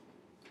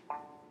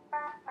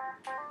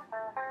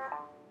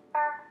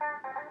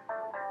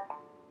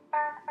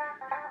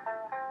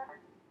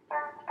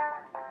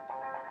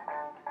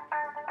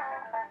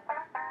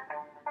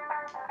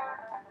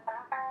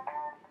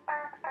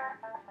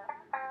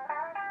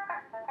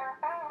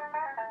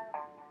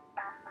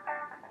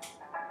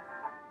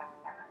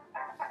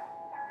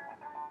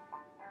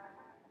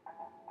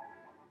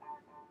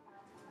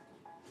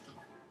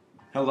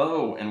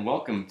Hello and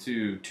welcome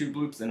to Two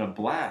Bloops and a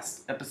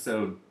Blast,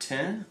 episode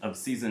 10 of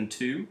season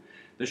 2,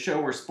 the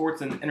show where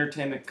sports and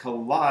entertainment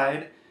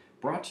collide,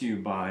 brought to you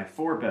by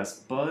four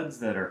best buds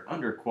that are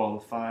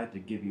underqualified to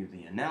give you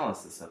the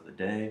analysis of the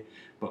day,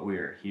 but we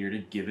are here to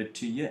give it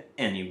to you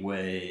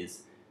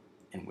anyways.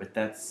 And with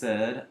that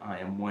said, I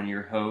am one of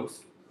your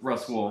hosts,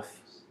 Russ Wolf,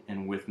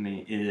 and with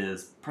me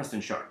is Preston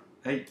Sharp.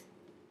 Hey.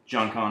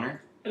 John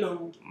Connor.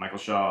 Hello. Michael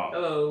Shaw.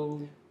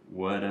 Hello.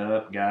 What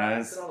up,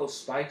 guys? Look at all those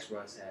spikes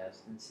Russ has.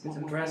 It's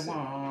impressive.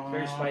 It's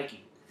very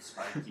spiky.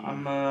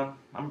 I'm a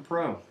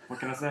pro. What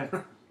can I say?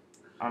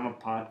 I'm a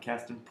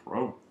podcasting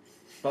pro.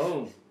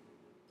 Boom.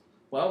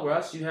 Well,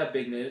 Russ, you have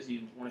big news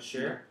you want to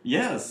share?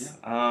 Yes.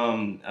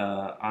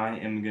 Yeah. I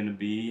am going to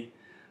be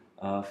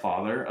a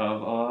father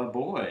of a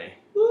boy.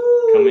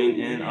 Woo! Coming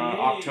in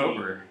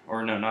October.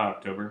 Or no, not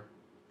October.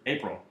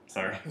 April.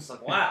 Sorry. It's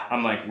like, wow.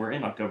 I'm like, we're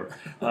in October.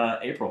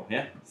 April,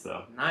 yeah.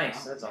 So.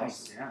 Nice. That's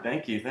awesome. Yeah.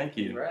 Thank you.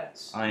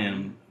 Congrats. I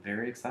am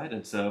very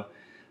excited. So,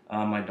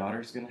 my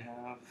daughter's going to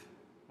have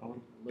a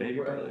little baby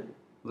brother.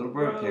 Little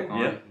bro kick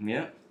on.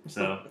 Yep.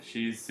 So,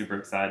 she's super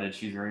excited.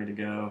 She's ready to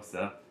go.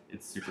 So,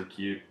 it's super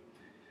cute.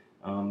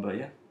 But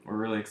yeah, we're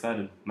really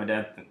excited. My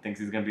dad thinks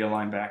he's going to be a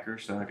linebacker,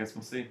 so I guess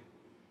we'll see.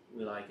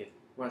 We like it.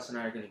 Russ and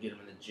I are going to get him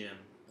in the gym,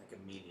 like,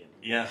 immediately.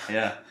 Yeah.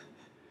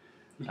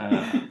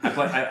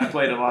 I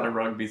played a lot of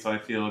rugby, so I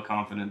feel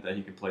confident that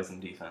he could play some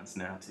defense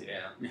now, too.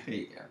 Yeah.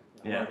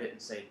 Yeah. Or hitting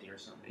safety or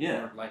something.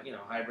 Yeah. Or, like,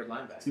 hybrid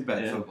linebacker. Too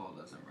bad football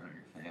doesn't run in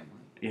your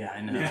family. Yeah,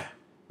 I know.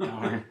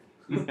 Yeah.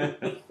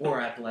 Darn. Or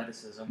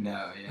athleticism.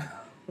 No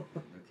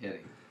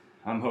kidding.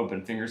 I'm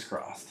hoping, fingers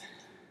crossed.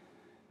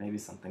 Maybe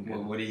something good.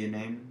 Well, what do you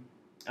name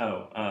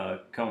Oh,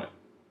 Cohen.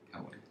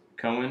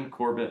 Cohen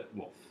Corbett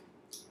Wolf.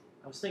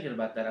 I was thinking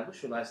about that. I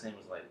wish your last name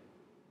was, like,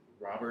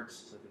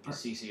 Roberts, so it could be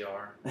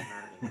CCR.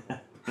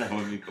 That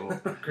would be cool.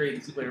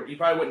 Creedence Clear. You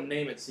probably wouldn't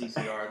name it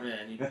CCR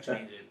then. You could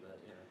change it, but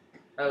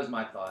that was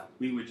my thought.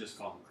 We would just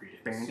call him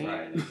Creedence.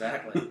 Right,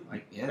 exactly.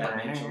 Like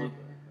Batman Chalupa.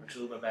 Or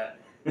Chalupa Batman.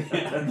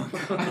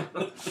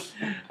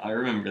 I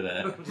remember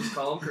that. Just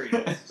call him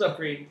Creedence. What's up,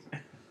 Creedence?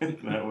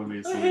 That would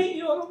be sweet. I hate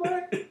you, I'm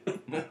back.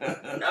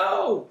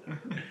 No!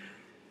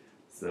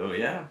 So,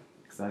 yeah.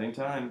 Exciting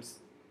times.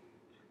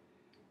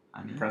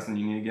 Preston,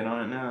 you need to get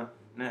on it now.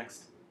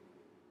 Next.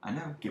 I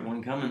know. Get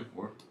one coming.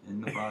 We're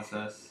in the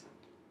process.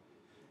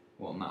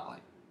 Well, not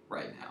like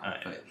right now,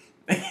 but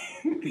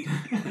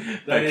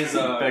That is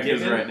Beck is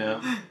given, right now.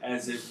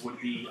 as it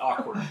would be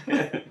awkward.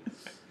 I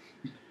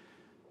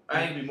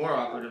think it'd be more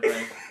awkward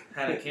if I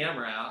had a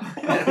camera out.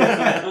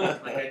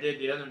 Like I did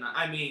the other night.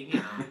 I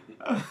mean,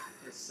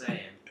 just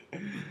saying.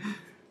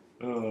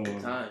 Oh.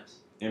 Good times.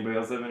 Anybody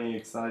else have any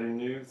exciting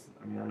news?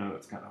 I mean, I know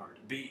it's kind of hard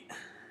to beat.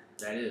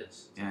 That is.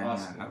 It's yeah,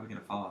 awesome. how are we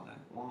gonna follow that?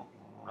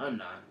 I'm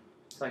not.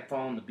 It's like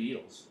following the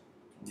Beatles.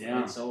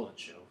 Yeah. Sullivan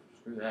show.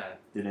 Screw that.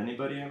 Did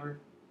anybody ever?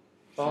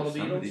 Follow the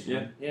Somebody Beatles?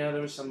 did. Yeah,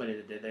 there was somebody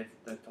that did.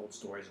 They told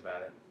stories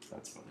about it.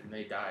 That's funny. And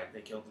they died.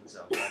 They killed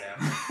themselves right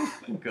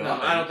after. God. No,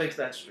 I don't think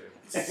that's true.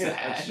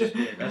 That's just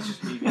me. That's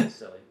just me being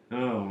silly.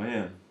 Oh,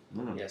 man.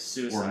 Mm. Yeah, Or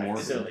suicide.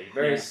 morbid. Silly.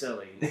 Very Yeah.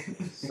 silly.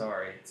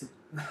 Sorry.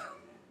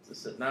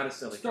 It's not a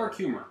silly. It's dark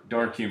humor.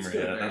 Dark humor, It's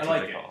good, yeah, man. that's I what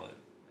like they it. call it.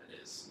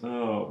 It is.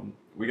 Oh,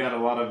 we got a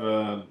lot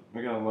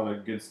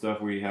of good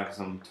stuff. We have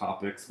some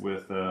topics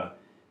with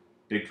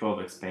Big 12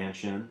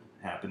 expansion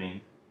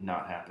happening,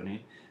 not happening.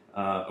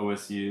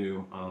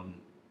 OSU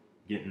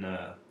getting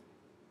a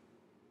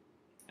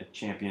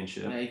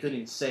championship. Yeah, he couldn't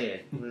even say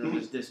it. It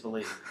was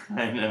disbelief.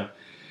 I know.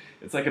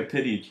 It's like a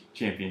pity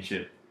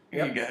championship.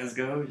 Here Yep. you guys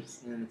go.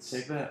 Just And it's,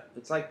 take that.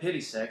 it's like pity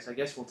sex. I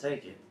guess we'll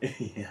take it.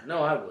 Yeah.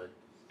 No, I would.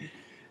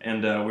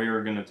 And we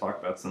were going to talk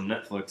about some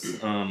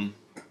Netflix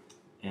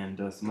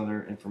and some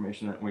other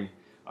information that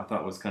I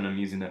thought was kind of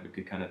amusing that we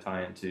could kind of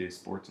tie into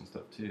sports and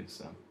stuff too.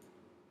 So.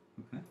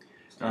 Okay.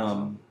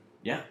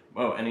 Yeah.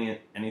 Well,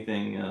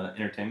 anything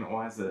entertainment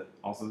wise that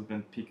also has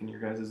been piquing your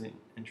guys'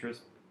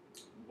 interest?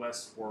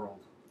 Westworld.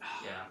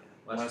 Yeah.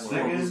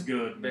 Westworld is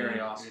good. Very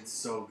man. awesome. It's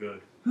so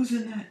good. Who's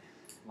in that?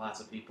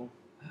 Lots of people.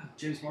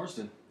 James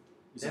Marsden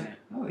is in Yeah. it.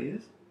 Oh, he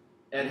is.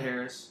 Ed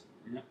Harris.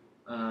 Yeah.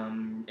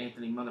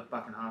 Anthony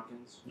motherfucking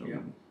Hopkins. Yeah.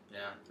 Yeah.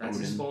 That's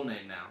his Odin. full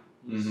name now.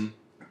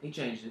 He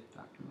changed it.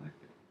 Dr.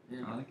 Lecter.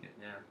 Yeah. I like it.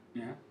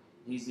 Yeah.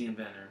 He's the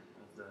inventor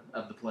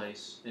of the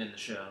place in the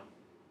show.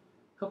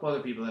 A couple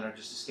other people that are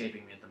just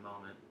escaping me at the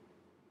moment.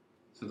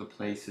 So the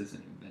place is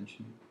an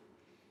invention.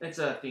 It's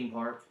a theme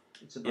park.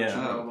 It's a bunch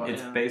Yeah, of robots.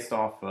 it's based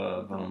off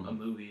of a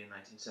movie in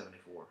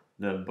 1974.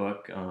 the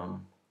book,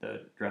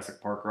 the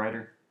Jurassic Park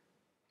writer.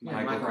 Yeah,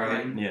 Michael Michael Crichton.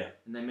 Crichton. Yeah.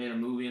 And they made a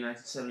movie in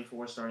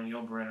 1974 starring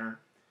Yul Brynner.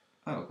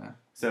 Oh, okay.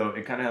 So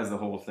it kind of has the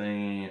whole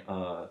thing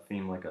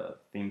theme like a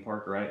theme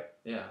park, right?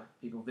 Yeah,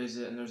 people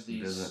visit, and there's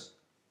these. Visit.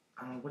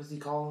 I don't know, what does he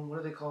call them?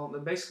 What do they call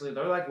them?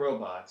 They're like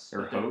robots.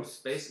 They're but hosts?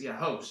 Basically, yeah,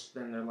 hosts.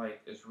 Then they're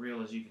like as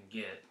real as you can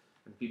get,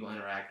 and people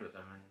interact with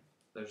them,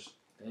 and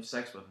they have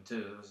sex with them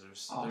too.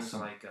 There's Awesome.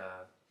 like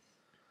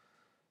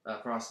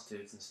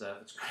prostitutes and stuff.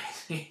 It's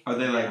crazy. Are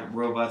they like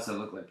robots that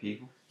look like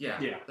people? Yeah.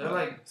 Yeah. They're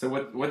like. So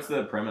what's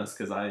the premise?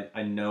 Because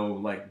I know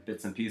like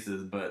bits and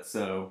pieces, but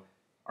so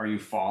are you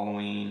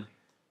following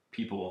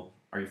people?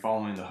 Are you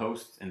following the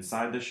hosts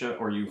inside the show,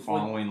 or are you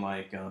following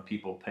like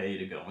people pay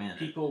to go in?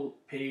 People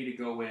pay to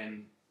go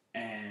in,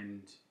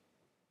 and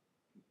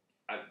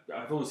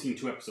I've only seen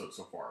 2 episodes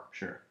so far.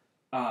 Sure.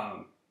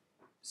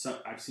 So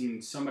I've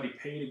seen somebody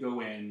pay to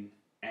go in,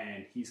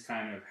 and he's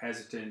kind of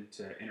hesitant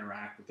to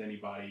interact with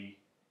anybody.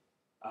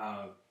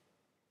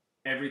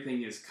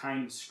 Everything is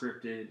kind of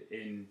scripted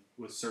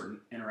with certain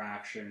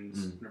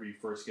interactions whenever you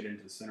first get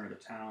into the center of the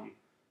town.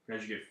 But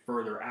as you get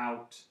further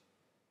out,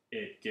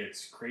 it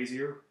gets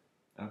crazier.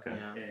 Okay.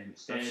 Yeah. And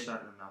Stuff's Ed,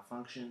 starting to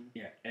malfunction.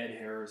 yeah, Ed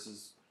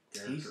Harris's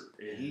character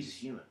He's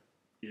human.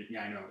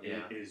 Yeah, I know. Yeah.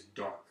 It is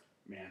dark,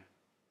 man.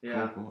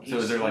 Yeah. Cool. So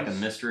is there like a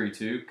mystery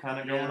too kind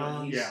of going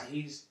on?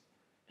 He's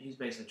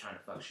basically trying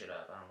to fuck shit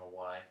up. I don't know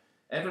why.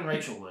 Evan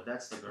Rachel Wood,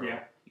 that's the girl. Yeah.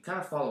 You kind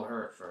of follow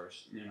her at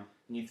first, You know.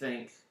 and you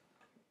think,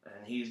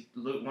 and he's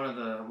Luke, one of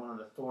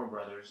the Thor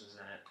brothers is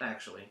in it.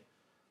 Actually,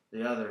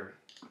 the other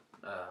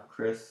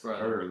Chris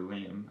brother. or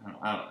Liam?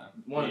 I don't know.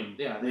 One,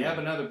 they have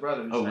another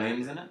brother. Who's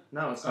Liam's in it?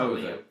 No, it's not Oh,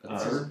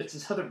 Liam. It's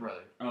his other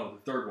brother. Oh,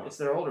 the third one. It's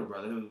their older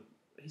brother who.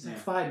 He's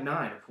like 5'9",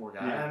 a poor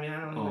guy. Yeah. I mean, I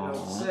don't even know what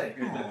to say.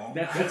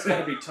 That's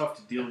got to be tough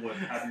to deal with.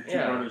 Have your two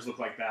Yeah. brothers look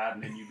like that,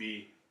 and then you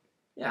be.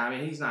 Yeah, I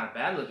mean, he's not a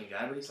bad-looking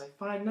guy, but he's like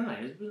 5'9".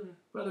 His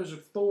brothers are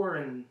Thor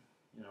and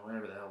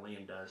whatever the hell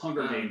Liam does.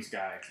 Hunger Games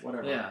guy,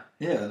 whatever. Yeah.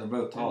 Yeah, they're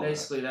both And tall.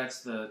 basically,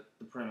 that's the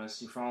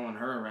premise. You're following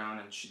her around,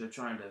 and they're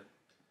trying to,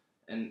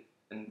 and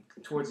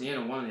towards the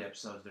end of one of the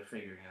episodes, they're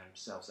figuring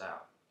themselves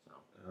out.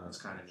 So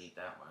it's kind of neat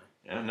that way.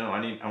 Yeah, no,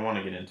 I want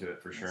to get into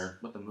it for sure.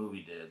 That's what the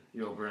movie did.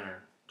 Yul Brynner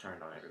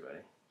turned on everybody.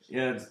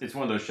 Yeah, it's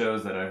one of those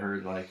shows that I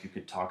heard like you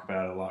could talk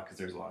about it a lot because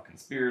there's a lot of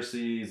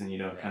conspiracies and you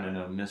don't kind of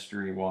know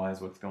mystery wise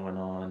what's going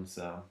on.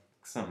 So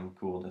it's something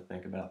cool to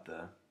think about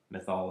the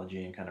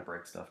mythology and kind of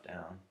break stuff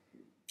down.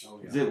 Oh,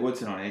 yeah. Is it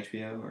what's it on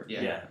HBO or?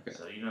 Yeah. Okay.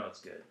 So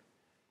it's good.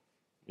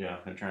 Yeah,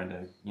 they're trying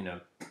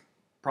to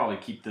probably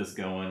keep this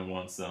going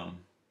once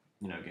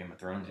Game of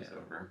Thrones is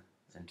over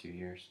in 2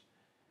 years.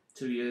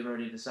 2 years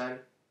already decided.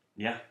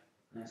 Yeah.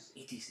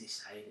 It is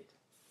decided.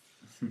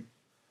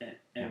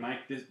 And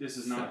Mike, this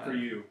is not for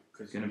you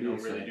because you Gonna don't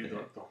be really exciting. do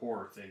the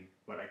horror thing,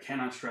 but I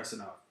cannot stress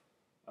enough.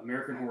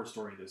 American Horror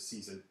Story this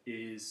season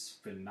is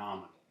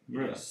phenomenal.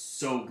 Really? It is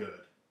so good.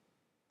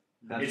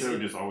 That show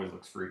just always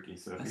looks freaky.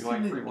 So if I you still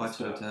like need to freaky watch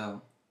stuff,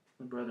 Hotel.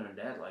 My brother and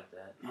dad like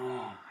that.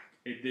 Oh,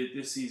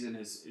 this season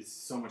is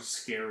so much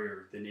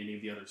scarier than any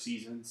of the other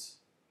seasons.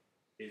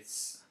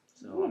 It's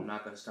So I'm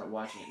not going to start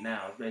watching it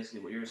now. It's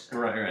basically what you're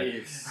saying. right.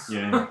 it's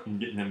Yeah, you're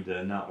getting him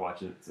to not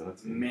watch it, so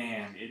that's good.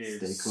 man, it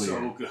is Stay clear.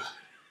 so good.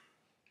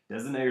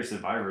 Designated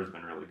Survivor has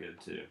been really good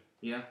too.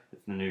 Yeah.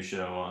 It's the new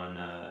show on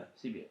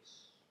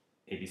CBS.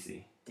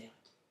 ABC. Damn it.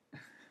 I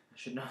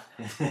should know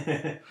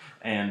that.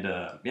 And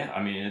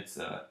I mean it's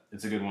a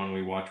good one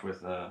we watch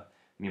with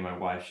me and my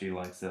wife. She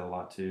likes it a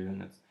lot too,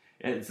 and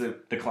it's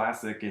the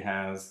classic. It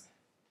has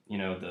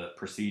the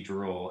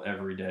procedural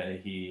every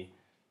day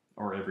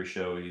every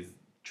show he's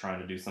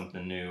trying to do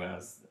something new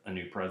as a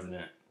new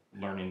president,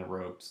 learning the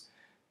ropes,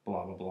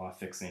 blah blah blah,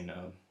 fixing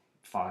a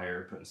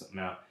fire, putting something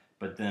out.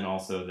 But then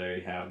also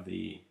they have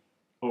the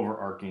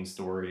overarching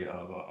story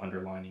of an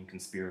underlining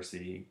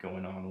conspiracy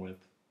going on with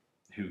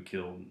who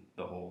killed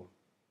the whole,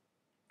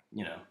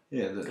 Yeah,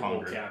 The whole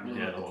Congress. cabinet.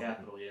 Yeah, The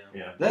Capitol, yeah.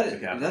 Yeah, the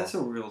that Capitol. that's a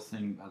real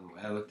thing, by the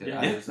way. I looked at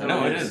Yeah. it. Yeah,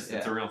 no, it is.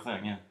 It's a real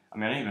thing. Yeah, I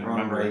mean, I didn't even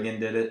Ronald remember. Reagan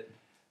did it.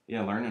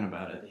 Yeah, learning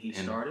about it. That he And-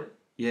 started.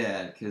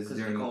 Yeah, because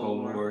during the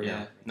Cold War,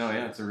 Yeah. No,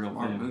 yeah, it's a real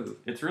Smart thing. move.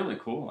 It's really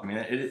cool. I mean,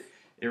 it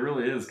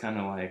really is kind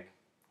of like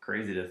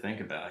crazy to think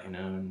about,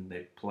 and they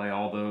play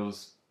all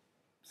those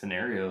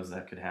scenarios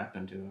that could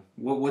happen to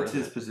What's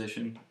his President.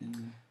 position?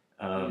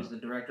 him. He's the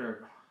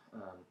director of,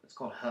 it's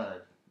called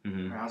HUD,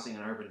 Mhm. Housing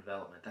and Urban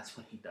Development. That's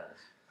what he does.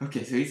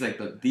 Okay, so he's like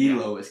the Yeah.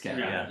 lowest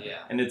cabinet. Yeah.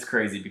 Yeah. And it's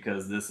crazy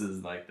because this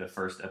is like the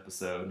first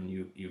episode, and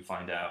you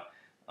find out.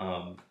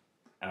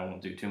 I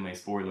won't do too many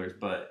spoilers,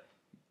 but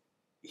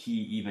he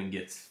even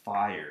gets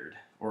fired,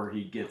 or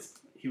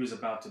He was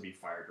about to be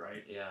fired,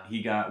 right? Yeah.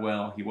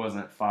 he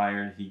wasn't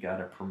fired. He got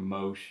a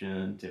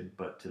promotion to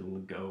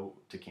go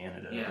to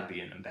Canada Yeah. to be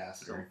an So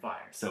ambassador.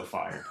 fired. So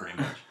fired, pretty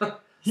much.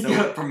 He So-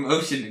 got a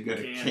promotion to go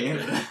to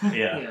Canada. Canada.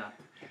 Yeah. Yeah.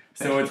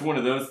 So it's one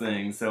of those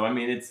things. So I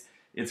mean,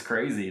 it's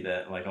crazy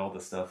that like all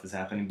this stuff is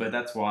happening, but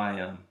that's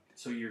why.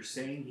 So you're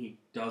saying he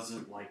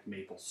doesn't like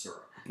maple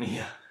syrup.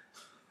 Yeah.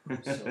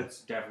 So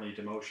it's definitely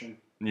a demotion.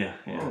 Yeah.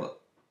 Well,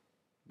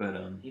 But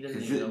He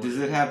doesn't Is even know it, does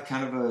what it have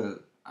kind of a,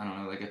 I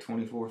don't know, like a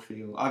 24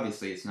 feel?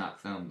 Obviously, it's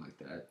not filmed like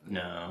that.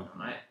 no.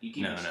 You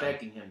keep No.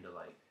 expecting him to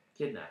like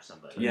kidnap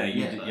somebody. Yeah,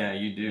 Yeah.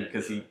 you do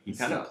because he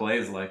kind of So-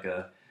 plays like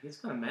a. He gets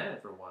kind of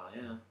mad for a while.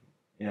 Yeah.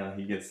 Yeah,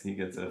 he gets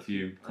a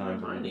few times. where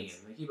Undermining it's-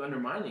 him. They keep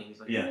undermining. He's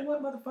like, Yeah. you know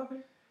what,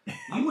 motherfucker? He's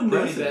You wouldn't know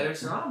any president. better,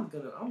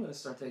 so I'm gonna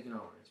start taking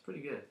over. It's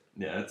pretty good.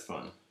 Yeah, it's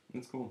fun.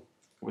 It's cool.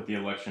 with the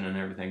election and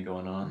everything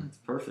going on. It's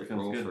a perfect Feels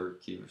role good. for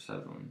Kiefer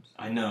Sutherland.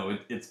 I know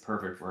it's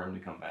perfect for him to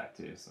come back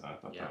too. So I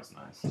thought that was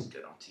nice. He's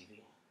good on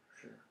TV.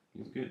 Sure. He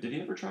was good. Did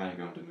he ever try and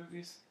go into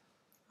movies?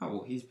 Oh,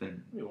 well, he's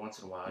been Maybe once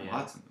in a while, yeah.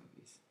 lots of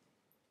movies.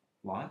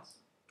 Lots.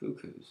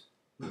 Bukus.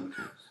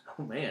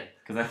 Oh man,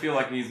 Because I feel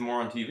like he's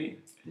more on TV.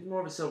 he's more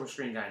of a silver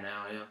screen guy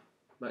now, yeah.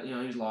 But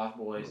he's Lost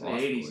Boys. In the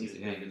Lost 80s, Boys, he was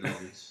yeah. big in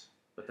movies.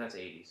 But that's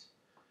 80s.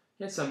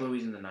 He had some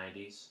movies in the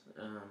 90s.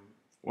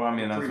 Well, I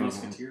mean, that's Three what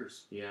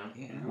Musketeers. Yeah.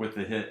 Yeah. with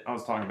the hit. I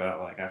was talking about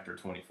like after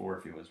 24,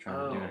 if he was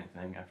trying to do Oh.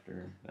 anything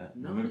after that.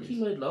 No, movies.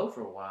 he laid low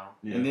for a while.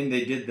 Yeah. And then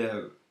they did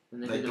the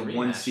And they like did the the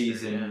one remaster,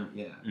 season.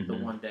 Yeah. Yeah. The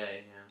Mhm. one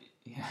day,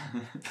 yeah. Yeah.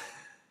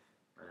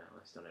 I know.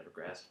 I still never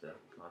grasped the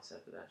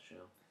concept of that show.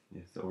 Yeah,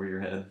 it's over your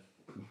head.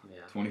 Yeah.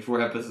 24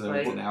 episodes,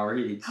 Like, an hour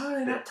each. How are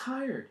they not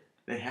tired?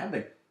 They had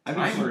the. I mean,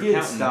 timer he did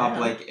counting stop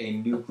down. like a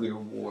nuclear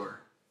war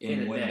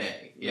in In a one day.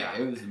 day. Yeah,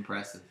 it was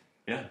impressive.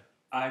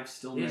 I've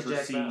still He's never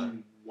Jack seen Bauer.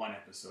 one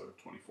episode of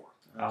 24.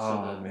 So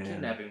Oh, the man.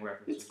 kidnapping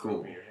reference It's is cool.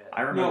 over your head.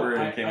 I remember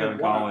it came out in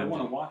college. I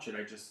want to watch it.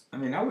 I just I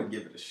mean, I would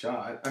give it a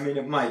shot. I mean,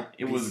 it might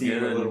seem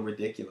good. a little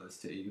ridiculous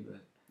to you,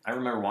 but I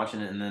remember watching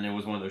it, and then it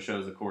was one of those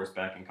shows, of course,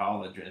 back in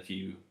college. If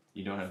you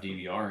don't have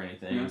DVR or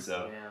anything, Yeah.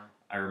 so Yeah.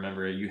 I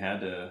remember you had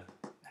to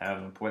have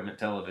an appointment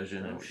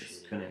television, and we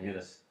just couldn't get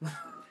it.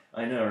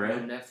 I know, No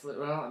right? Netflix.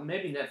 Well,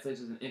 maybe Netflix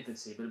was in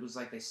infancy, but it was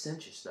like they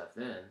sent you stuff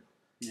then.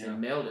 They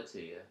mailed it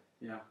to you.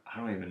 I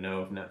don't even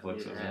know if Netflix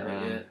You didn't was have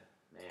around. it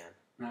yet.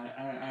 Man.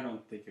 I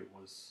don't think it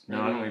was. No,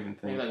 I don't even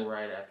Maybe think. like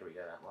right after we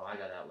got out. Well, I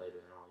got out later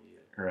than all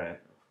you. Right,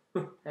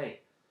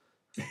 Hey.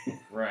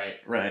 Right.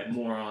 right.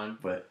 Moron.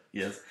 But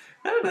yes,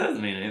 that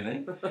doesn't mean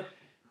anything.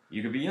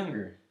 You could be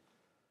younger.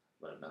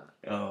 But I'm not.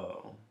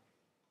 Oh,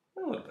 a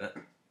little bit.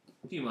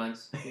 A few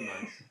months.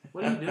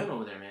 What are you doing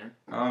over there, man?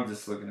 I'm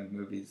just looking at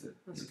movies.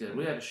 That's good.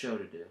 We have a show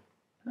to do.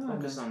 Oh,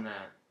 Focus no. on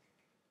that.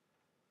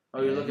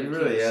 Oh, you're Yeah, looking he at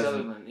really Kiefer hasn't-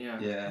 Sutherland. Yeah.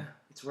 Yeah.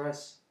 It's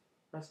Russ.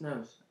 Russ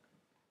knows.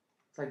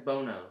 It's like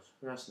Bo knows.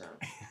 Russ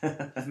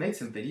knows. He's made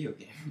some video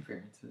game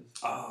appearances.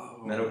 Oh,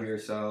 Metal Gear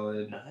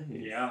Solid Nice.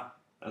 Yeah,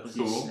 That's Was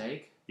cool. he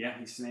Snake? yeah,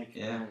 he's Snake.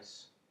 Yeah.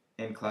 Nice.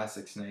 and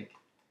Classic Snake.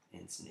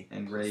 And Snake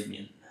And Plissken.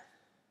 Raiden.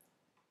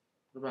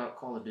 What about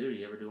Call of Duty?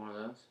 You ever do one of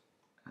those?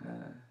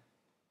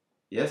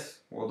 Yes,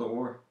 World at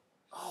War.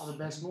 Oh, the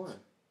best one.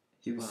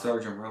 He was Wow.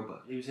 Sergeant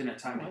Roebuck. He was in A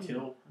Time to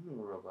Kill. I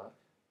remember Robot.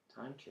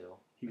 Time Kill.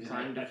 He was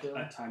Time in to a Kill?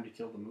 Time to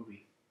Kill the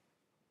movie.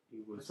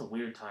 He was. That's a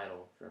weird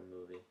title for a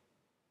movie.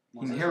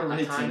 He A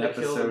narrates Time an to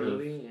Kill the episode of.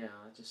 movie? Yeah,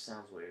 that just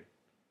sounds weird.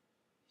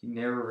 He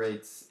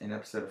narrates an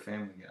episode of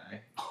Family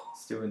Guy.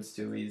 Stu and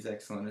Stewie's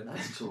excellent at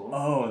That's that. cool.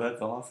 Oh,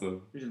 that's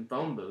awesome. He was in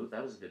Phone Booth.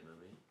 That was a good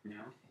movie.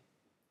 Yeah.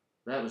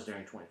 That was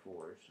during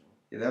 24. So.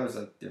 Yeah, that was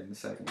like during the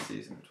second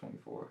season of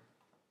 24.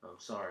 Oh,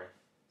 sorry.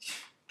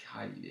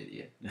 God, you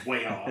idiot.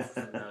 Way off.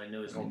 No, I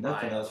knew his I whole mean,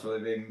 nothing bio. else really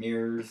big.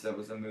 Mirrors, that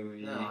was a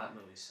movie. No, that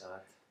movie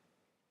sucked.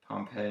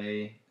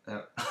 Pompeii.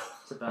 That,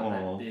 It's about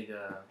Oh. that big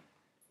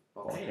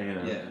volcano.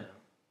 Volcano. Yeah.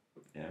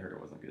 Yeah, I heard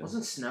it wasn't good.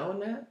 Wasn't Snow in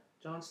that?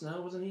 Jon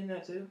Snow? Wasn't he in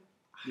that too?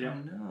 I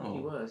don't know. He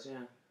was,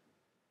 yeah.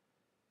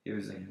 he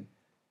was in.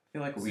 I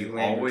feel like we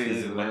Zoolander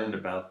always 2. learned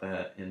about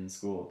that in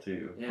school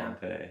too. Yeah.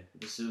 Pompeii.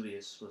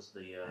 Vesuvius was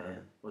the Man.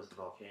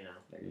 volcano.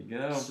 There you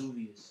go.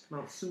 Vesuvius.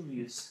 Mount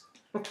Vesuvius.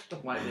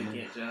 White man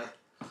can't jump.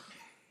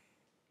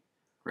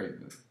 Great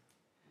movie.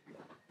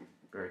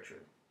 Very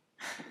true.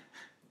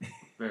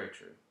 Very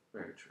true.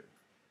 Very true.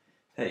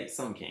 Hey,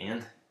 some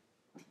can.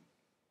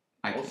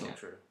 I Also can't.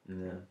 true. Yeah.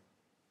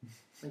 I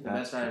think the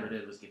That's best I ever true.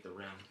 did was get the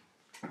rim.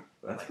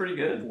 That's like pretty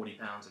good. 40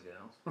 pounds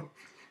ago.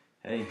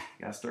 Hey,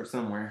 gotta start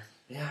somewhere.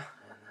 Yeah,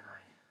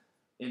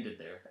 and then I ended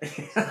there.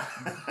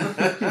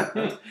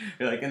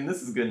 You're like, and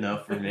this is good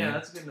enough for me. Yeah,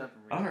 that's good enough for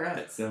me. All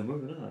right, so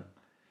moving on.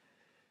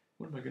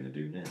 What am I gonna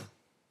do now?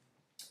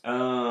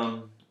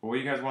 What do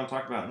you guys want to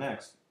talk about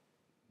next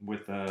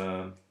with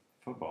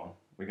football?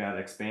 We got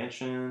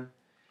expansion.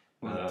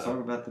 Well, talk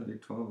about the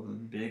Big 12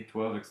 then. Big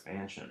 12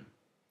 expansion.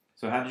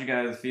 So how did you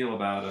guys feel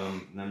about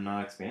them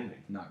not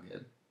expanding? Not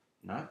good.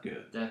 Not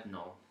good. Death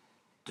no.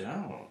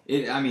 Don't.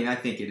 I mean, I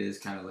think it is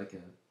kind of like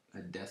a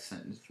death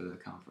sentence for the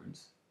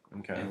conference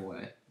Okay. in a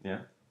way. I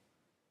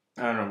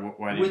don't know.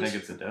 Why do you Which, think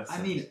it's a death I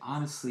sentence? mean,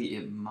 honestly,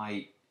 it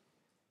might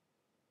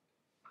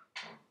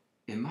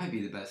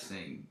be the best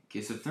thing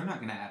because if they're not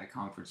going to add a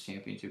conference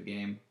championship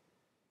game,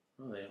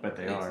 Oh, they But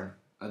they It's- are.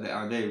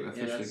 are they Yeah,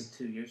 officially? that's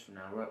 2 years from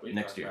now. We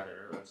Next talked year. about it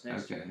earlier. It's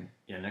next Okay. year.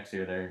 Yeah, next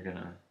year they're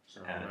gonna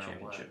So add a around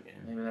championship what? game.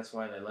 Maybe that's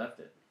why they left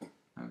it. Okay.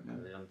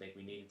 They don't think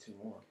we needed 2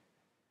 more.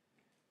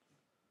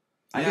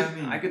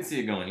 I could see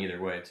it going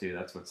either way too.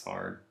 That's what's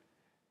hard,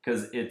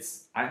 because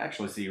I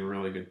actually see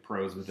really good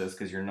pros with this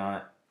because you're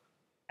not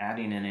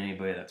adding in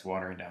anybody that's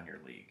watering down your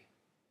league.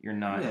 You're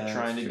not Yeah,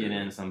 trying to that's get true.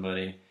 in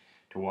somebody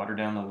to water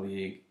down the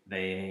league.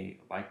 They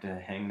like to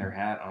hang their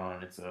hat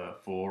on. It's a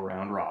full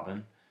round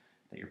robin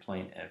that you're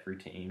playing every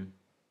team.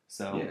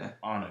 So Yeah.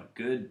 on a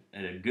good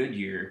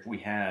year, if we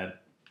had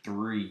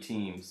 3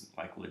 teams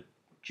like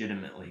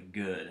legitimately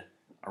good,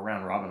 a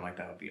round robin like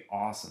that would be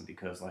awesome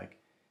because like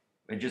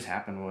it just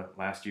happened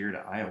last year to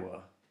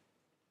Iowa.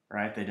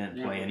 right? They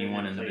didn't play they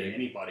anyone didn't play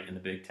anybody. in the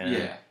Big Ten.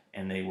 Yeah.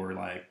 And they were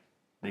like,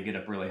 they get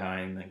up really high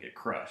and then get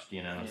crushed,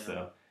 you know. Yeah.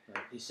 So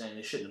Right. He's saying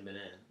they shouldn't have been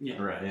in.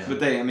 Yeah. right, yeah. But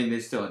they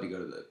still had to go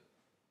to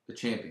the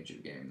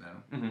championship game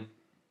though. Mm-hmm.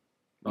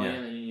 Oh, Yeah.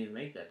 yeah, they didn't even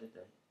make that, did they?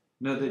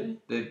 No, Really?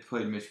 they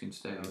played Michigan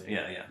State. Oh,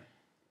 Yeah.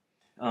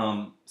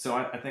 So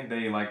I think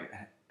they like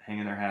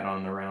hanging their hat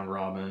on the round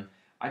robin.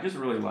 I just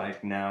really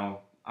like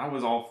now. I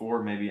was all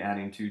for maybe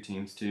adding 2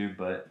 teams too,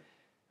 but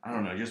I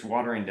don't know, just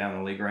watering down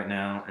the league right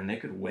now, and they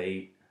could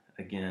wait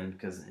again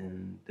because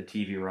in the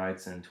TV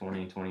rights in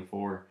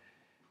 2024,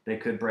 they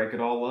could break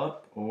it all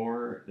up,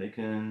 or they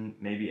can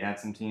maybe add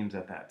some teams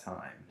at that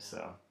time. Yeah.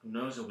 So Who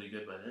knows it'll be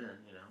good by then,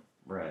 you know?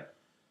 right.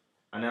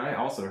 And I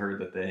also heard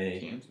that they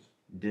Kansas.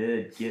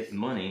 did get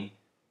money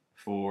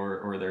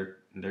or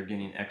they're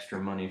getting extra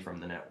money from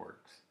the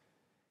networks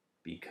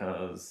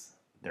because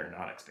they're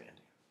not expanding.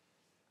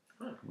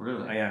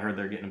 Really? I heard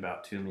they're getting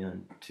about $2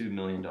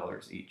 million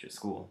each at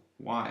school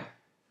Why?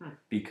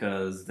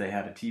 because they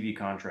had a TV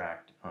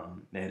contract.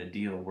 They had a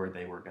deal where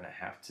they were going to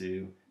have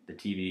to the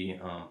TV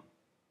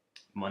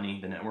money.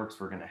 The networks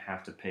were going to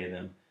have to pay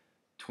them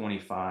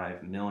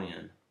 $25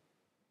 million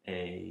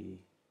a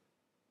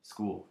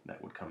school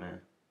that would come in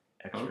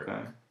extra.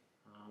 Okay.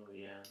 Oh,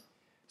 yeah.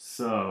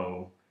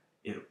 So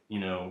it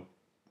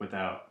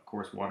without of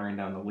course watering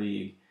down the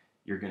league,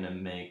 you're going to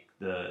make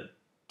the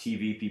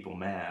TV people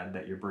mad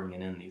that you're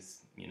bringing in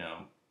these,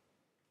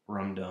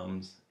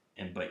 rum-dums,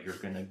 but you're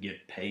going to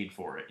get paid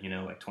for it,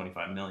 like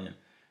 $25 million.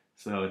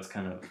 So it's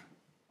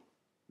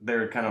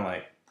they're kind of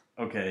like,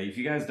 okay, if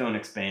you guys don't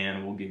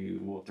expand,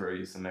 we'll throw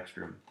you some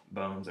extra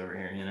bones over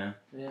here,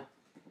 Yeah.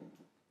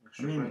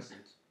 Extra I mean-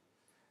 presents.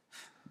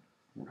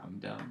 Rum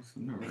downs.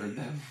 I've never heard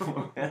that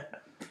before.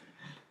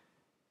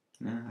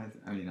 No,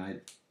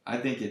 I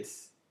think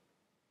it's.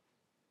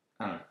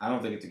 I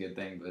don't think it's a good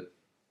thing, but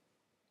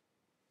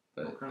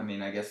Okay. I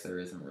mean, I guess there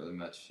isn't really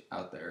much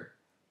out there.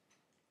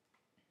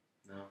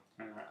 No.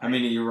 I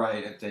mean, you're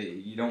right.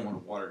 You don't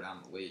want to water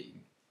down the league,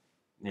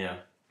 Yeah.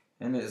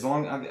 and as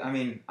long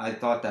I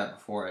thought that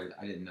before.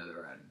 I didn't know they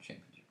were adding a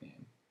championship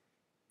game,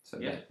 so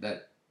Yeah.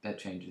 that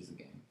changes the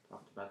game.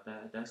 Talked about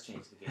that. It does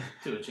change the game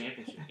to a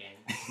championship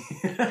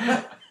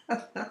game.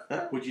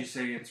 Would you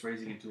say it's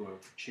raising it to a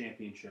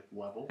championship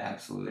level?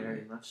 Absolutely.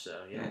 Very much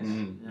so, yes.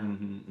 Mhm, Yeah.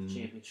 mhm, mhm.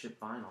 Championship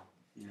final.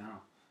 Yeah.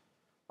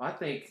 Well, I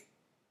think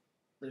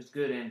there's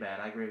good and bad.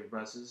 I agree with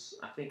Russ's.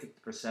 I think the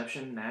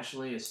perception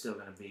nationally is still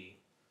going to be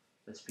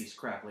this piece of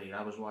crap league.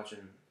 I was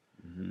watching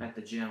Mhm. at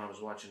the gym. I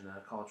was watching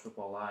college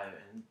football live,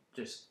 and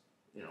just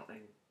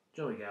and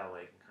Joey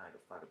Galloway can kind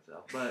of fuck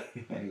himself, but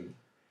Hey,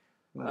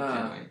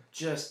 love Joey.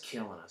 just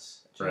killing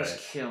us, just Right.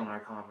 killing our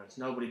conference.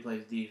 Nobody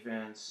plays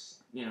defense.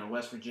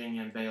 West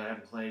Virginia and Baylor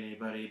haven't played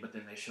anybody, but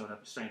then they showed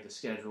up strength of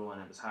schedule,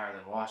 and it was higher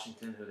than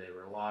Washington, who they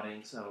were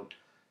lauding. So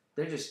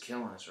they're just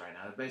killing us right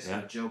now. They're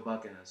basically Yeah. Joe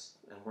bucking us,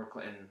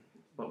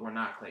 but we're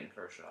not Clayton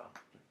Kershaw,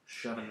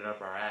 shoving it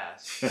up our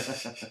ass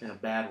in a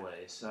bad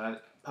way. So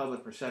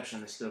public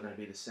perception is still going to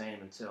be the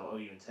same until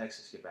OU and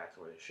Texas get back to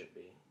where they should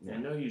be. Yeah. I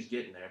know OU's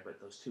getting there, but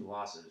those 2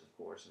 losses, of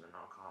course, in the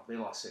non-conference, they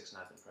lost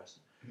 6-0,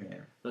 Preston.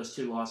 Yeah. Those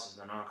 2 losses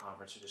in the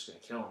non-conference are just going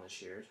to kill them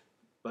this year.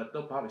 But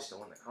they'll probably still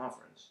win the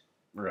conference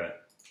Right.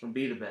 and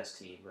be the best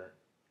team. But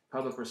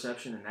public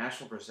perception and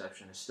national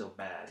perception is still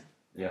bad.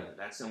 Yeah. And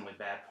that's the only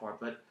bad part.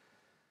 But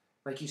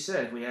like you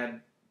said, if we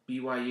had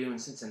BYU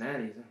and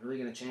Cincinnati, is that really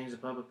going to change the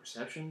public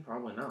perception?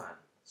 Probably not.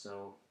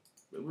 So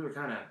we were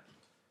kind of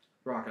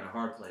rocking a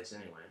hard place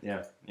anyway.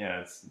 Yeah,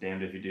 it's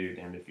damned if you do,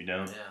 damned if you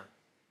don't. Yeah.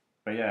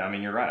 But yeah, I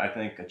mean, you're right. I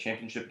think a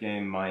championship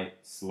game might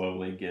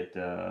slowly get,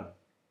 the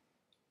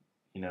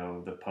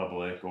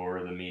public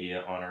or the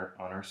media on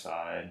our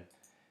side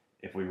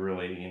if we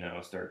really,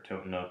 start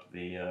toting up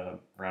the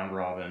round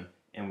robin.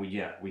 And we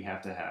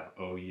have to have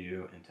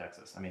OU and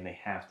Texas. I mean, they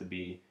have to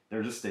be.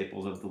 They're just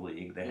staples of the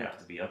league. They have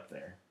to be up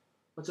there.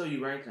 What's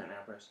OU ranked at now,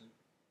 Preston?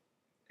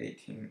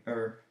 16.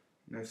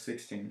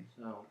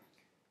 So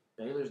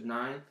Baylor's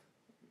 9th,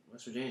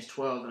 West Virginia's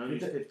 12th, and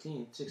OU's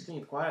 15th.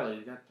 16th quietly.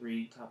 We've got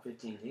 3 top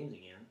 15 teams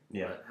again.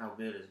 Yeah. But how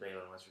good is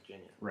Baylor and West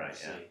Virginia? Right.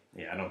 Let's Yeah.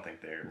 see. Yeah. I don't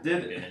think they're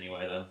Did- good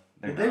anyway though.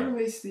 Did They're they not.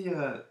 release did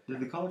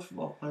the college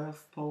football playoff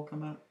poll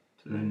come out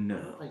today? I don't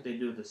No. think they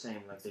do the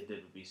same like they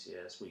did with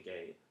BCS week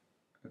 8.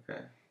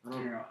 Okay.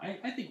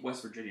 I think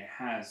West Virginia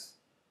has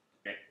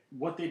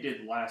what they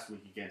did last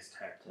week against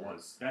Tech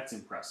that's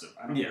impressive.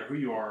 I don't care who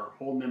you are,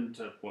 holding them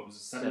to what was it,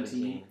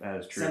 17? That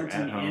is true.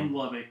 17 At home. in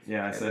Lubbock.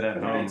 Yeah, I said at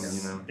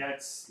home.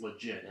 That's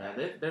legit. Yeah,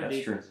 their That's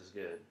defense is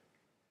good.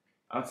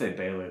 I would say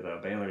Baylor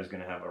though. Baylor's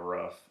going to have a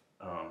rough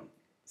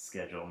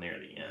schedule near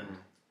the end.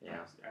 Yeah,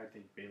 I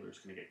think Baylor's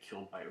going to get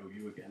killed by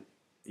OU again.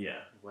 Yeah.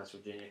 West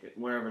Virginia,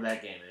 wherever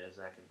that game is,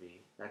 that could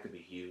be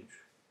huge.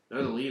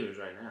 They're the leaders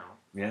right now.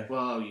 Yeah.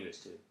 Well, OU is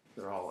too.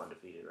 They're all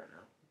undefeated right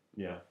now.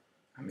 Yeah.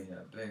 I mean,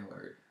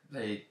 Baylor,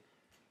 they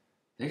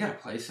got to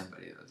play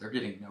somebody though. They're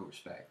getting no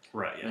respect.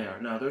 Right. They Yeah.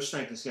 are. No, their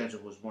strength of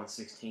schedule was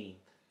 116th.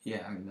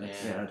 Yeah, I mean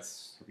that's Yeah.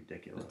 That's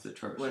ridiculous. that's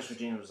atrocious. West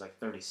Virginia was like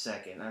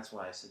 32nd. That's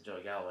why I said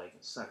Joey Galloway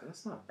can suck.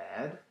 That's not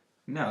bad.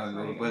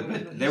 No, but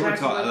He's they were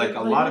acting talking like they a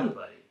played lot of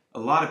anybody. a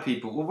lot of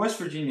people. Well, West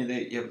Virginia,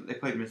 they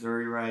played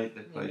Missouri, right?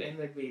 They played And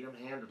they beat them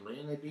handedly,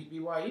 and they beat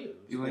BYU.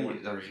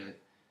 BYU. That was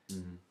it.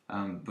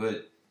 Mm-hmm.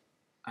 But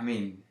I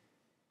mean,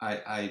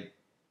 I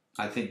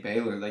think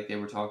Baylor, like they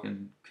were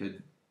talking,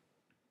 could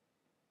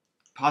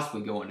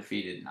possibly go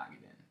undefeated and not get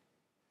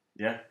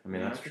in. Yeah, I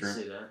mean, that's I could true.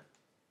 see that.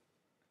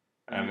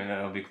 I mean,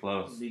 that'll be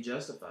close. It'd be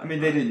justified. I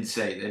mean, they didn't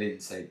say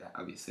that.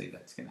 Obviously,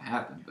 that's going to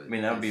happen. But I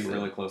mean, that would be they a said-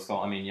 really close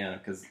call. I mean, yeah,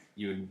 because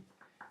you would,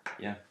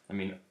 yeah. I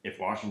mean, if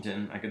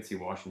Washington, I could see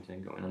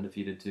Washington going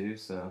undefeated too.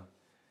 So,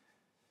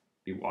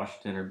 be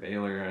Washington or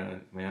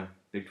Baylor. Yeah,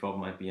 Big 12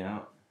 might be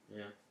out.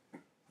 Yeah,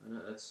 I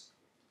know that's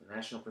the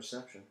national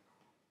perception.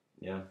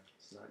 Yeah,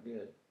 It's not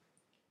good.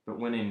 but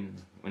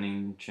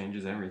winning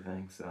changes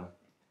everything. So,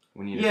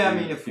 when you Yeah, I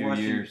mean,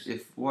 years,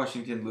 if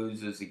Washington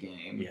loses a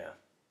game, yeah,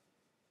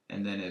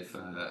 and then if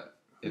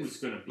Who's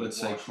going to beat let's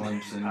say Washington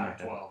in Clemson-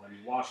 Pac-12? I mean,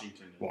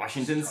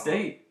 Washington is tough.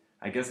 State.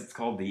 I guess it's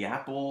called the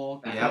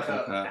Apple Apple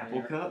Cup.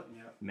 Apple Cup.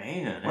 Yeah.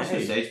 Man, Washington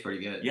hey, State's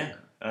pretty good. Yeah.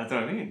 that's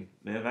what I mean.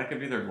 Yeah, that could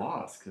be their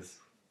loss because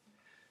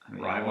I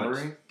mean, rivalry.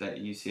 I watched that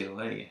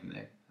UCLA game.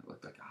 It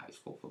looked like a high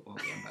school football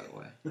game, by the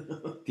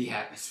way. The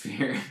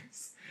atmosphere.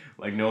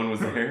 like no one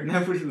was there.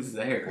 Nobody was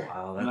there.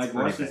 Wow, that's Like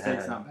pretty Washington bad.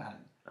 State's not bad.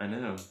 I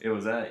know. It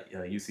was at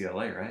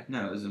UCLA, right?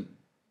 No, it was in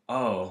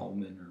Oh.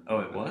 Pullman or Oh,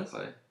 it whatever they was?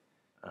 play.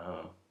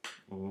 Oh.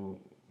 Ooh.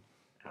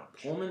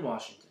 Pullman,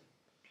 Washington.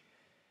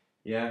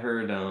 Yeah, I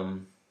heard.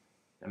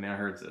 I mean, I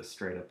heard it's a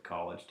straight up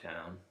college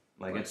town.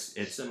 Like it's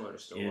similar to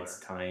Stillwater. it's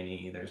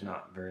tiny. There's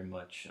not very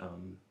much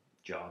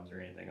jobs or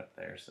anything up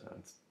there, so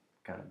it's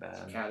kind of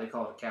bad. They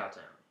call it Cowtown.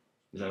 Is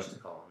They that- used to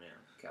call them,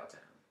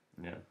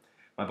 Cowtown. Yeah,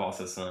 my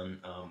boss's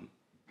son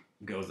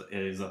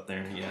is up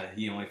there. Yeah,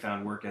 he only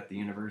found work at the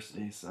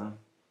university, so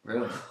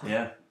Really?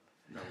 yeah,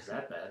 No, it's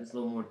that bad. It's a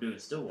little more due in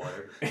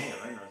Stillwater, but damn,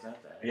 I know it's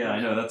that bad. yeah, I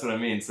know. That's what I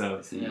mean.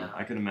 So Yeah.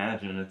 I can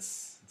imagine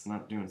it's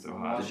not doing so The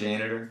hot.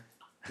 janitor.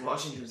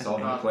 Washington's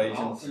Solving not equations.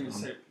 involved. I was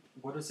gonna say,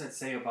 what does that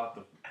say about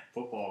the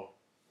football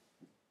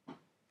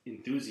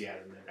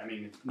enthusiasm? I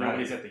mean,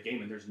 nobody's at the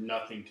game and there's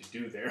nothing to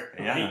do there.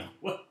 Yeah. Like,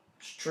 what?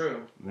 It's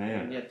true.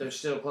 Man, And yet they're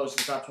still close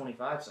to the top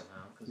 25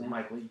 somehow because of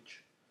Mike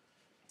Leach.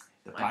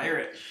 the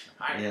pirate.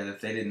 Yeah, if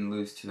they didn't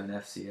lose to an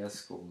FCS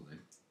school, they'd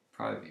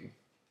probably be.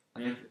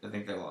 I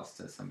think they lost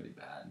to somebody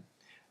bad.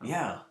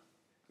 Yeah,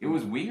 it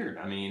was weird.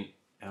 I mean,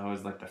 it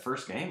was like the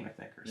first game, I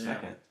think, or Yeah.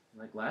 second.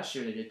 Like last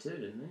year they did too,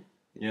 didn't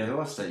they? Yeah, They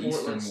lost to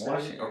Eastern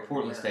Washington or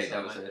Portland State.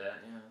 That was something it. like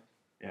that,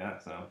 yeah.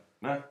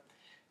 So,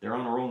 they're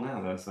on a roll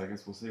now, though. So I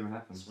guess we'll see what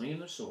happens. Swinging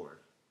their sword.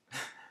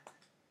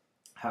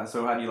 How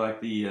do you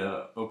like the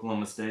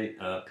Oklahoma State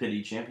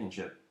Pity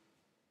Championship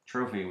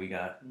trophy we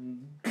got?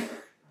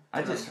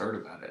 I just heard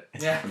about it.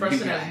 Yeah, from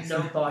Preston you has guys.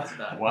 no thoughts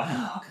about it.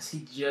 Wow. Because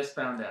he just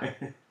found out.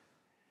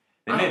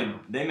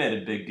 They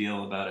made a big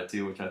deal about it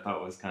too, which I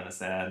thought was kind of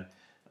sad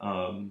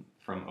from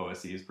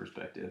OSU's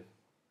perspective.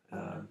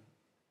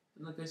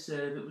 Like I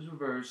said, if it was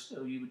reversed,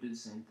 OU would do the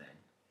same thing.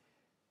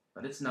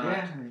 But it's not,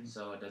 Yeah, I mean,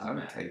 so it doesn't I would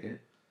matter. take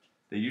it.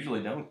 They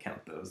usually don't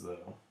count those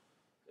though.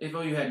 If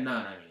OU had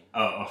none, I mean.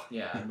 Oh,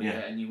 Yeah,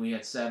 Yeah. we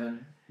had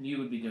 7, you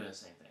would be doing the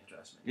same thing,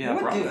 trust me. yeah,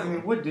 probably.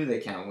 What do they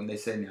count when they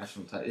say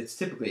national title? It's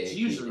typically It's AP,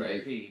 usually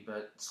right? AP,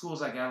 but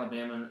schools like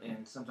Alabama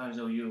and sometimes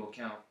OU will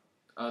count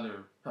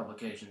other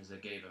publications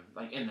that gave them,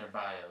 like in their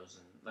bios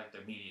and like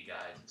their media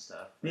guides and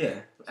stuff. Yeah.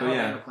 So,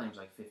 Alabama yeah. claims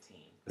like 15.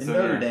 And So,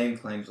 Notre yeah. Dame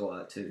claims a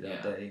lot too, don't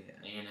Yeah. they?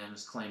 A&M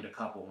has claimed a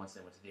couple once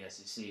they went to the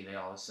SEC. They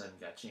all of a sudden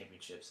got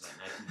championships in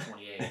like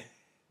 1928.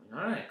 All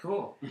right,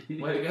 cool.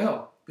 Way to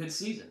go. Good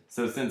season.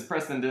 So since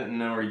Preston didn't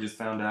know or he just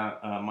found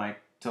out,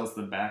 Mike, tell us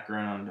the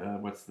background.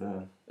 What's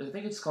the... I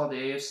think it's called the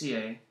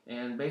AFCA,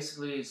 and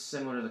basically it's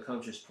similar to the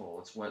coaches poll.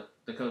 It's what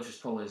the coaches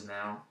poll is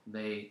now.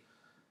 They're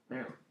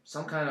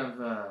some kind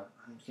of I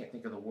can't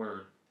think of the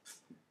word.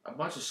 A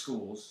bunch of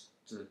schools,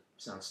 to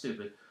sound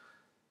stupid,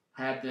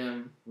 had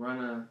them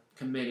run a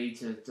committee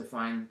to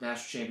find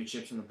national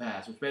championships from the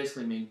past, which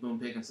basically means Boone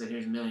Pickens said,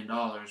 "Here's $1 million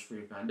for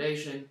your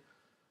foundation.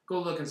 Go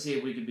look and see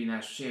if we could be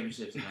national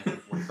championships in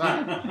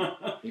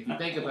 1945." If you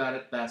think about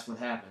it, that's what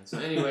happened. So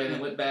anyway, they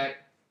went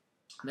back.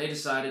 And they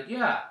decided,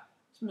 yeah,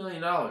 it's $1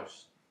 million.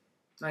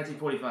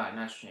 1945,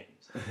 national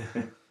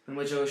champions. In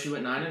which OSU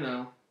went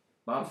 9-0.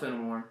 Bob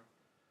Fenimore,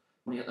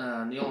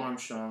 Neil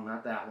Armstrong,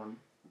 not that one.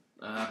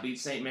 Beat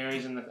St.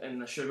 Mary's in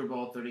the Sugar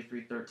Bowl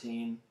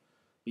 33-13.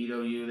 Beat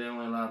OU. They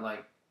only allowed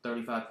like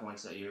 35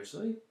 points that year. So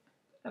they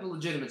had a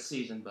legitimate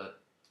season, but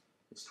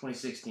it's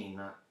 2016,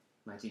 not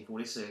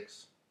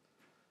 1946.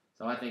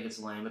 So I think it's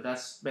lame, but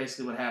that's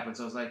basically what happened.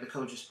 So it's like the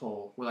coaches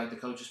poll. We're like the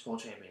coaches poll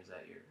champions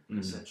that year,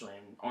 essentially.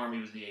 And Army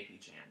was the AP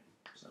champ.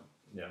 So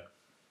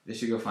They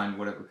should go find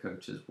whatever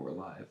coaches were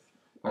alive.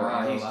 Or Oh,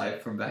 are he's alive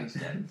dead. from back He's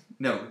then.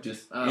 No,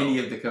 just Oh. any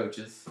of the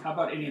coaches. How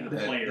about any of the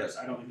Yeah, players?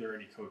 that- I don't think there are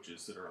any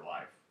coaches that are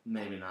alive.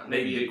 maybe not. They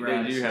Maybe a do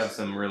grad have assistant.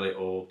 some really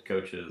old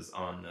coaches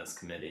on this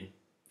committee.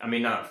 I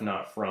mean, not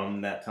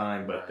from that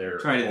time, but they're I'm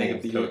trying to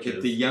think old if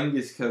coaches. the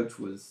youngest coach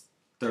was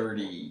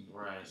 30,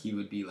 Right. he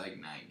would be like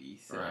 90.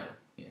 So, Right.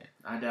 yeah.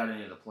 I doubt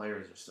any of the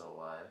players are still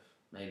alive.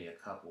 maybe a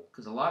couple.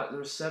 Because there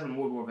were 7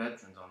 World War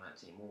veterans on that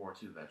team, World War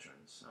II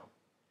veterans. So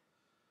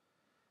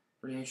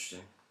pretty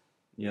interesting.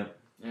 Yep.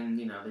 And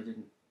they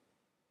didn't.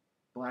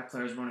 Black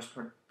players weren't as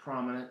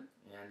prominent,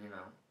 and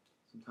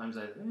sometimes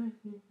win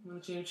a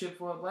championship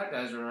while black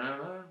guys are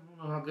around. I don't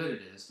know how good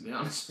it is, to be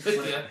honest with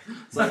you.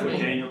 It's like what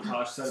Daniel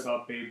Tosh said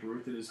about Babe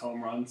Ruth and his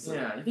home runs. So.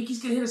 Yeah, you think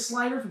he's gonna hit a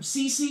slider from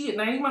CC at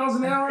 90 miles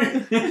an hour?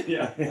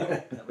 Yeah.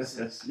 That was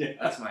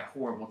that's my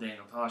horrible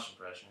Daniel Tosh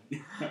impression.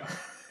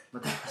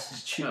 But that was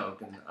his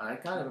joke, and I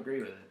kind of agree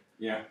with it.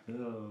 Yeah.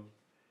 Oh.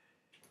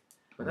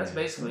 But that's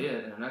basically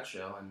it in a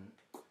nutshell, and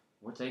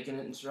we're taking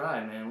it in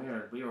stride,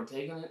 man. We are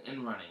taking it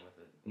and running with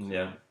it.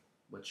 Yeah.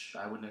 Which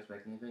I wouldn't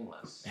expect anything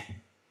less.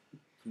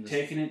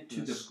 Taking it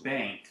to the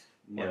bank.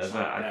 Yeah, that's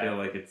why I feel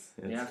like it's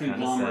kind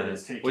conglomerate of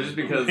is sad. taking Well, just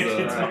because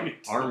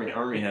right.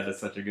 Army had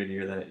such a good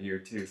year that year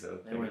too, so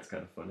I think it's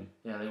kind of funny.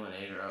 Yeah, they went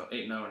 8-0 or 9-0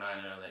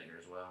 that year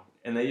as well.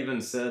 And they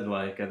even said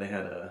they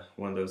had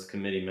one of those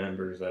committee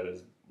members that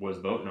was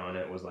voting on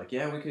it was like,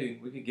 yeah, we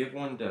could give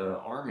one to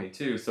Army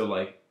too.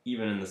 So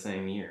even in the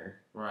same year,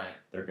 right?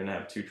 They're gonna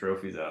have 2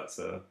 trophies out.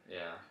 So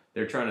yeah,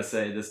 they're trying to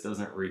say this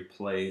doesn't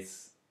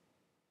replace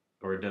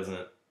or it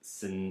doesn't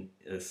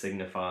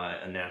signify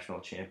a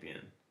national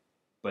champion,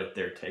 but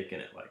they're taking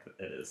it like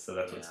it is. So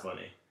that's what's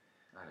funny.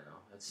 I know,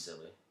 that's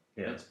silly.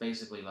 Yeah, it's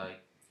basically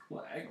like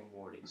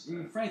awarding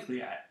stuff.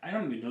 Frankly, I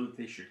don't even know that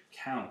they should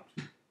count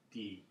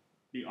the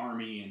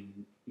Army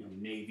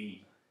and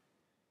Navy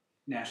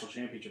national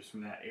championships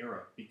from that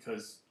era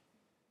because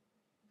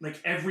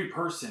every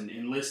person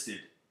enlisted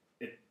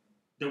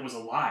that was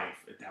alive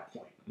at that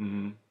point.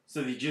 Mm-hmm.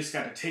 So they just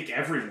got to take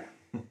everyone.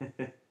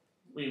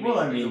 Well,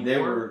 I mean, they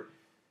were.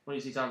 What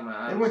is he talking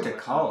about? They went to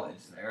college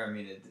there. I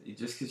mean,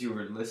 just because you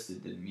were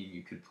enlisted didn't mean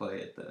you could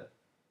play at the.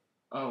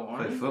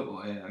 Play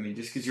football. Yeah, I mean,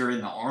 just because you're in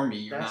the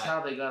Army, That's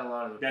how they got a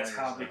lot of the That's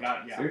players, how they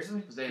got. Yeah.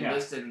 Seriously? Because they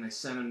enlisted and they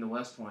sent them to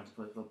West Point to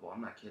play football.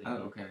 I'm not kidding.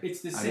 Oh, okay.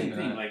 It's the same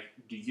thing.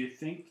 Do you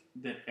think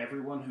that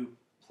everyone who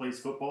plays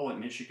football at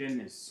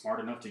Michigan is smart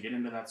enough to get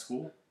into that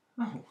school?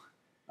 Oh.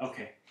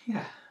 Okay.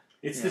 Yeah.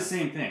 It's the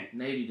same thing.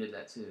 Navy did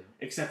that too.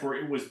 Except for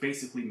it was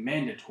basically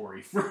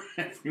mandatory for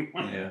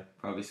everyone. Yeah,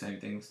 probably same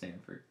thing with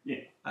Stanford.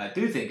 Yeah. I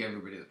do think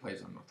everybody that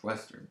plays on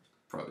Northwestern is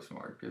probably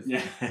smart because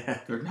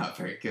they're not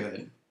very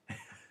good.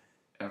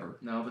 Ever.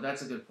 No, but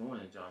that's a good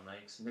point, John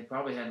makes. And they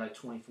probably had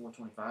 24,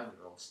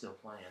 25-year-olds still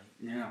playing.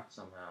 Yeah.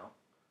 Somehow.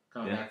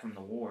 Coming back from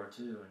the war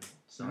too and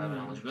still having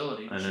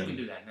eligibility. Which you can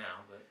do that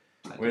now,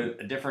 but with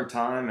a different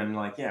time and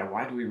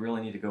why do we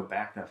really need to go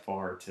back that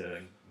far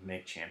to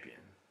make champion?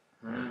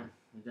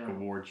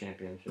 Award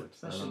championships.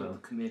 Especially with the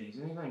committees.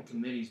 Anytime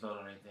committees vote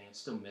on anything, it's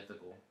still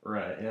mythical.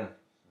 Right, yeah.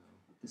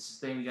 This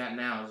thing we got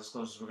now is as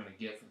close as we're going to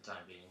get for the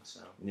time being. So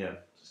yeah,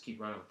 just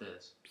keep running with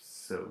this.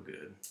 So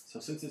good. So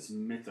since it's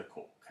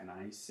mythical, can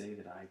I say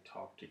that I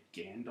talked to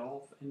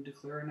Gandalf and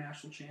declare a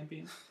national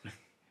champion?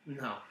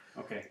 No.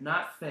 Okay.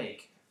 Not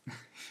fake.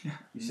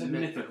 You said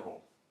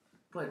mythical.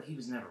 But he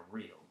was never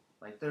real.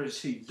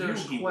 There's he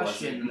questions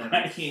wasn't,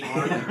 that King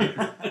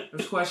Arthur.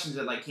 There's questions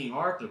that King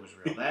Arthur was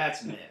real.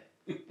 That's myth.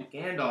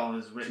 Gandalf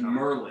is written on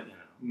Merlin.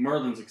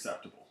 Merlin's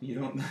acceptable. You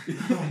don't.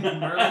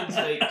 Merlin's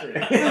fake too.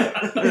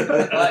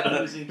 But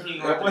he was in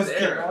King Arthur's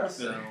era,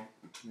 so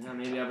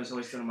maybe I was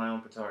wasting my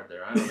own petard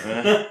there. I don't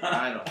know.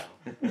 I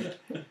don't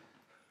know.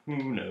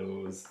 Who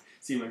knows?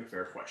 Seemed like a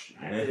fair question.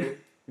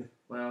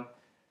 Well,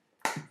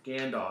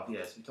 Gandalf.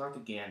 Yes, we talked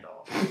to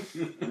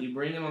Gandalf. You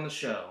bring him on the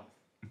show,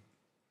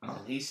 and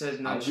he says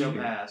no, shall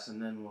pass,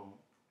 and then we'll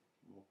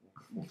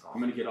talk. I'm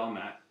gonna get on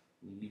that.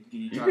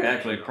 You could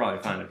actually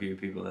probably find a few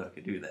people that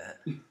could do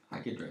that. I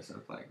could dress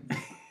up like him.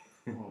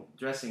 Well,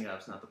 dressing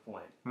up's not the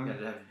point. You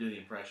gotta have to do the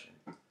impression.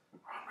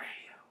 We're on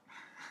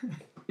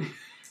radio.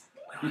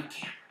 We're on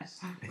cameras.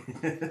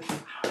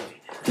 How do we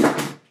do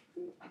that?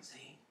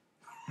 See?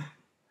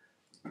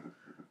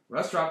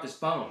 Russ dropped his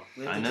phone.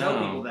 We have to tell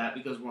people that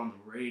because we're on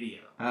the radio.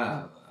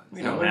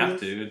 We don't have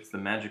to. It's the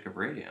magic of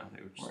radio.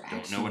 They just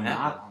don't know what happened. We're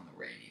not on the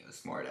radio,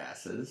 smart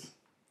asses.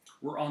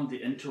 We're on the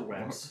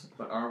interwebs.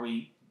 But are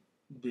we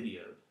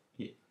videoed?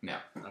 Yeah. No.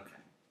 Okay.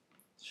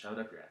 Shove it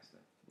up your ass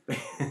then.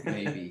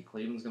 Maybe.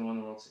 Cleveland's going to win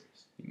the World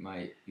Series. He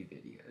might be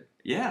videoed.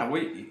 Yeah,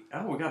 we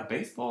got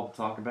baseball to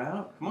talk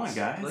about. Come on,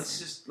 guys. Let's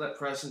just let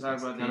Preston talk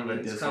about the kind of a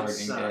Indians.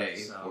 disheartening day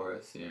for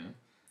us, yeah.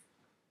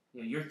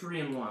 Yeah, you're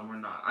 3-1. We're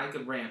not. I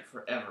could rant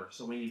forever,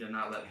 so we need to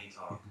not let me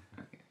talk.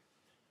 Okay.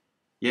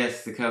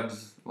 Yes, the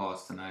Cubs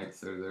lost tonight,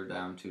 so they're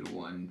down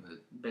 2-1.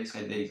 But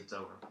basically, means it's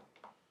over.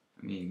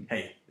 I mean,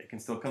 hey, they can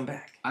still come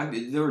back.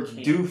 They were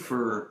due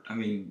for. I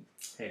mean,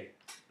 hey,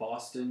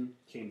 Boston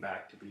came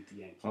back to beat the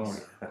Yankees. Oh,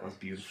 that was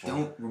beautiful.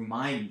 Don't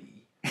remind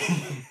me,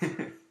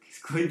 because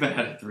Cleveland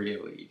had a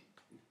 3-0 lead,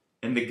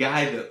 and the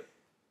guy that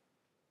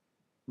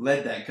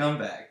led that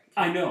comeback,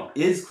 I know,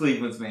 is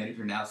Cleveland's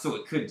manager now, so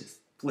it could just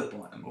flip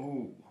on him.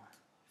 Oh,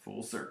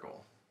 full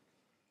circle.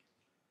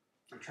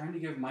 I'm trying to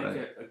give Mike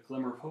a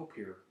glimmer of hope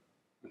here.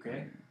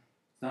 Okay.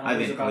 I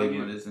think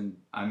Cleveland isn't.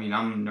 I mean,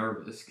 I'm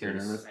nervous. You're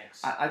nervous?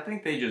 I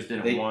think they just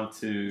didn't want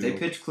to. They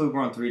pitched Kluber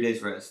on 3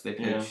 days rest. They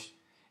pitched,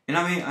 And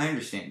I mean, I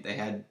understand they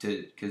had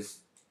to because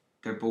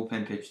their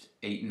bullpen pitched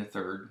 8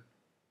 1/3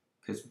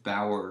 because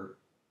Bauer,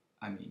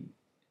 I mean,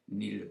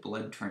 needed a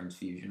blood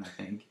transfusion, I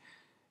think,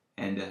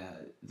 and they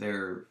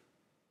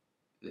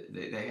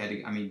had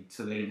to. I mean,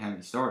 so they didn't have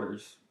any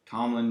starters.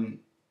 Tomlin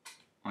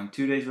on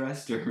 2 days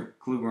rest or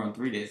Kluber on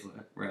 3 days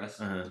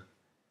rest,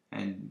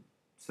 and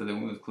so they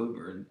went with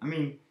Kluber. And I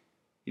mean,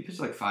 he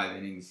pitched like 5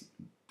 innings,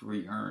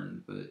 3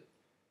 earned, but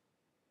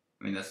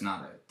I mean that's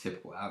not a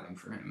typical outing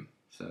for him.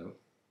 So.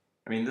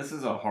 I mean, this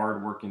is a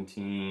hard-working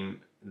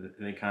team.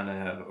 They kind of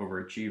have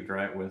overachieved,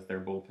 right, with their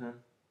bullpen.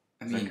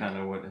 I mean, kind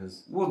of what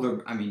has. Well, their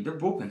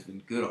bullpen's been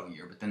good all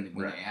year, but then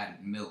when Right. they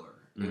added Miller,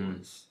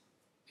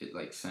 it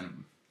like sent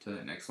them to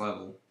the next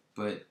level.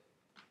 But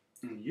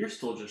You're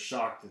still just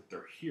shocked that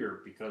they're here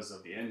because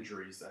of the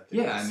injuries that they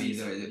yeah, I mean,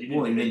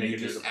 and then you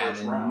just add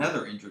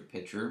another injured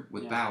pitcher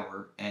with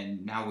Bauer,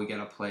 and now we got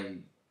to play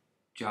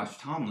Josh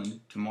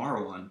Tomlin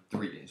tomorrow on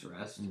 3 days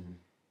rest,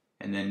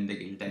 and then they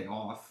get a day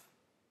off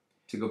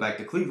to go back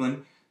to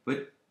Cleveland.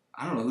 But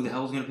I don't know who the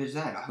hell's going to pitch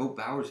that. I hope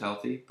Bauer's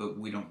healthy, but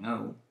we don't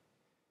know.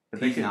 If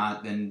he's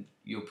not, then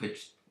you'll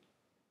pitch.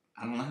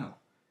 I don't know.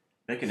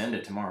 They can end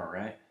it tomorrow,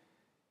 right?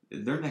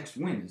 Their next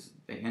win is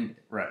they end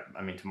it. Right.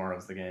 I mean,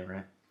 tomorrow's the game,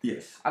 right?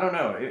 Yes. I don't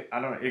know.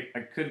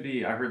 It could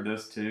be. I heard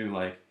this too.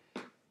 Like,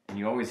 and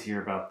you always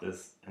hear about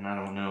this, and I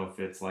don't know if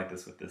it's like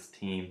this with this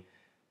team,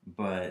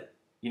 but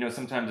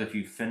sometimes if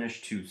you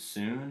finish too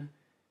soon,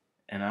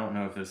 and I don't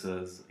know if this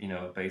is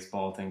a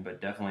baseball thing,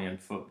 but definitely in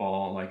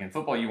football. Like in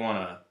football, you want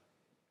to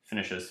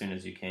finish as soon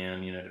as you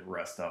can, to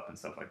rest up and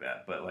stuff like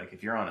that. But like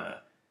if you're on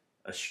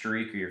a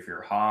streak, or if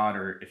you're hot,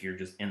 or if you're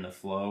just in the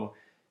flow,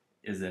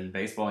 is in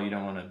baseball you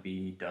don't want to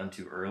be done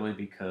too early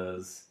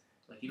because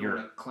like you don't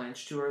want to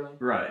clinch too early,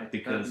 right? Like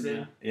Because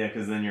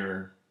because then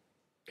you're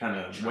kind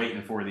of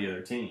waiting for the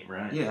other team,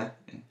 right? Yeah.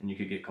 And you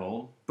could get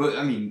cold. But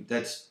I mean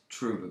that's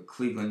true. But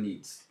Cleveland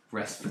needs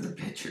rest for the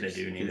pitchers.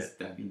 They do need it.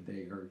 I mean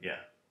they are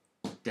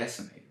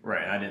decimated.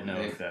 Right. I didn't know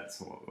if that's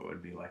what it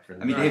would be like for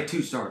them. I mean they have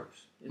 2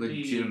 starters, It'd be-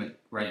 legitimate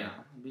right now.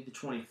 It'll be the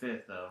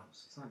 25th though,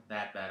 so it's not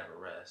that bad of a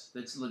rest.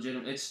 It's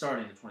legitimate. It's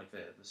starting the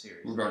 25th, the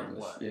series. no matter Regardless,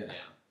 what. yeah.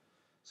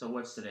 So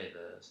what's today?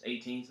 The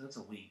 18th. That's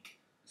a week.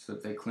 So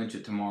if they clinch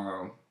it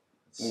tomorrow,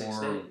 It's 6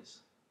 Or- days.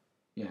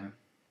 yeah.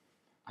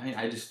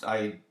 I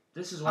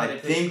This is why they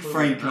think picked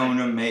Frank Cleveland,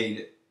 Francona right?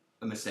 made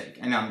a mistake.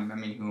 And I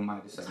mean, who am I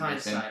to say? It's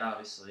hindsight,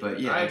 obviously. But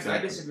yeah, I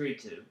exactly. disagree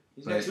too.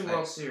 He's But got 2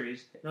 World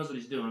Series. Knows what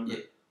he's doing. But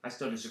Yeah. I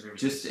still disagree with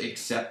Just you.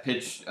 accept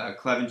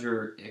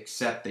Clevenger,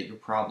 accept that you're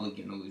probably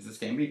going to lose this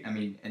game. I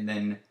mean, and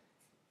then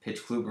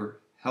pitch Kluber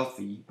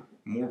healthy,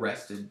 more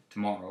rested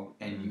tomorrow,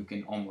 and you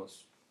can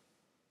almost.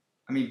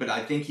 I mean, but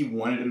I think he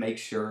wanted to make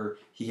sure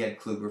he had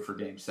Kluber for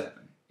Game 7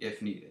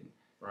 if needed.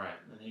 Right,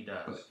 and he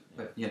does.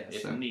 But yeah,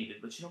 if so needed,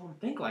 but you don't want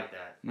to think like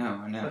that. no,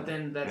 I know. But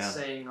then that's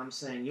I'm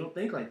saying you don't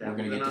think like that. We're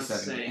gonna then get to I'm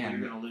 7 saying again.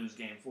 you're going to lose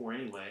Game 4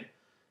 anyway.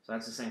 So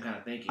that's the same kind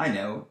of thinking. I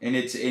know, and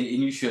it's and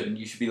you shouldn't.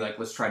 You should be like,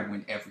 let's try to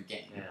win every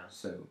game. Yeah.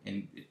 So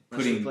and Let's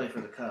putting play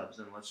for the Cubs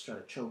and let's try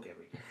to choke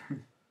every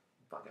game.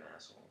 Fucking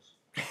assholes.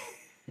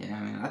 yeah,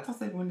 I mean, I thought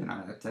they'd win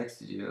tonight. I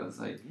texted you. I was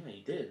like, Yeah,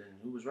 you did, and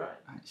who was right?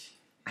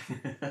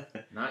 I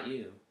Not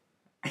you.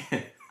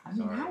 mean,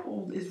 Sorry. how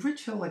old is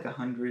Rich Hill? Like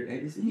 100?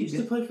 Isn't He he? used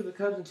to play for the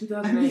Cubs in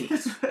I mean, 2008.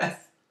 that's what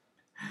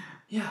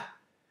Yeah.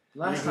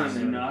 Last Last time time they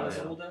they're were not in as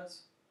the old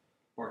as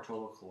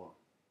Bartolo Colon.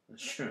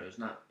 That's true. There's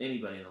not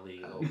anybody in the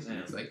league as old as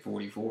him. He's like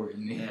 44,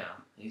 isn't he? Yeah,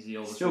 he's the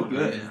oldest Still one.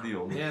 good. Right He's now. the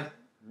oldest. Yeah.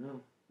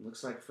 Well,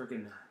 looks like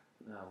freaking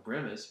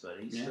Grimace, but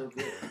he's still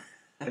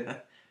good.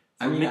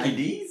 I mean, Mickey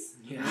D's?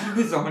 Yeah.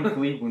 He was on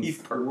Cleveland's He's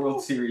purple.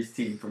 World Series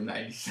team from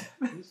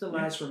 '97. He's the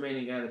last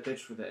remaining guy that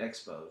pitched for the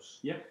Expos.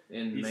 Yep.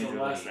 In He's Major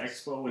the last Leagues.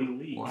 Expo in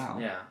the league. Wow.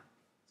 Yeah.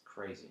 It's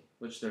crazy.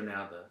 Which they're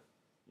now the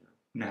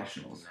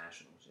Nationals.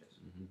 Nationals, yes.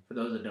 For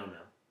those that don't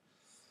know.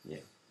 Yeah.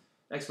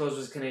 Expos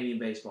was a Canadian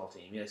baseball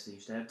team. Yes, they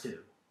used to have 2.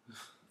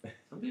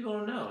 Some people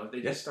don't know. If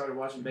they just started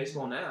watching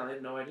baseball now, they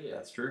have no idea.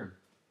 That's true.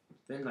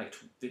 It's been like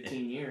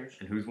 15 years.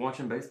 And who's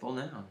watching baseball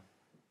now?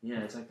 Yeah,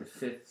 it's like the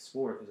 5th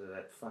sport because of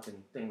that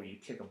fucking thing where you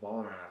kick a ball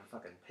around a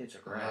fucking pitch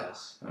of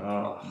grass. I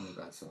know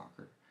about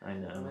soccer. I I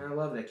mean, know. I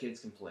love that kids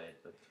can play it,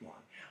 but come on.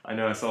 I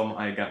know.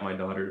 I got my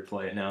daughter to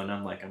play it now, and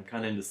I'm like, I'm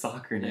kind of into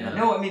soccer now. Yeah.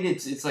 No, I mean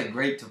it's like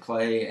great to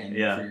play and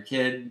Yeah. for your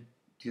kid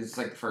because it's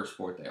like the first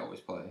sport they always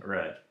play.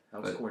 Right.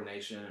 Helps But-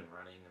 coordination and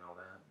running and all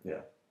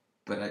that.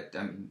 But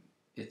I mean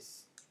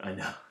it's I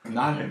know.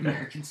 not an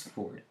American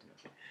sport.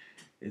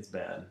 It's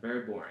bad.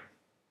 Very boring.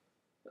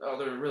 Oh,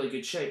 they're in really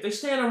good shape. They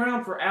stand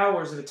around for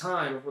hours at a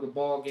time before the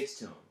ball gets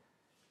to them.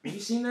 Have you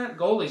seen that?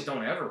 Goalies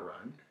don't ever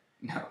run,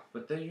 No.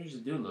 but they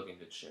usually do look in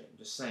good shape. I'm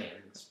just saying.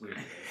 It's weird.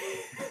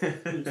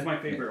 It's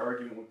my favorite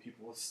argument with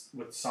people,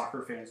 with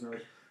soccer fans. They're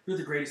like, you're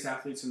the greatest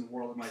athletes in the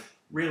world. I'm like,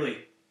 really?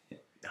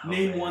 Oh,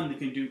 Name man. one that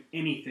can do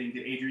anything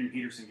that Adrian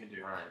Peterson can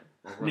do. Right.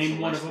 Or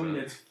Name Russell one of them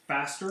Westbrook. that's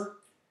faster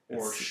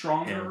or It's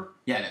stronger. him.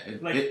 Yeah,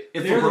 Like,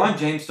 if they're LeBron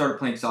James started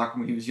playing soccer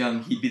when he was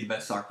young, he'd be the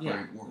best soccer player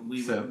Yeah, in the world.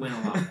 we so. would win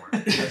a lot more.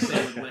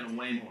 USA would win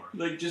way more.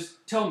 Like,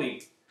 just tell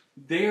me,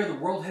 they are the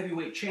world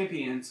heavyweight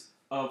champions.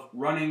 of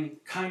running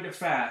kind of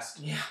fast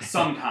Yeah.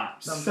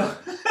 sometimes.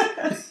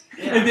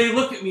 Yeah. And they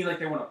look at me like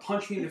they want to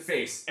punch me in the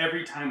face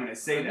every time when I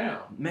say I that.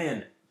 know.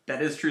 Man,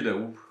 that is true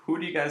though. Who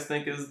do you guys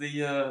think is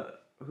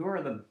who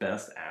are the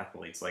best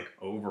athletes like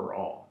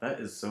overall? That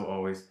is so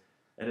always.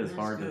 It is It is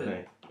hard good. to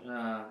think.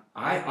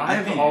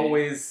 I think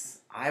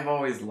I've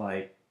always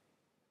liked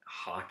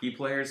hockey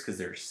players because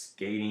they're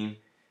skating.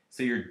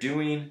 So you're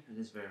doing it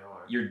is very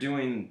hard.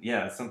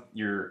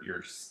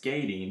 you're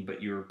skating,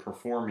 but you're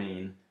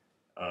performing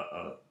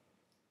a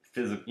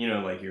physical. You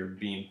know, like you're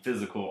being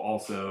physical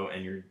also,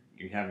 and you're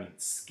having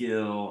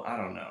skill. I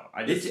don't know.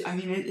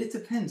 It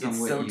depends on It's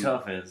what so you...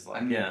 tough. It's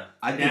like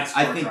I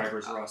think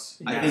drivers,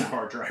 Russ. I think-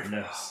 NASCAR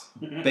drivers.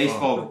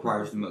 baseball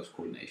requires the most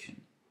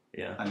coordination.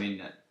 Yeah. I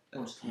mean,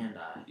 Most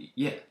hand-eye.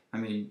 yeah. I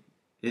mean,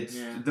 it's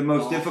Yeah. the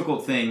most Golf,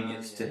 difficult thing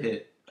is to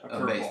hit A a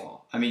curveball.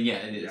 baseball. I mean, yeah,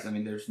 it is. Yeah. I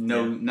mean, there's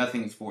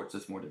nothing in sports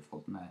that's more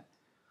difficult than that.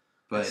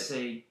 I'd But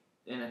say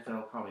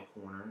NFL probably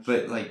corners.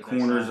 But, like, The best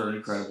corners are athletes,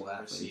 incredible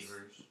athletes.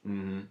 Receivers.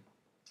 Mm-hmm.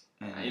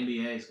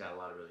 NBA's got a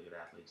lot of really good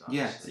athletes.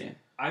 yeah, Obviously. yeah.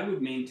 I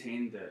would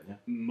maintain that Yeah.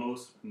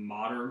 most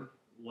modern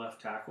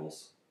left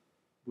tackles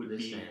would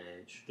This be day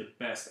and age. the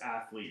best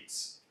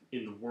athletes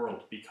in the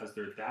world because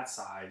they're that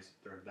size,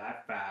 they're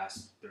that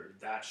fast, they're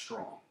that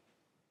strong.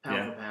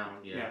 Pound for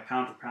pound, yeah.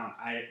 Pound for pound.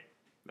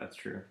 That's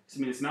true. I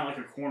mean, it's not like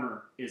a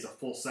corner is a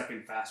full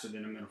second faster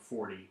than him in a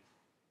 40.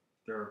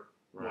 They're,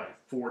 Right.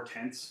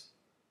 4/10,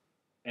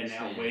 and This they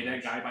day and outweigh that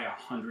age. guy by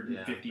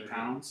 150 Yeah,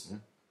 pounds.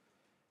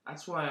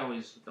 That's why I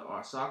always,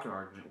 our soccer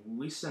argument,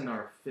 we send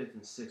our 5th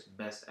and 6th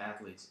best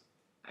athletes,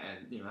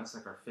 and, that's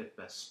like our 5th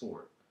best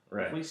sport. If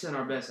Right. we send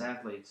our best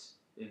athletes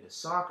into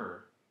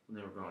soccer when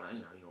they were growing up,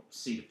 you don't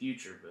see the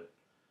future, but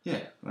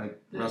Yeah,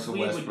 like we Russell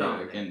would Westbrook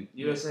dominate. and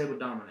USA would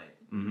dominate.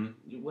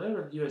 Mm-hmm.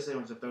 Whatever the USA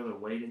wants to throw their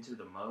weight into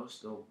the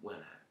most, they'll win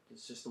at.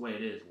 It's just the way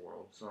it is,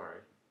 world. Sorry.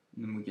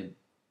 And then we could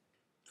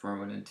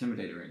throw an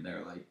intimidator in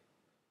there, like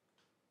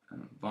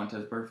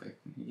Vontez Perfect.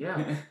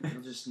 Yeah,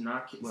 they'll just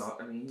knock. Well,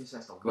 I mean, he just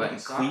has to Go look out at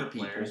and soccer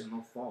cleat players people. and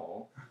they'll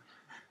fall.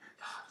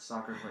 God,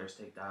 soccer players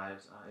take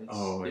dives.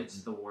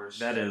 It's the worst.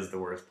 That is the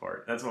worst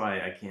part. That's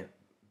why I can't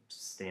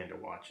stand to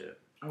watch it.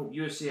 Oh,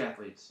 UFC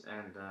athletes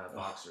and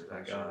boxers my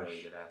actually are gosh.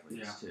 really good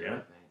athletes too. Yeah. I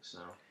think so.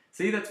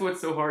 See, that's what's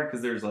so hard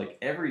because there's like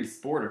every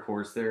sport, of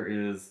course,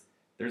 there's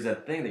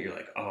that thing that you're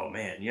like, oh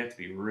man, you have to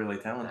be really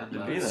talented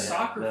to be there.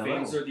 Soccer that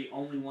fans level. are the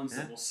only ones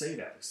Yeah. that will say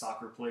that. The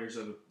soccer players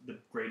are the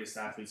greatest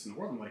athletes in the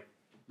world. I'm like,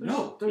 There's-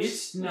 no, there's-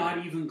 it's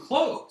not even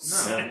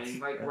close. No, I mean,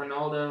 like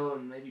Ronaldo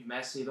and maybe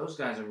Messi, those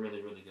guys are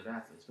really, really good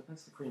athletes, but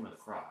that's the cream of the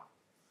crop.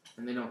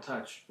 And they don't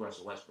touch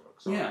Russell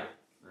Westbrook. Sorry. Yeah.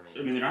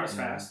 I mean, they're not as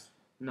fast.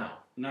 No.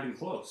 Not even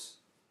close.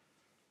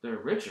 They're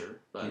richer,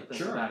 but that's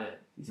Sure. about it.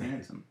 He's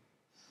handsome.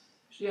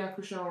 Yeah,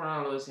 Cristiano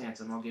Ronaldo is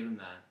handsome. I'll give him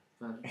that.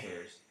 But who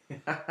cares?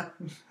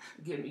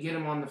 Get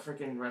him on the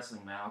freaking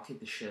wrestling mat. I'll kick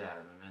the shit out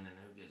of him, and then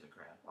who gives a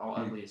crap? I'll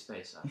ugly his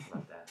face up. How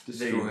about that?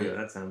 There you Destroy go. it.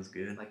 That sounds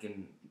good. Like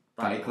in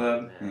Fight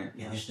Club? man.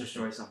 Yeah. Just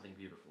destroy something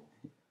beautiful.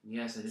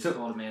 Yes, I just So-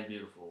 called a man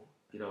beautiful.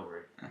 Get over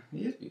it.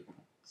 He is beautiful.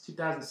 It's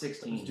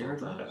 2016. That was Jared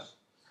both Leto.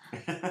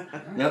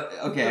 those. Yep.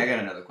 Okay, I got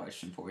another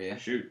question for you.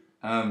 Shoot.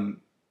 I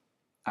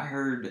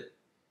heard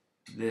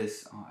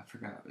this. Oh, I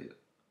forgot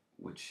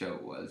which show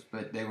it was,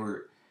 but they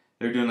were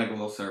doing like a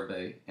little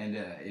survey, and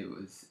it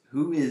was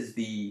who is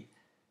the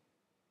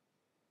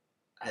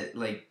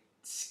like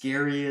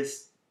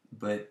scariest,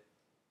 but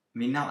I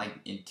mean not like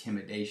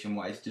intimidation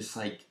wise, just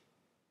like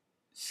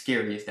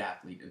scariest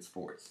athlete in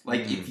sports.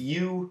 Like if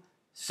you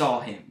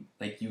saw him,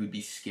 like you would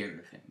be scared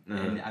of him.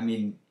 And I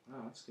mean,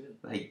 Oh, that's good.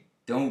 like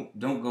don't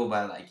go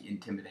by like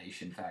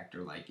intimidation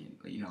factor, like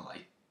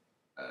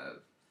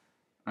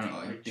I don't know,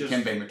 like Just-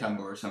 Dikembe Mutombo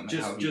or something.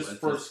 like how he Just was.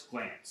 first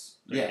glance.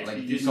 Yeah, if like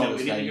you if you didn't saw know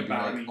this guy, anything you'd be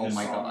about like, him, you oh just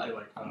my saw him, god, you'd be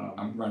like,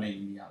 I'm running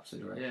in the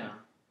opposite direction. Yeah.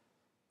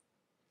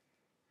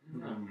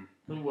 Hmm.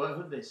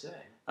 Who did they say?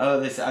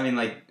 Oh, I mean,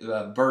 like,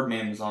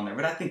 Birdman was on there,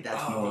 but I think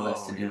that's more or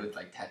less to do yeah. with,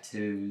 like,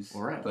 tattoos.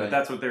 All right, but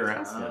that's what they were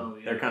asking. Oh,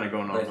 yeah. They're kind of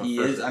going on. But he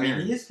is, I mean,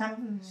 he is kind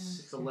of...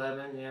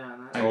 6'11", yeah.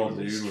 And that's I mean, really dude,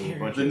 with a scary.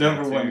 bunch The of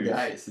number one tattoos.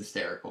 guy is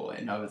hysterical,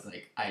 and I was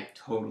like, I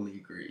totally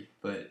agree.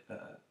 But,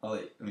 I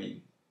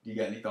mean, you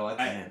got any thoughts?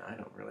 Man, I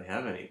don't really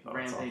have any thoughts.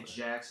 Rampage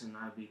Jackson,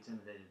 I'd be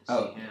intimidated to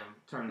Oh. see him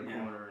turn the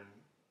corner and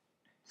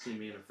see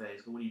me in the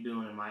face. What are you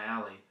doing in my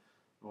alley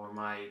or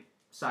my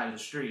side of the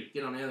street?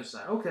 Get on the other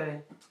side.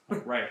 Okay.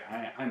 Right,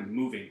 I'm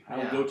moving. I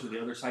will Yeah. go to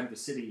the other side of the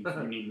city if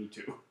you need me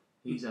to.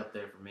 He's up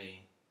there for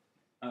me.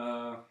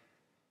 Uh,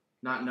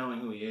 Not knowing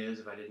who he is,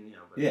 if I didn't,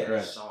 but Yeah, I right.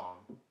 just saw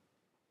him.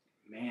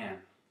 man,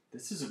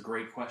 this is a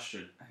great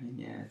question. I mean,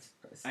 yeah, it's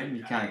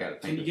you kind of got to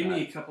think Can you give about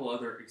me a couple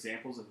other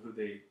examples of who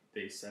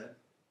they said?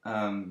 it.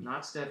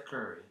 Not Steph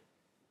Curry.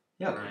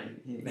 Yeah, Right.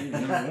 he's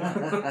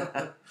number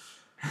one.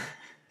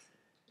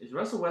 Is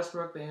Russell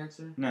Westbrook the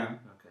answer? No,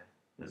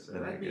 Okay. So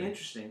that'd be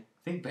interesting.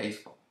 I think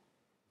baseball.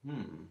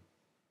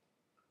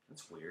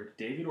 That's weird.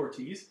 David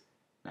Ortiz?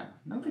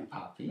 No Big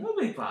Poppy. No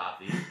Big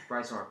Poppy.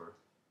 Bryce Harper.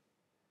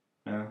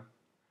 No.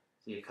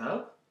 Is he a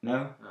Cub?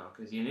 No. No,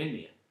 because he's an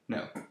Indian.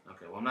 No.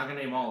 Okay, well, I'm not going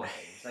to name all the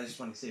names. I just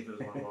want to see if it was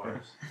one of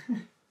ours.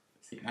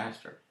 He's an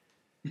Astro.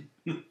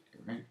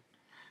 Right?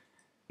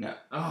 No.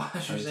 Oh, I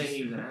should say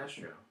he was an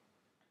Astro.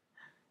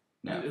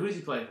 No. Who does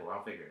he play for?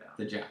 I'll figure it out.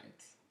 The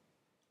Giants.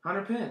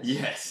 Hunter Pence.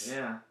 Yes.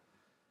 Yeah.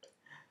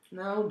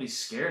 No, I would be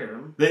scared of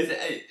him.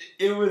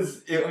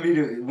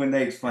 When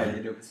they explained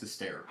it, it was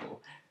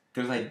hysterical.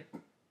 They're like,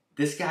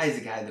 this guy is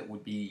a guy that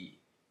would be,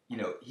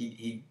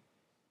 you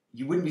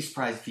wouldn't be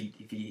surprised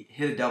if he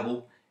hit a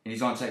double and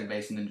he's on second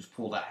base and then just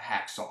pulled out a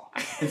hacksaw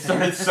and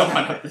started sawing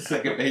up the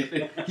second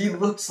base. He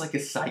looks like a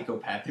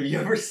psychopath. Have you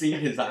ever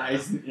seen his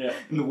eyes and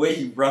the way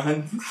he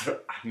runs?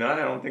 No, I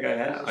don't think I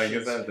have. I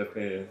guess I have to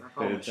pay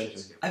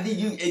attention. I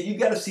think you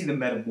got to see the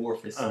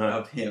metamorphosis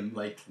of him.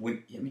 Like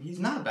he's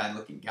not a bad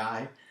looking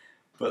guy,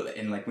 but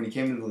when he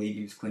came into the league,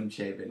 he was clean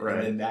shaven, right.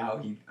 And then now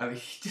he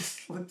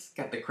just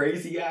got the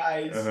crazy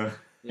eyes.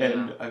 Yeah.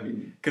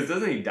 And because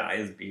doesn't he dye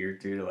his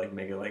beard too to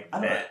make it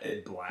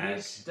that black?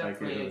 He's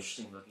definitely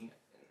interesting looking.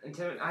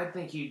 I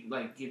think he'd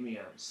give me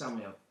a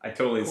I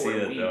totally see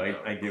it though.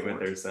 I get what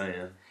they're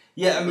saying.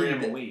 Yeah,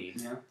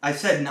 I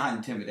said not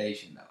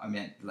intimidation though. I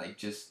meant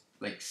just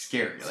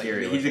scary.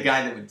 Scary. He's a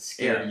guy that would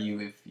scare you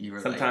if you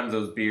were. Sometimes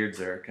those beards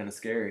are kind of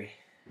scary.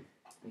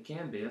 It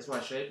can be. That's why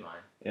I shaved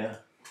mine. Yeah.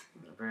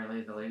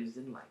 Apparently the ladies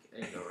didn't like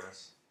it. There you go,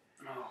 Russ.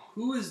 Oh,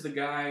 who is the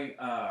guy?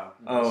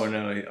 Oh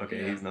no!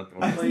 Okay, he's not the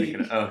one. Thinking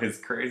of. Oh, his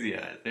crazy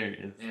eyes. There he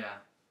is. Yeah.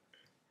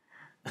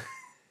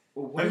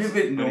 Well, a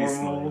bit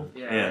normal.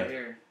 Yeah, right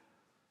here.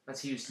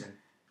 That's Houston.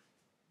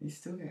 He's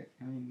still there.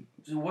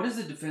 So what is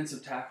the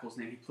defensive tackle's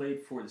name? He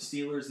played for the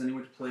Steelers, then he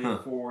went to play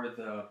for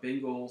the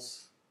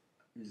Bengals.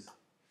 He's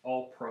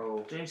all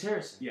pro. James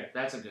Harrison. Yeah,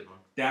 that's a good one.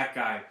 That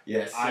guy.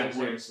 Yes, James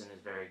Harrison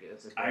is very good.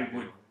 I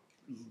would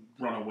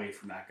run away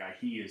from that guy.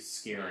 He is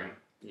scary.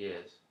 Yeah, he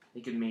is.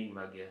 He can mean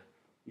mug you.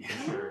 Yeah.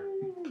 For sure.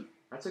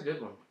 That's a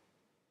good one.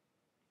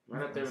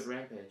 Right up there with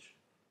Rampage.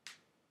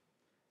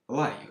 A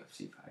lot of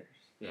UFC fighters.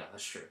 Yeah,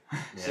 that's true.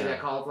 See that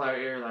cauliflower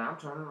ear? I'm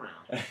turning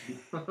around.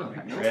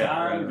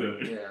 I'm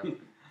good. Yeah.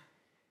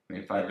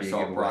 If I ever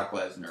saw Brock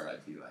Lesnar,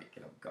 I'd be like,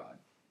 oh god.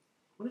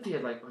 What if he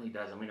had when he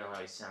doesn't, we know how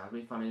he sounds.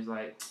 It'd be funny. He's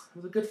like, it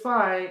was a good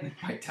fight.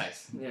 Mike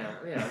Tyson. Yeah,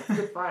 it was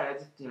a good fight. I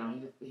just,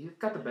 he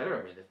got the better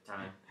of me this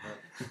time.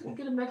 But we'll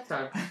get him next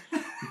time.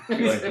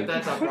 If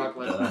that's how Brock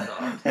Lesnar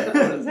talks.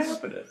 What is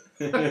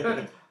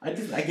happening?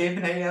 I gave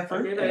an A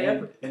effort,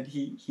 and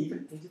he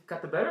just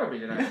got the better of me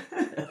tonight.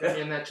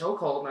 In that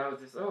chokehold, and I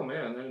was just, oh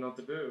man, I didn't know what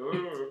to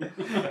do.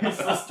 He's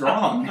so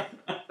strong.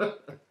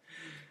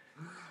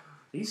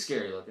 He's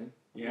scary looking.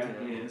 Yeah,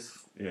 he is.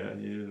 Yeah,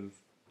 he is.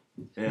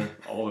 Yeah,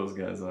 all those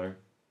guys are.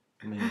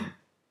 Man.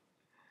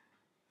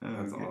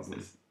 That's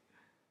awesome.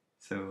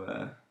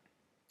 So,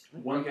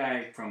 one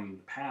guy from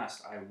the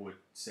past I would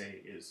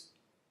say is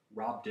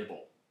Rob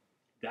Dibble.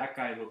 That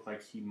guy looked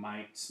like he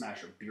might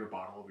smash a beer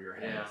bottle over your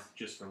head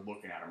just for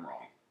looking at him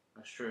wrong.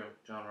 That's true.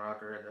 John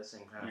Rocker had that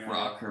same kind of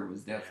Rocker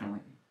was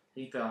definitely...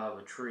 He fell out of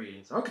a tree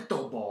and said, I could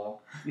throw a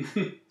ball.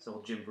 It's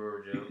old Jim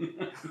Brewer joke.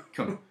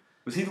 Come on.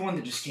 Was he the one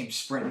that just came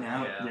sprinting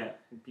out? Yeah.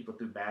 And people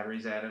threw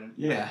batteries at him.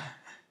 Yeah.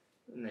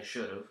 And they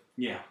should have.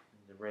 Yeah.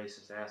 The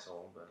racist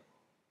asshole, but...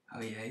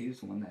 Oh, yeah, he was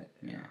the one that...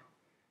 Yeah.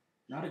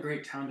 Not a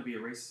great town to be a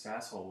racist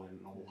asshole in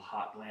old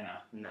hot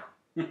Atlanta. No.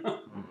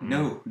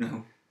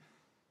 No.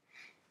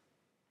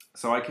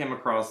 So I came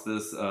across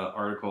this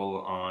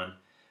article on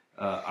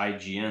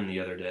IGN the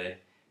other day,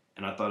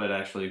 and I thought it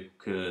actually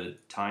could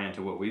tie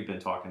into what we've been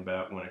talking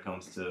about when it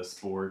comes to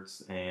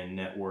sports and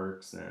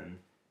networks and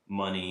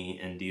money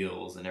and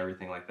deals and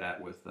everything like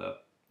that with the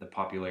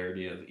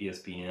popularity of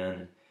ESPN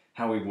and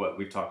how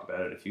we've talked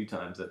about it a few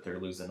times that they're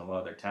losing a lot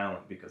of their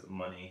talent because of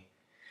money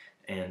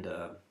and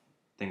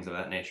things of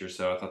that nature.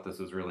 So I thought this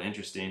was really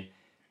interesting.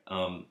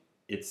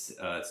 It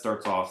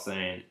starts off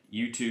saying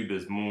YouTube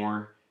is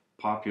more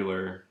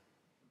popular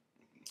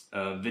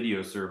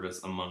video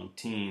service among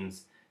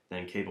teens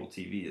than cable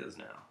TV is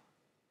now.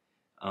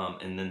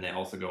 And then they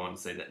also go on to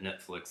say that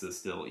Netflix is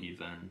still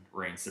even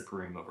reigns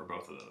supreme over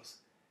both of those.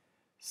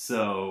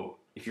 So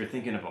if you're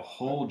thinking of a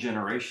whole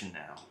generation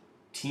now,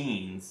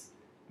 teens,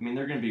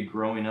 they're going to be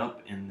growing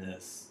up in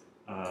this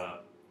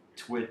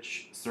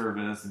Twitch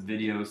service,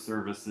 video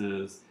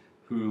services,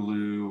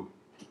 Hulu,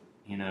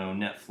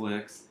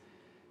 Netflix,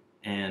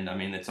 and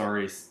it's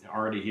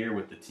already here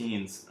with the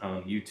teens.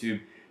 YouTube.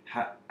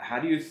 How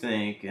do you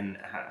think, and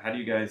how do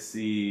you guys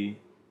see,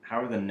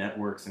 how are the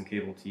networks and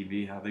cable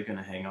TV, how are they going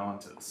to hang on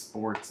to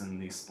sports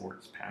and these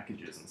sports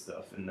packages and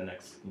stuff in the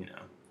next,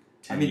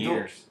 10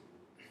 years?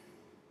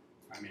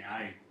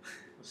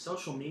 With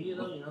social media,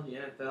 though, the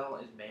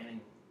NFL is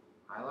banning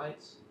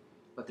highlights,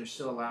 but they're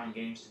still allowing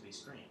games to be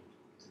streamed,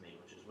 to me,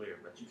 which is weird.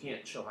 But you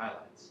can't show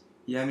highlights.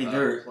 Yeah,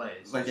 they're,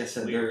 plays, like I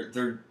said,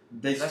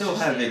 they That's still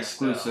have the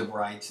exclusive NFL.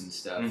 Rights and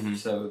stuff,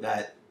 so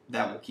that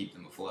will keep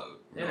them afloat.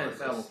 The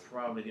NFL will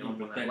probably be the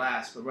only one that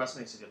lasts, but Russ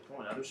makes a good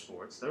point. Other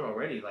sports, they're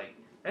already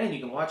and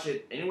you can watch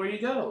it anywhere you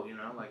go,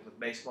 like with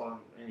baseball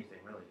and anything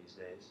really these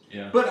days.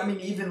 Yeah. But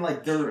even a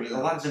lot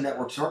of the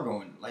networks are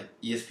going,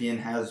 ESPN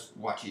has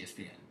Watch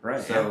ESPN.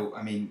 Right. So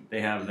I mean,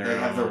 they have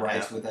the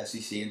rights with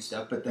SEC and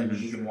stuff, but then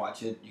you can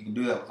watch it. You can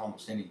do that with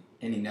almost any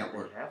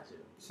network. They have to.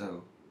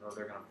 So. Or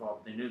they're gonna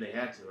fall. They knew they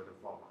had to, or they'll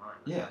fall behind.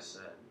 Yeah. I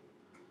said.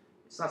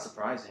 It's not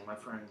surprising. My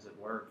friends at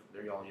work,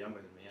 they're all younger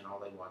than me, and all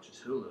they watch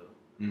is Hulu.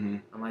 Mm-hmm.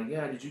 I'm like,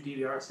 yeah, did you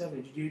DVR it,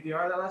 Stephanie? Did you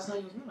DVR that last night?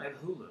 He goes, no, I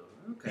have Hulu.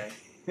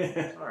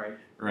 Okay. Sorry.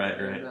 Right.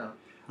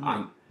 I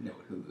know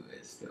what Hulu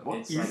is still.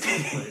 It's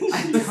like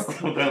I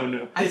still don't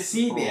know. I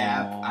see the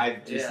app.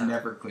 I've just Yeah.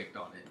 never clicked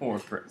on it. Poor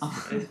Chris.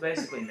 It's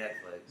basically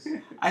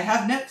Netflix. I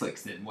have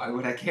Netflix then. Why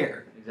would I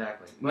care?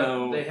 Exactly. But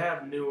No. they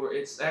have newer.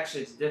 It's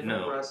different.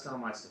 No. Russ, tell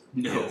my stuff.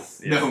 No.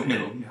 Yes, No.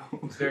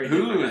 It's very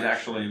Hulu different, is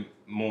actually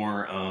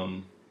more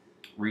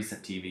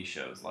recent TV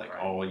shows, like Right.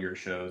 all your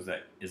shows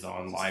that is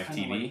on live It's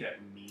kinda TV. like that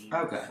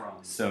meme Okay. from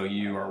So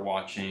you are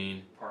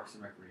watching. Parks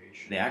and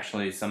Recreation. They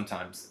actually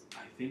sometimes I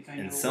think I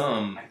know. and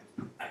some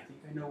I think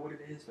I know what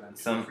it is, but I'm too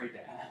some- afraid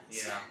to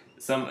ask. Yeah.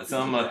 some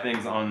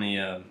things on the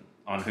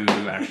on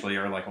Hulu actually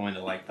are like only the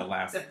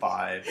last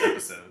 5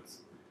 episodes.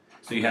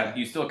 So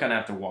you still kind of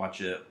have to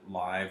watch it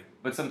live,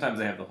 but sometimes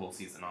they have the whole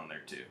season on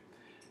there too.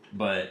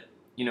 But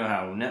you know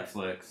how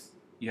Netflix,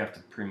 you have to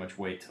pretty much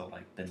wait till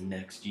like the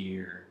next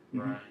year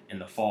Right. in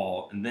the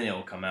fall, and then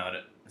it'll come out.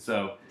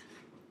 So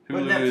But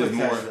Hulu Netflix is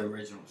more has the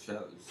original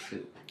shows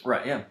too.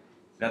 right. Yeah,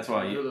 that's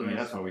why. Hulu has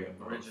That's why we have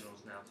both.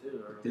 originals now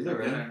too. Or Do they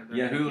really?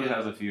 Yeah, Hulu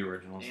has a few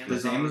originals.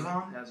 Does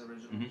Amazon? has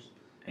originals. Mhm.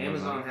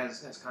 Amazon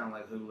has kind of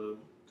like Hulu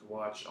to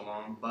watch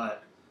along,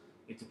 but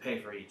you have to pay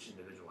for each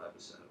individual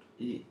episode.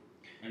 Yeah.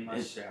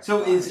 Unless you have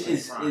So Prime. is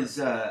which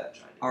I do.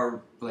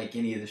 are like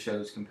any of the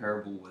shows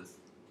comparable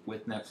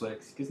with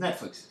Netflix? Because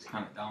Netflix is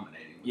kind of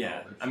dominating. with Yeah,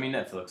 all their I mean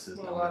Netflix is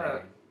Well, a lot of-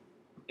 dominating.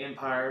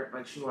 Empire,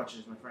 like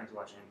my friends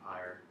watch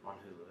Empire on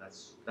Hulu.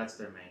 That's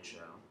their main show.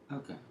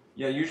 Okay.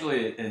 Yeah,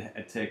 usually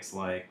it takes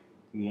like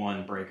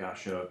one breakout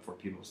show before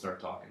people start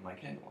talking. Like,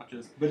 hey, watch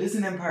this. But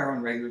isn't Empire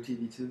on regular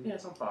TV too? Yeah,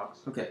 it's on Fox.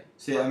 Okay.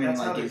 See, I mean, That's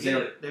how like, they is get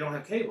there? it. They don't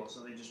have cable,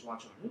 so they just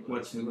watch it on Hulu.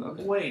 What's Hulu?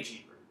 Okay. Way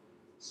cheaper.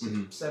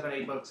 Mhm.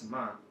 $7-8 a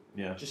month.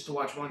 Yeah. Just to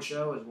watch one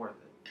show is worth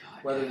it.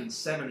 God, Rather dang. than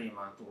 $70 a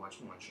month to watch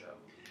one show.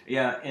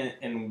 Yeah,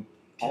 and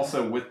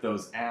also with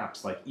those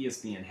apps, like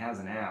ESPN has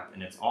an app,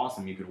 and it's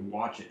awesome. You could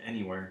watch it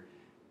anywhere,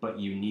 but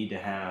you need to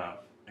have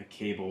a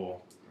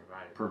cable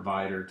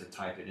provider to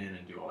type it in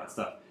and do all that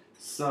stuff.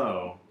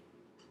 So,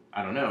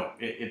 I don't know.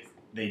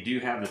 They do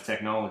have the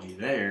technology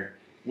there.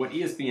 What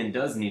ESPN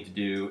does need to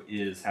do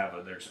is have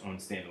their own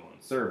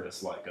standalone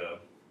service, like a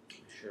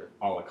Sure.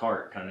 a la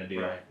carte kind of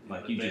deal. Right.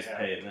 Like But you they just have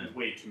pay it then.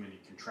 way too many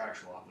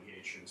contractual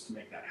obligations to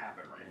make that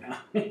happen right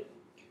now.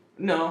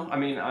 No, I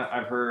mean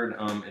I've heard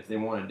if they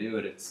want to do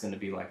it, it's going to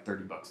be like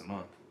 $30 a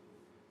month.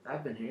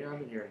 I've been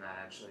hearing that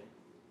actually.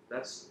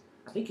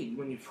 I think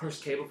when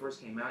cable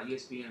first came out,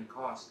 ESPN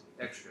cost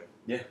extra.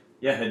 Yeah,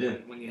 it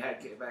did. When you had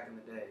it back in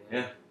the day.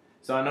 Yeah.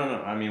 So I don't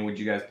know. I mean, would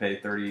you guys pay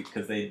 30?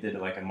 Because they did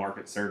like a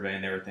market survey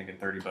and they were thinking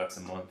 $30 a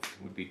month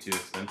would be too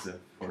expensive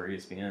for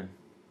ESPN.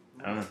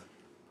 I don't know.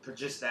 For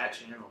just that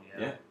channel,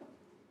 yeah. Yeah.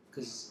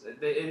 Because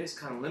it is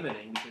kind of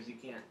limiting because you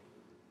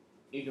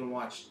can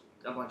watch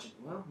a bunch of.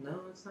 Well,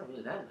 no, it's not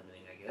really that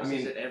limiting. I guess. I mean,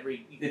 is it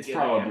every? You can it's get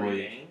like probably- every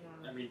game?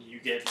 I mean, you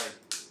get like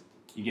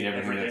You get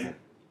everything Everything?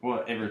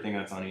 everything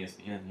that's on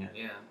ESPN. Yeah.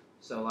 Yeah.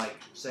 So like,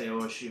 say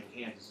OSU and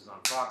Kansas is on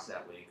Fox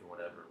that week or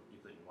whatever, you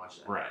couldn't watch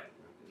that. Right.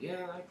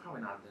 Yeah, I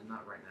probably not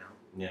right now.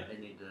 Yeah. They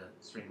need to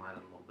streamline it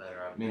a little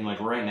better. I mean, like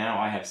right now,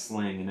 I have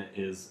Sling and it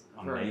is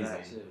I've heard of that,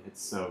 amazing. too.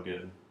 It's so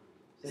good.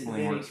 Say, Sling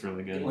Danny- works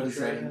really good. What is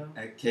that? Trejo?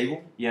 A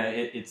cable? Yeah,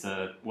 it's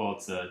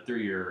through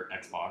your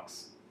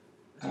Xbox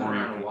That's been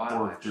around a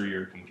while, or actually. through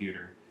your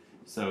computer.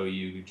 So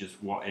you just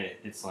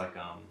it's like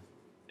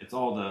it's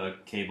all the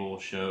cable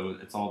shows.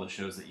 It's all the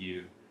shows that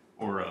you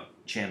or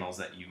channels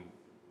that you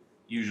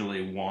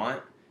usually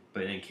want,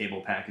 but in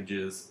cable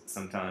packages,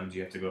 sometimes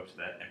you have to go up to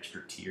that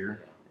extra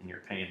tier, and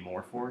you're paying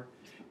more for.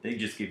 They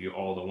just give you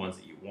all the ones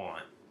that you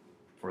want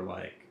for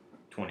like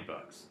 $20.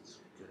 That's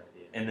a good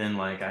idea. And then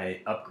like I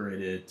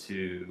upgraded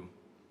to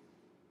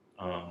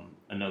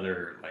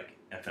another like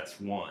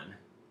FS1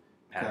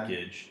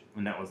 package,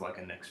 and that was like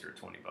an extra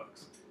 $20.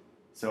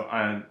 So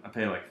I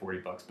pay like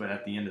 $40, but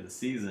at the end of the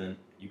season,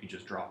 you could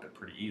just drop it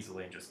pretty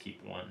easily and just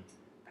keep one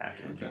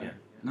package Okay. again.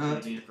 No, No,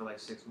 that's- you need it for like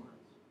 6 months.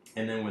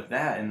 And then with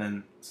that,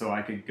 so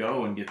I could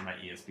go and get my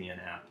ESPN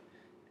app,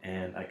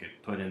 and I could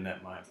put in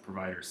that my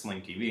provider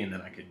Sling TV, and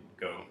then I could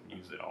go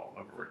use it all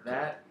over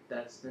again.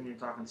 Then you're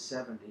talking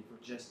 70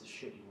 for just the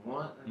shit you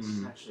want. That's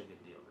Mhm. actually a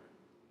good deal,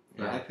 man.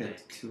 Yeah, I I paid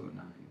think.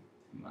 $209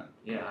 a month.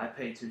 Yeah, I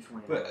pay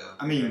 $220. But, for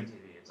I mean-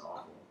 DirecTV. It's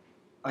awful.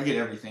 I get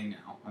everything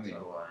now. I mean, So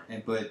do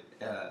I. but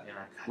And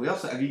we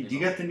also do you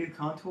get the new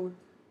Contour?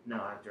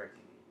 No, I have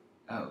DirecTV.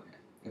 Oh, okay.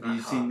 Have Not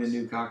you seen the Cox.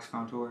 new Cox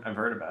Contour? I've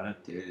heard about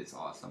it. Dude, it's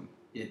awesome.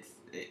 It's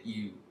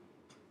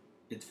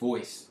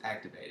voice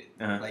activated.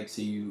 Uh-huh. Like,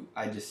 so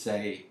I just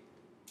say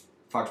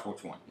Fox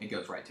Sports 1. It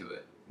goes right to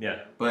it.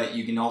 Yeah. But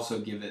you can also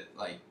give it,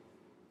 like,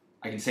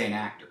 I can say an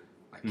actor,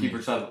 like Mhm.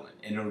 Kiefer Sutherland,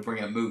 and it'll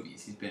bring up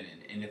movies he's been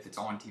in, and if it's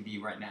on TV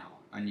right now,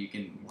 and you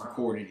can Wow.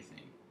 record anything.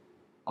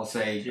 I'll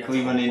say you have to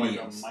Cleveland hold,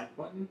 Indians. like a mic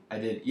button. I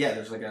did, yeah,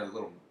 there's like a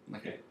little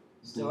like a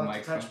Still blue have to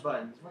microphone. touch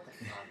buttons. What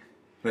the fuck?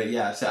 But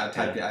yeah, so I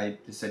typed it. I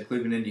just said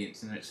Cleveland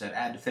Indians, and it said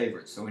add to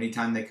favorites. So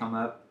anytime they come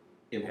up,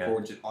 it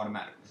records it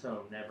automatically.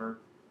 So never.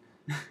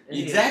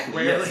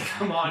 Exactly. Rarely Yes.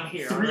 come on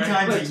here. 3 on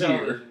times a regular year.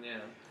 television, Yeah.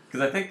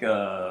 Because I think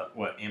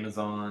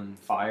Amazon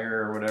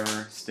Fire or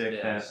whatever stick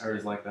Yes. or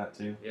is like that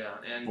too. Yeah,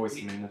 and Voice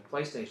command.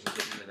 PlayStation's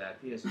getting into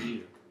that. PS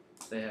Vue,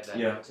 they have that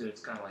Yeah. now too.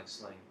 It's kind of like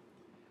Sling.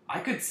 I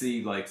could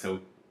see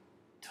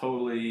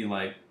totally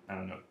I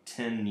don't know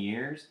 10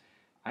 years.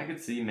 I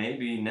could see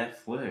maybe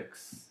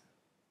Netflix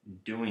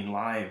doing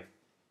live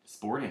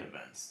sporting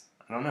events.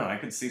 I don't know. I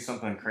could see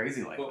something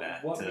crazy like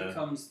that. What to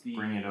becomes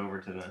bring it over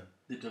to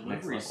the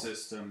delivery level.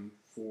 system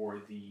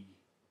for the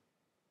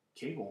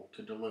cable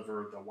to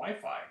deliver the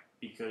Wi-Fi?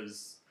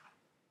 Because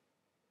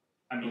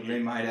They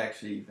might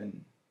actually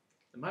even.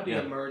 It might be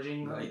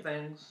emerging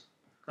things.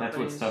 That's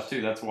what's tough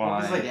too. That's Well,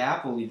 why. it's like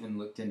Apple even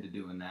looked into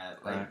doing that,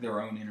 Right. their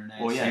own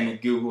internet. Well, yeah. Same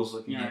with Google's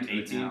looking Yeah, into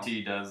it now.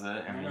 AT&T does it.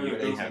 I mean, Google,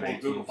 they have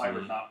AT&T. Google Fiber,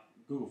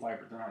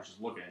 they're not just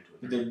looking into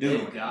it. They're They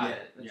doing it. got Yeah.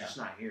 it. It's just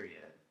not here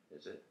yet,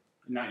 is it?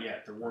 Not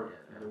yet. They're working.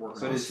 They're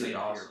working. But on it's it.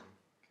 awesome.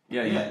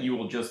 Yeah, Yeah. You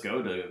will just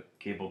go to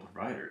cable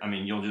provider. I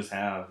mean, you'll just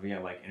have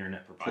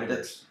internet But providers.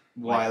 that's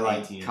why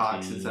AT&T.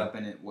 Cox is up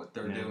in it. What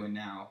they're Yeah. doing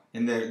now,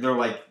 and they're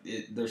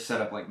they're set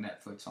up like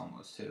Netflix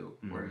almost too,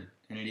 where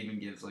and it even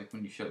gives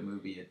when you show a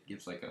movie, it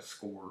gives a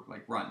score,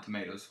 Rotten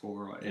Tomatoes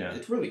score.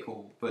 It's really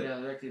cool. But yeah,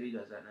 DirecTV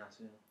does that now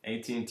too.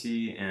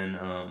 AT&T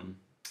and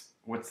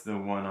what's the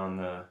one on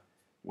the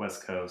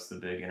West Coast, the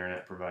big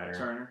internet provider?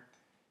 Turner.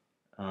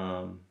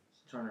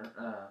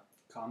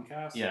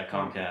 Comcast. Yeah,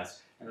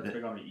 Comcast. And they're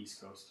big on the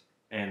East Coast.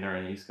 And they're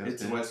on the East Coast.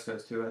 it's the too. West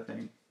Coast too, I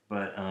think.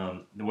 But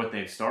what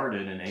they've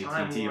started in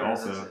Time AT&T Warner,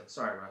 also. that's it.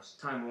 Sorry, Russ.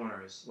 Time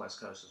Warner is West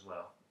Coast as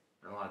well.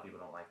 And a lot of people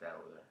don't like that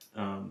over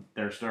there.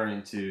 They're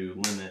starting to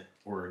limit,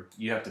 or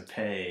you have to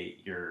pay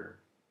your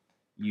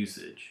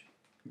usage,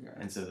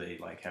 and so they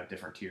have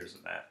different tiers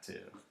of that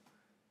too.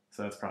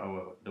 So that's probably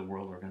what the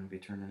world we're going to be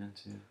turning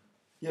into.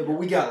 Yeah, but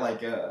we got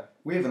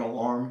we have an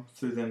alarm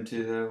through them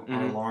too though.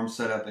 Our Mhm. alarm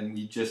set up, and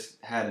we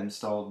just had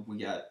installed. We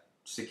got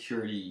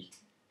security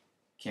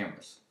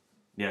cameras.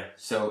 Yeah.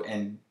 So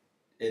and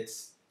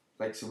it's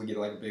so we get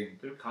a big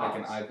Through an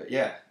Cox. iPad.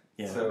 Yeah.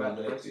 Yeah. So About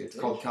it's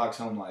called Cox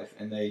Home Life,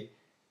 and they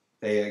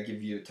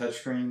give you a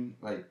touchscreen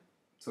it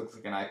looks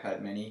like an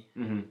iPad Mini,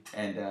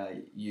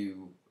 and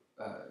you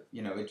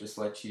it just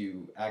lets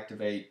you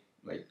activate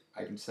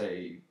I can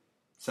say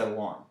set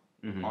alarm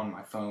on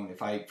my phone.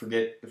 If I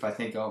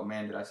think, oh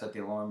man, did I set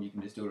the alarm? You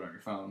can just do it on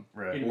your phone.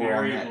 Right.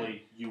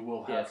 Invariably, you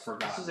will have Yes,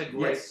 forgotten. this is a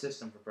great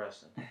system for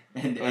Preston.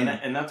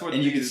 And that's what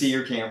and you can see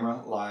your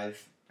camera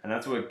live. And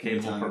that's what cable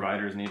Anytime.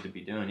 providers need to be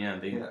doing. Yeah,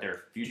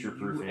 they're future Do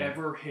proofing. you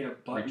ever hit a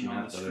button reaching on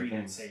out the to other screen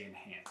and things. say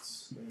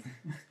enhance?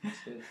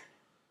 That's good.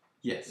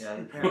 Yes. Yeah,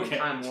 apparently Okay.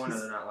 Time Warner,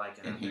 they're not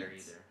liking it there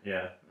Enhance. either.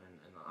 Yeah.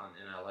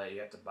 In LA, you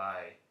have to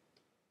buy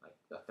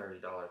a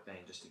 $30 thing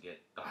just to get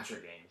Dodger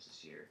games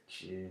this year.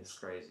 It's Jeez.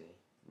 crazy.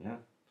 Yeah.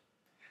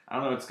 I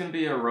don't know. It's gonna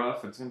be a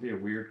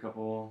weird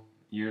couple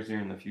years here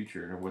in the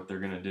future of what they're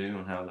gonna do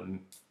and how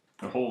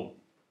the whole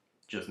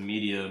just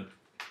media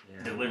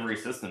delivery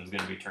system is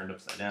gonna be turned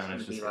upside down.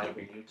 It's It's just gonna gonna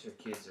be be, like when your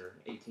kids are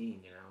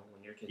 18,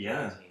 when your kids Yeah.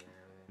 are 18 and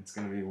everything. it's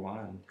gonna be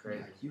wild.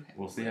 Crazy.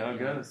 We'll see how it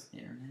goes.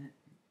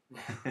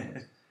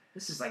 Internet.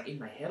 This is in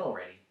my head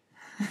already.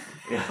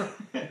 Yeah.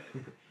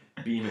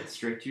 Beam it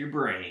straight to your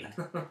brain.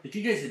 If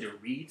you guys had to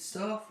read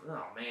stuff,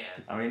 Oh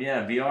man. I mean,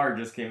 yeah, VR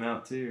just came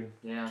out too.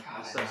 Yeah.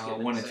 God, this stuff's I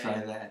getting want to insane.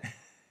 try that.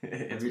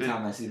 It's Every been-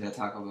 time I see that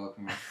Taco Bell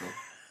commercial,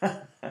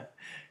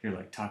 You're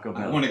like Taco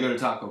I Bell. want to go to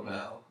Taco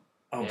Bell.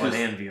 Oh, Yeah. but Just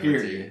and VR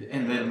period. too.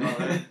 And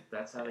then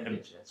That's how they And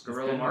get you. It's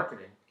guerrilla been-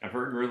 marketing. I've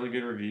heard really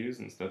good reviews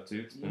and stuff too.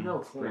 It's been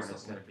Porn pretty is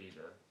solid. going to be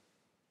the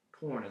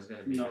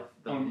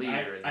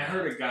leader. in I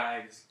heard that. a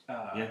guy,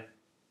 Yeah.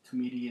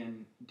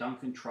 comedian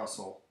Duncan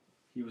Trussell.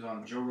 He was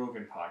on the Joe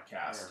Rogan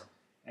podcast,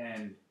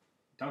 and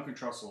Duncan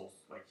Trussell,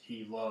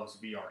 he loves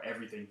VR,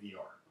 everything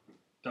VR.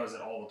 Does it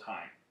all the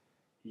time.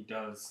 He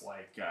does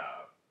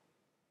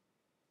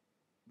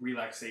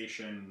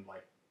relaxation,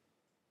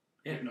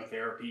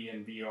 hypnotherapy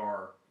in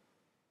VR.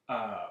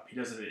 He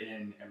does it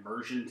in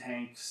immersion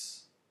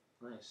tanks,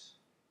 Nice.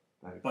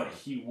 but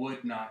he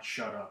would not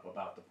shut up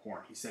about the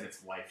porn. He said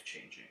it's life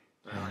changing.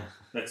 Really?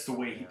 That's the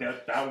way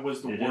that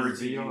was the It words is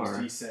he VR.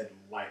 used. He said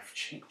life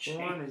changing.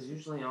 Porn is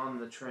usually on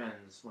the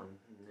trends when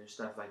new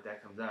stuff like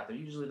that comes out. They're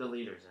usually the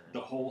leaders in The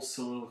it. whole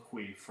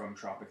soliloquy from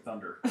Tropic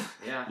Thunder.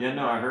 Yeah. Yeah,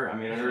 no, I heard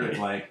it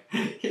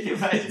Can you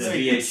imagine the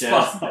saying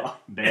VHS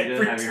Spot beta.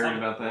 every Have you heard time.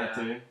 about that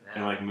Yeah, too?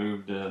 yeah. They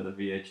moved the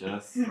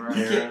VHS Right.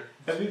 era.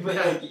 I mean, but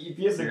if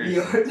you have the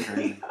Seriously, VR it's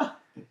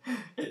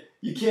crazy.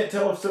 you can't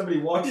tell if somebody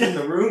walks in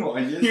the room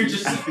on you. You're You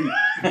just- just be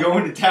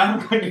going to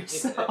town on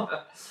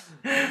yourself.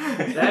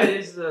 That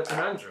is the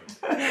conundrum.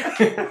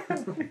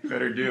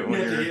 Better do it You when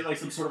have to you're. get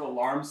some sort of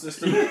alarm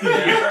system with your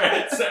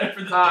headset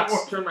for the door.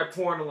 Cox, turn my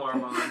porn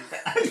alarm on.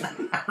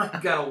 You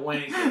gotta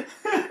wank.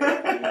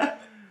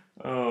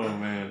 Oh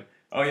man.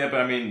 Oh yeah,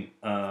 but I mean,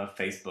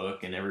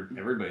 Facebook and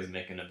everybody's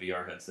making a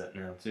VR headset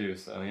now too.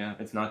 So yeah,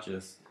 it's not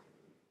just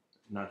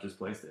not just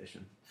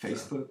PlayStation.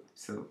 Facebook.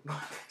 So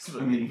So,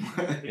 I mean,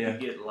 if yeah. you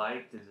get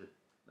liked, does it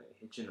like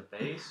hit you in the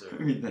face? Or? I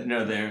mean, that-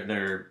 No,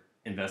 they're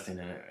investing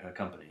in a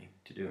company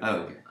to do it. Oh,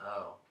 okay.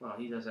 Oh, well,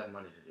 he does have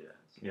money to do that.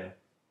 So. Yeah.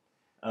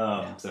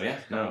 So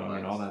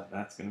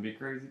that's gonna be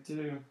crazy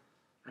too.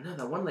 I know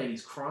that one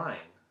lady's crying.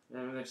 I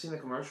mean, I've seen the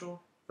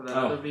commercial for that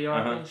Oh, other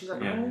VR thing. She's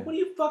like, yeah. "Oh, what are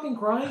you fucking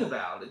crying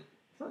about? It's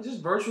not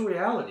just virtual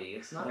reality.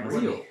 It's not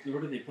real."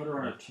 What did they put her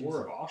on a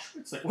tour of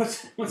Auschwitz? Like,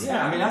 what's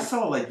Yeah, I mean, I happening?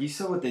 saw you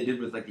saw what they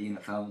did with the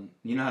NFL.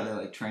 You know how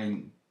they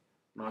train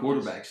Monkeys.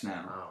 quarterbacks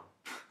now. Oh,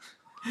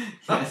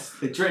 Yes,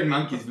 they train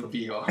monkeys with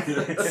VR.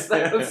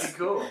 that's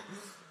cool.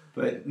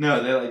 But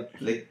no,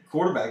 they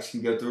quarterbacks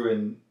can go through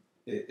and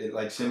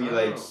it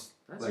simulates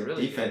That's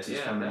really defenses good.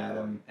 Yeah, coming at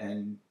definitely. them,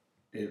 and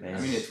Man,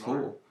 I mean it's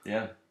smart. cool.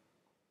 Yeah.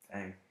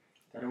 Dang.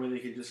 That way they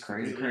could just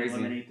Crazy.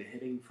 eliminate the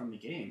hitting from the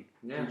game.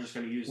 Yeah. They're just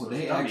going to use Well, those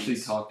they dummies.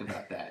 actually talked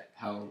about that,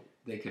 how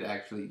they could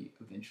actually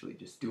eventually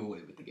just do away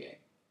with the game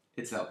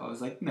itself. I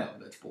was like, no,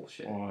 that's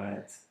bullshit.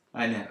 What?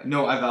 I know.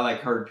 No, I've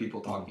heard people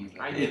talking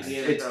about I it. give the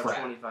It's NFL crap.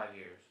 25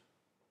 years.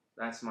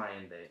 That's my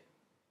end date.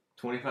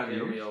 25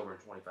 It'll be years? over in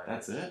 25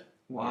 That's years. it?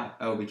 Why?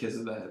 Oh, because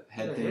of the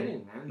head The thing?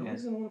 hitting, man.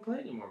 Nobody's going to want to play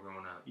anymore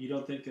growing up. You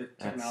don't think that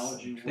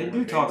technology They will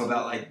do talk advance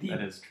about enough?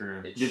 That is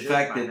true. It The should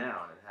fact by that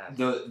now, and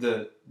it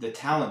has. the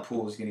talent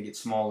pool is going to get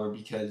smaller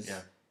because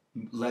Yeah.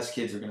 less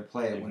kids are going to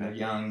play it when they're Exactly.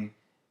 young,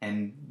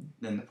 and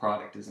then the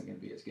product isn't going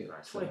to be as good.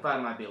 Right, So-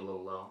 25 might be a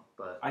little low,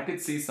 but I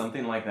could see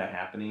something like that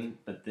happening,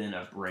 but then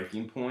a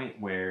breaking point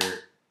where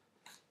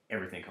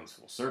everything comes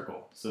full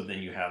circle. So then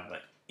you have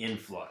like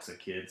influx of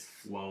kids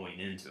flowing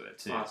into it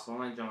too. possible.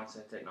 Like John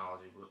said,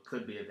 technology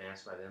could be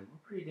advanced by then. We're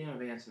pretty damn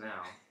advanced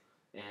now,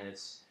 and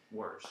it's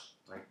worse.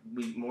 Like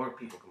more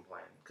people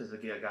complain because the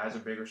guys are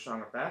bigger,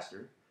 stronger,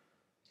 faster.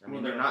 I mean,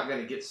 Well, they're they're- not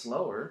going to get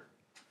slower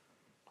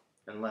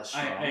and less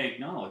strong. I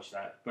acknowledge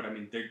that, but I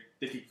mean,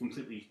 they could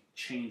completely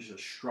change the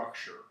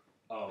structure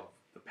of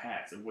the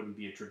pads. It wouldn't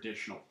be a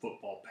traditional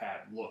football pad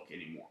look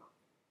anymore.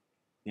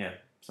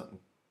 Something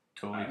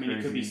totally I mean, crazy.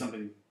 it could be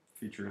something.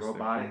 futuristic.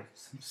 Robotic.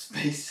 Some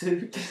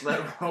spacesuit. Just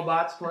let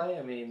robots play.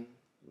 I mean,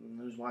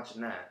 who's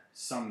watching that?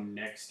 Some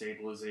neck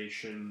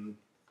stabilization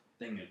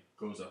thing that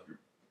goes up your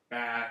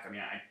back. I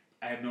mean,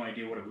 I have no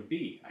idea what it would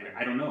be.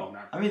 I don't know. I'm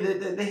not, I mean,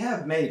 they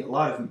have made a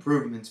lot of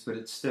improvements, but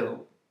it's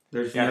still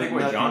there's. Yeah, I think what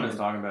nothing- John is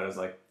talking about is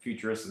like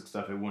futuristic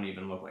stuff. It wouldn't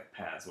even look like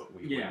pads, what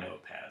we Yeah. would know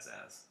pads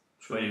as.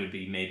 But it would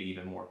be maybe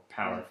even more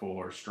powerful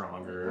or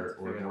stronger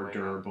or Yeah. more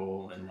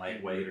durable and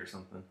lightweight or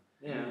something.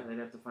 Yeah, Yeah. they'd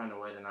have to find a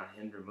way to not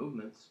hinder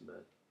movements,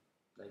 but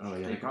they, Oh,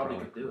 yeah, they they probably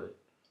could could do it.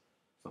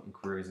 Something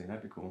crazy.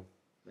 That'd be cool.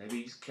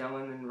 Maybe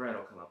Kellen and Red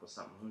will come up with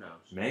something. Who knows?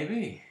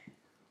 Maybe.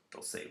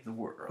 They'll save the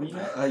world. You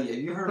know, have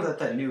you heard about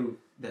the new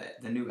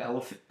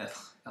elephant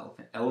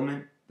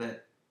element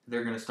that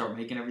they're going to start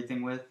making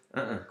everything with?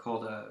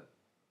 Called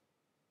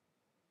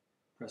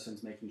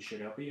Preston's making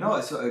shit up. no,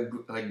 it's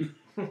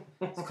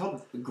it's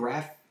called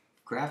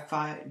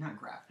graphite,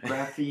 not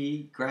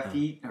graphene,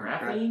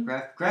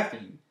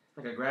 graphene.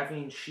 Like a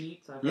graphene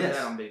sheet? I've heard Yes.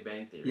 that on Big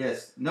Bang Theory.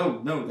 Yes,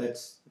 no,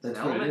 that's an what it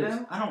element is.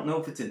 now? I don't know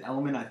if it's an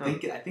element. I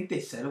think they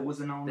said it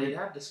was an They element,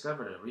 have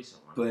discovered a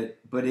recent one.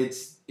 but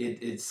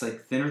it's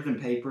like thinner than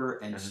paper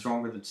and Uh-huh.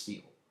 stronger than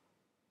steel.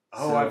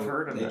 Oh, So I've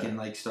heard of they that.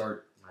 can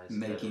start Light as a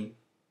feather. making.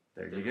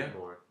 There you go.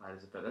 Board. Light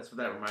as a feather. That's what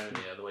that reminded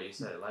me of, the way you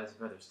said it. Light as a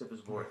feather, stiff as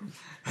a board.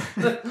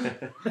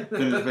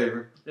 Thinner than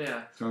paper,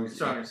 Yeah. stronger than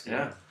Stronger skin.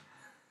 Yeah.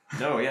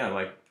 No, yeah,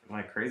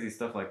 like crazy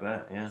stuff like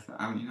that. Yeah. steel.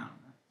 I mean, I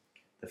don't know.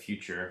 The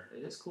future.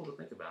 It is cool to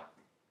think about.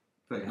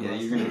 But Yeah,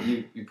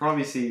 yeah, you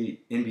probably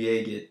see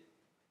NBA get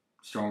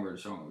stronger and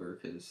stronger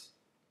because,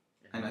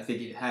 and I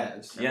think it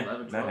has. 10, Yeah,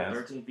 11, that 12, has.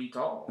 13 feet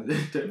tall. Oh,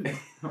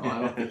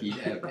 I don't think he'd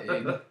have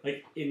big.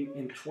 Like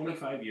in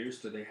 25 years,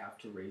 do they have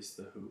to raise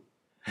the hoop?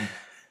 They're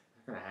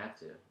going to have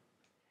to.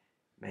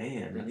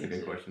 Man, They that's a need good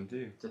to. question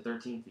too. To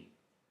 13 feet.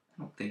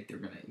 I don't think they're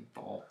gonna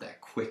evolve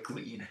that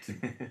quickly.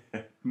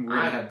 We're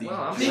gonna have these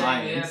I'm saying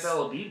giants. the NFL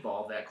will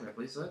evolve that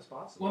quickly, so it's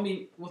possible. Well, I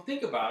mean,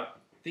 think about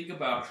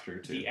That's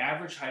true too. the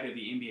average height of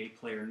the NBA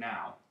player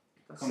now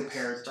About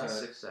compared it's about to-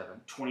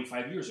 6'7".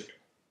 25 years ago.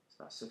 It's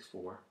about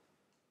 6'4".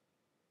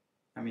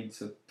 I mean,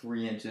 so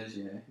 3 inches,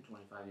 yeah. In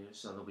 25 years,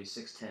 so they'll be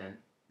 6'10".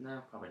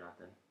 No, probably not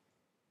then.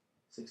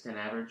 6'10"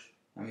 average.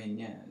 I mean,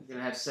 yeah. You're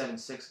gonna have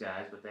 7'6"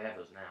 guys, but they have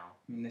those now.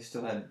 I mean, they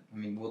still had. I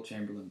mean, Wilt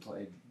Chamberlain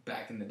played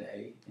back in the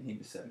day, and he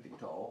was 7 feet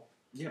tall.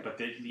 Yeah, but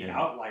the Yeah.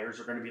 outliers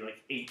are going to be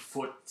like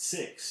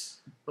 8'6".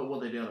 But will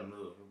they be able to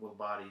move? Will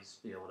bodies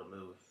be able to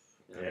move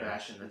in a Yeah.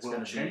 fashion that's Will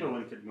gonna be?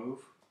 Chamberlain could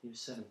move. He was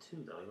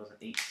 7'2", though. He wasn't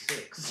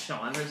 8'6".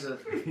 Sean, there's a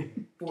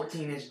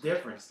 14-inch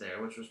difference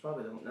there, which was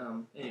probably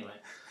the anyway.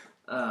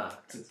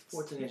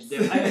 14-inch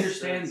difference. I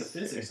understand the That's-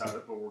 physics of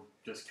it, but we're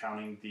just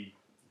counting the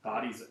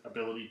body's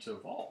ability to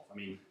evolve. I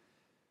mean,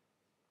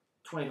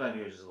 25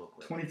 years is a little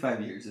quick.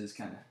 25 years is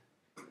kind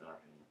of. in our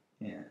opinion.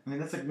 Yeah. I mean,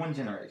 that's like one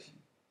generation.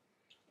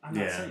 I'm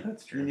not Yeah, saying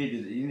that's You true. need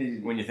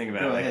to When you think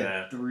about go it like ahead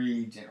that.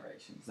 3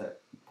 generations. That's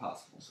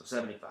possible. So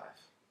 75.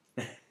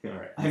 All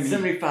right. I mean,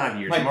 75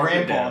 years. My mark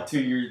it grandpa, down.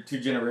 2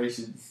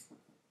 generations,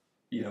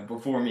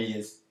 before me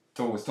is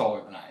was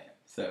taller than I am.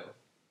 So.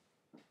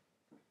 Good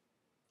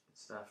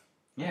stuff.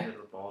 Yeah. Did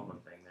the Baldwin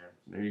thing there.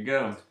 There you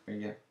go. There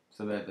you go.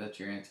 So that's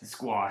your answer.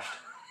 Squashed.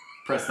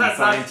 Preston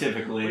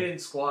scientifically. We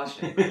didn't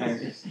squash it.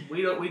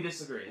 We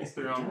disagree. It's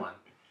 3-on-1.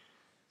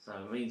 So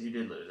it means you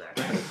did lose,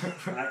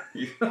 actually.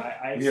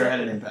 You're at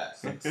an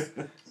impasse.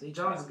 See,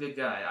 John's a good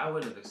guy. I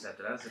wouldn't have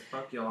accepted it. I said,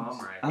 fuck y'all, I'm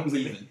right. I'm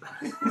leaving.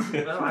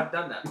 Well, I've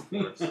done that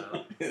before,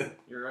 so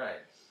you're right.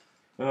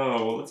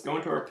 Oh, well, let's go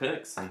into our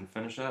picks and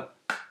finish up.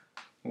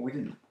 Well, we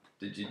didn't.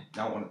 Did you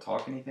not want to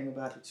talk anything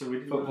about it? So we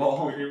didn't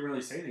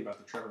really say anything about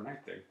the Trevor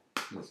Knight thing.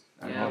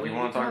 I don't know if you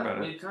want to talk about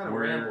it. We kind of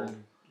rambled.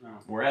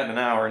 We're at an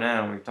hour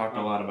now, and we've talked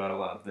a lot about a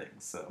lot of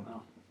things,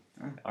 so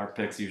our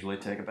picks usually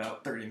take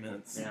about 30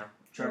 minutes. Yeah.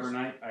 Trevor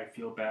Knight, I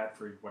feel bad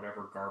for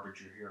whatever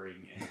garbage you're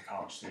hearing in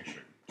College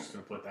Station. Just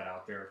going to put that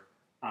out there.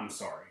 I'm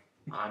sorry.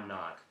 I'm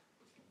not.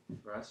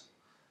 Russ?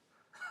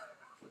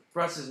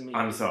 Russ is me.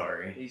 I'm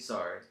sorry. He's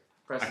sorry.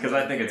 Because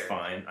I think it's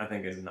fine. I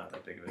think it's not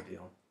that big of a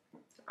deal.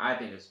 I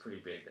think it's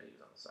pretty big that he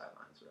was on the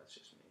sidelines, but that's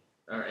just me.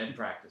 Or in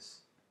practice.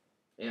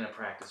 In a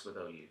practice with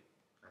OU.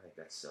 I think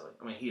that's silly.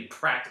 I mean, he had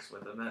practiced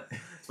with them.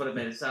 That's what it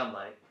made it sound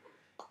like.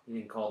 He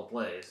didn't call the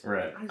plays.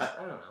 Right. I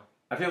don't know.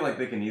 I feel like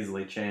they can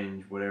easily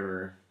change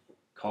whatever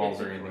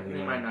calls or anything.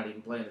 They might not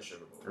even play in the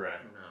Sugar Bowl. Right.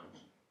 Who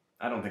knows?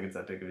 I don't think it's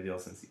that big of a deal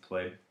since he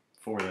played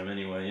for them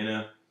anyway, you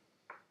know?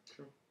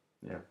 True.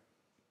 Yeah.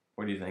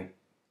 What do you think?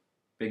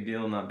 Big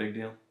deal, not big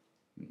deal?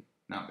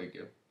 Not big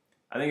deal.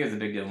 I think it's a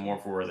big deal more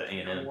for the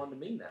A&M. One to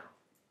me now.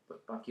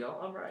 But fuck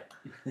y'all, I'm right.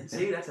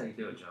 See, that's how you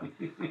do it, John.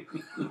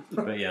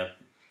 But yeah.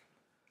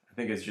 I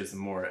think it's just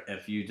more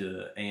FU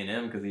to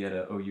A&M because he had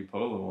an OU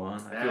polo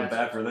on. I feel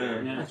bad for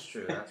them. Yeah. That's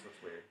true. That's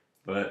what's weird.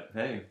 But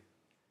hey,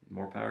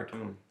 more power to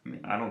him.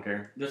 I don't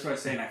care. That's what I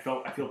was saying. I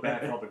feel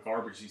bad for all the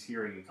garbage he's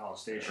hearing in College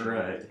Station.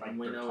 Right. Like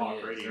We their know talk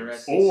he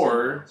is.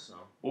 radios.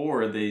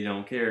 Or they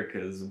don't care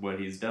because what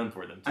he's done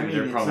for them. Too. I mean,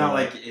 They're it's probably not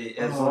like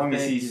as long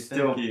as he's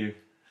still you.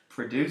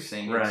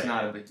 producing, Right. it's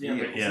not a big deal.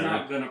 Yeah, but he's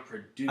not going to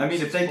produce. I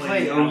mean, if they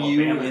play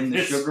OU in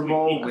the Sugar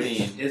Bowl,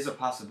 which is a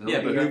possibility,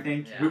 yeah, but I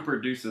think. Who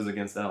produces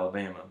against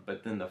Alabama?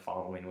 But then the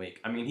following week,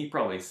 I mean, he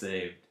probably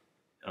saved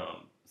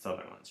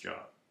Sutherland's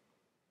job.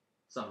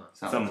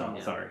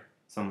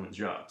 Someone's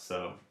job.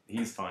 So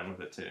he's fine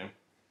with it too.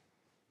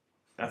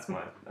 That's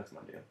my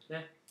deal.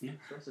 Yeah.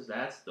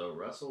 That's the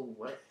Russell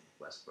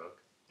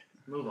Westbrook.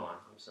 Move on.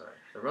 I'm sorry.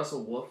 The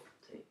Russell Wolf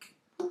take.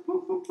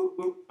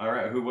 All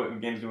right. What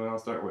games do we want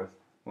to start with?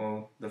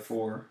 Well, the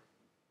 4.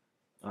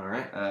 All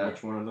right.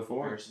 Which one of the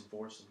 4?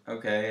 Foursome.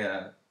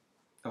 Okay.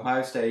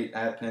 Ohio State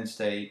at Penn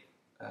State,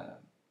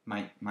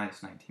 minus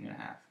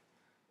 19.5.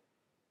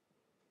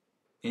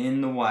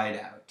 In the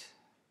whiteout.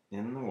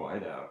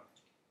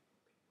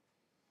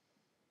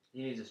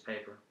 He needs his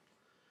paper.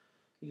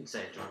 You can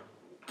say it,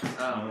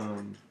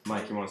 John.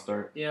 Mike, you want to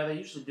start? Yeah, they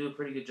usually do a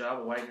pretty good job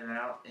of whitening it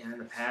out. And in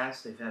the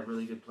past, they've had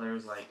really good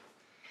players like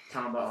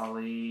Tamba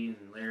Ali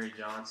and Larry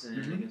Johnson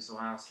against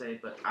Ohio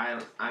State. But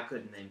I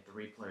couldn't name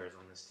 3 players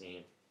on this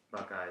team.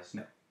 Buckeyes.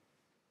 No.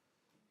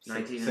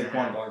 19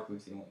 Saquon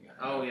Barkley's the only guy.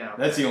 Oh, yeah.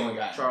 That's the only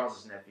guy.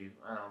 Charles' nephew.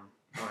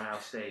 Ohio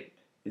State.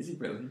 Is he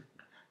really?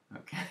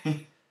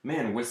 Okay.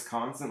 Man,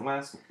 Wisconsin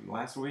last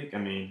week, I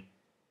mean,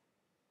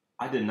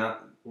 I did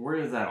not... Where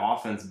has that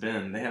offense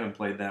been? They haven't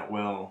played that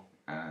well.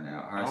 I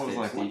know. I was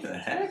like, what the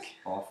heck?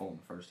 Awful in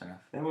the first half.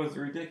 That was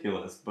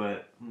ridiculous,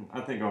 but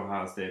I think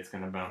Ohio State's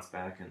going to bounce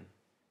back and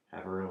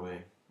have a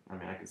really... I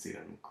mean, I can see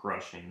them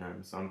crushing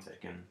them, so I'm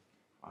taking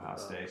Ohio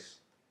State.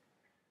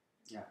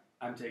 Yeah,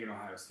 I'm taking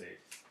Ohio State.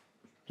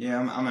 Yeah,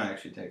 I'm going to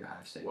actually take Ohio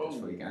State this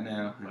week. I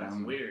know. That's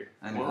weird.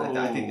 I know.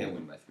 I think they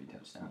win by 3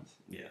 touchdowns.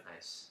 Yeah.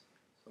 Nice.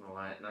 So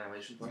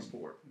annihilation plus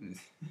 4.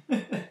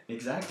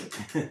 Exactly.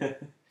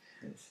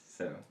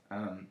 So,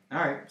 all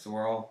right. So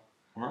we're all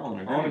in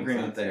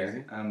agreement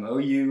there.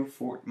 OU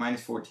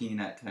minus 14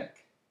 at Tech.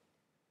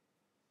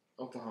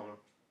 Oklahoma.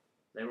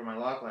 They were my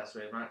lock last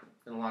week. I'm not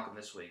going to lock them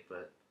this week,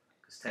 but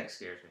because Tech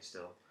scares me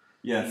still.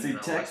 Yeah, see,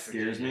 Tech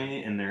scares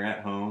me, and they're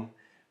at home.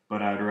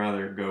 But I'd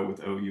rather go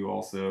with OU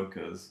also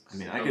because, I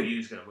mean,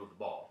 OU's going to move the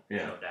ball.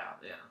 Yeah. No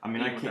doubt, yeah. I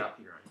mean, I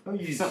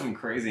can't... Something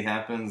crazy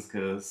happens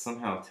because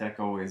somehow Tech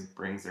always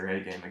brings their A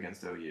game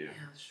against OU. Yeah,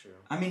 that's true.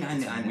 I mean,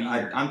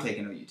 I'm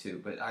taking OU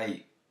too, but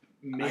I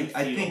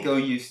think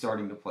OU's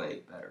starting to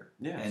play better.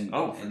 Yeah.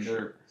 And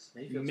sure.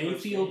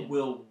 Mayfield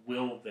will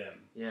will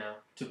them. Yeah.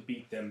 To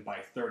beat them by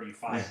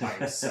 35 by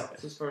himself.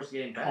 It's his first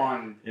game back.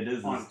 On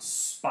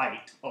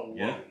spite alone.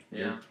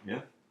 Yeah.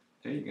 There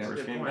you go.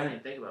 First game back. I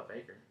didn't think about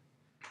Baker.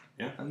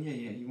 Yeah. Oh yeah,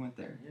 you went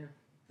there. Yeah.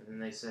 And then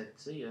they said,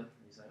 "See ya." And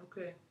he's like,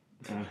 "Okay."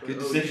 Good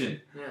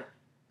decision. Yeah.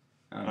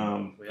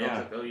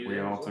 We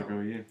all took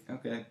OU.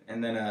 Okay,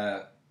 and then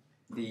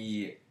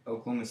the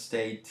Oklahoma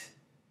State,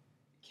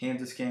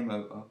 Kansas game.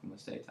 Oklahoma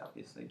State's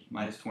obviously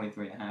minus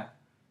 23.5.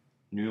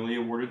 Newly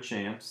awarded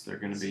champs. They're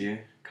going to be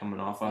coming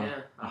off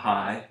a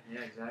high.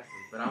 Yeah, exactly.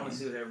 But I want to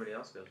see what everybody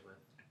else goes with.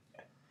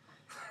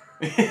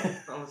 I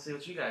want to see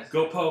what you guys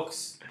go.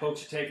 Pokes are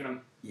taking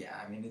them. Yeah,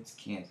 I mean it's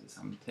Kansas.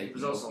 I'm taking. It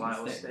was also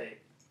Iowa State.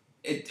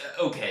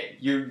 Okay,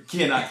 you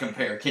cannot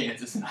compare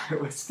Kansas and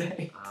Iowa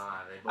State.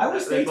 Iowa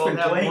State's been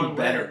playing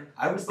better.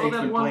 Iowa State's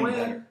been playing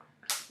better.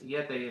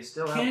 Yet they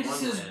still have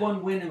Kansas's one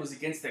win. one win was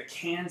against the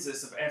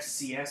Kansas of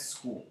FCS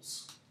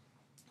schools.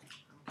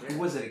 Who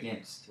was it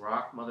against?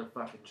 Rock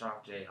motherfucking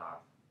Chalk Jayhawk.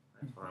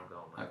 That's what I'm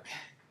going with. Okay.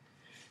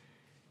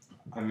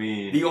 I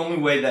mean, The only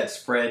way that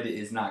spread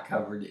is not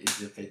covered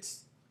is if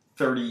it's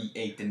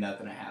 38-0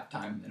 at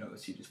halftime, and then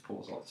OSU just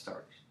pulls all the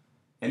starters.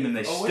 And then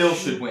they still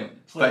should win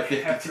by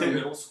 52.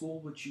 Middle school,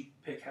 would you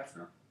pick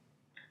Hefner?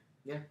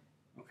 Yeah.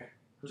 Okay.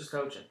 Who's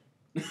coaching?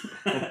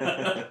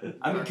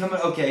 I mean,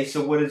 okay,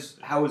 so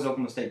how is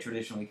Oklahoma State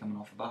traditionally coming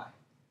off a bye?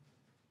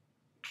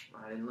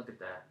 I didn't look at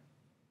that,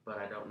 but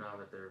I don't know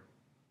that they're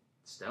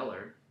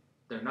stellar.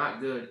 They're not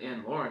good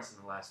in Lawrence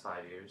in the last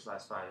 5 years,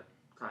 last 5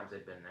 times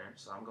they've been there,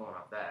 so I'm going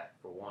off that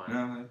for one.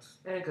 No, that's...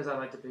 And because I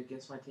like to pick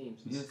against my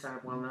teams. It's kind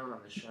of well known on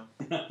this show.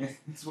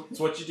 It's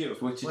what you do.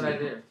 It's what you What do. I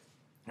do.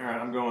 all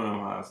right, I'm going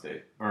Ohio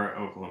State or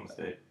Oklahoma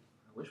State.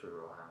 I wish we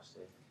were Ohio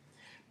State.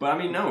 But I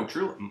mean, no,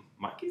 truly,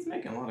 Mikey's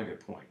making a lot of good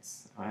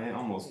points. I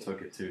almost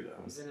took it too,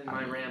 though. Even in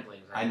my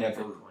ramblings, I made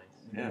never- good points.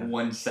 Yeah.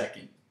 1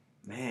 second.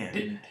 Man,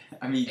 Didn't.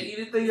 I mean, And you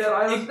didn't think that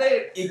Iowa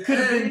State? it could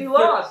have been... He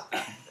lost.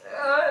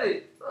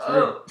 Hey,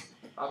 oh.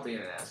 I'm being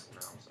an asshole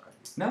now. I'm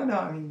sorry. No,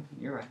 I mean,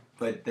 you're right.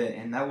 But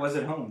and that was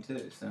at home,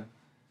 too, so...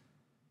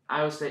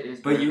 Iowa State is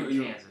But better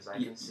than Kansas.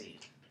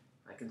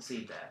 I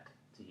concede that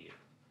to you.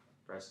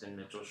 Preston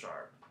Mitchell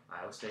Sharp.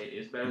 Iowa State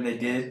is better And than they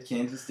Kansas. did.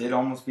 Kansas did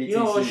almost beat You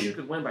know, TCU. OSU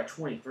could win by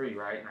 23,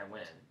 right? And I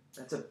win.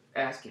 That's a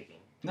ass kicking.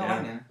 No, Yeah.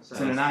 I know. So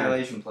It's an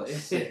annihilation plus It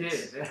 6.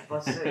 is. Yeah,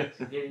 plus 6.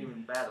 You can't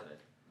even fathom it.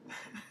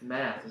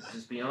 Math is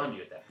just beyond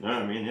you at that no,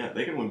 point. I mean, yeah,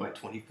 they can win by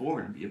 24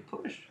 and be a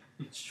push.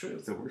 It's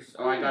true. So we're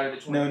Oh, I got it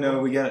at 24. No,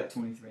 we got it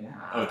 23.5.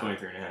 Oh,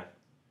 23 and a half.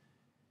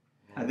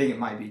 I think it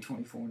might be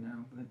 24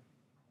 now,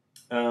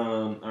 but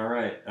All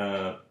right.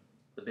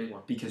 The big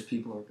one. because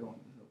people are going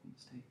with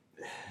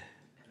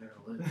And they're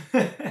going to lose.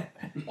 Oklahoma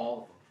State.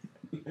 All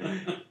of them. I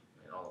mean,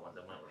 all the ones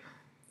that went with them.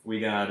 We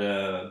got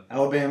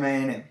Alabama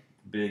A&M.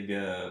 big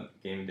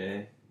game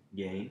day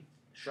game.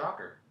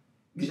 Shocker.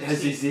 SEC.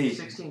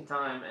 16th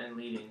time and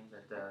leading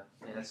that.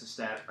 Yeah, that's a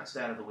stat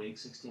of the week.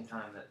 16th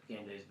time that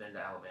game day has been to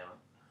Alabama.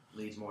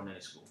 Leads more than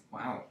any school.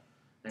 Wow.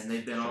 And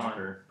they've been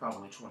Shocker. on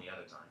probably 20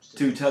 other times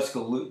too. To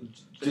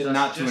Tuscaloosa,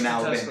 not to an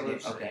Alabama game.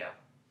 Tuscaloosa, Okay. Yeah.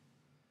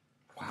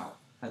 Wow,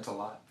 that's a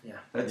lot. Yeah.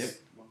 That's Yep.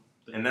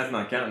 And that's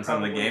not counting some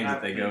of the Probably games that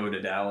have they been- go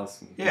to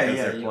Dallas Yeah, because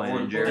yeah, they're yeah. playing Or-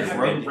 They Jerry Just have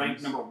road been games.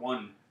 ranked number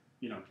 1,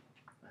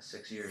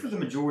 6 years. for the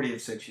majority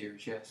of 6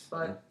 years, yes.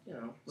 But, you know,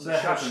 when So the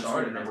that shot happens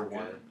started, when they number were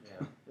one. good.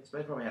 Yeah.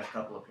 They probably had a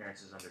couple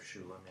appearances under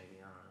Shula, maybe.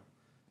 I don't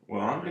know.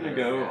 Well,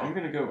 I'm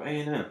gonna go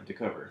A&M to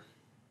cover.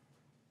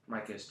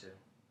 Mike is too.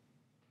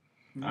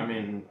 I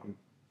mean,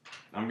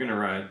 I'm gonna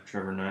ride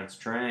Trevor Knight's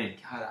train.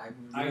 God, I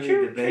I really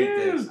choo debate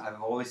choo. this.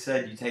 I've always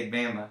said you take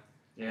Bama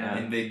Yeah.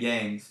 in big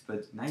games,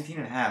 but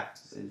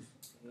 19.5 is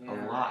a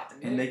lot.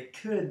 And they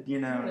could,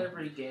 Not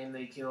every game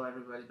they kill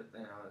everybody, but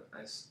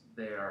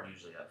they are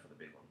usually up for the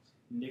big ones.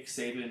 Nick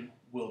Saban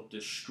will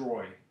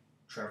destroy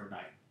Trevor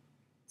Knight.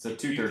 It's a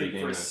If you 2:30 think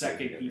game. for a that's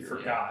second gonna he be-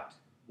 forgot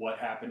what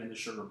happened in the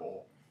Sugar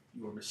Bowl,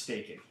 you were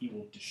mistaken. He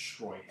will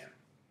destroy him.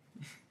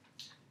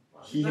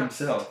 Well, he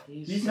himself.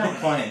 he's He's not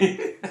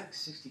playing.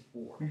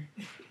 64.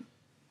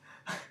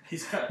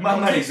 He's got, My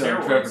he'll money's take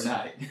on steroids. Trevor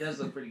Knight. He does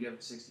look pretty good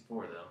for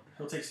 64, though.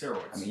 He'll take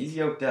steroids. I mean, he's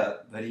yoked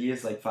up, but he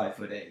is like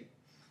 5'8"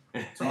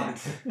 fine.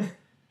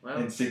 Well,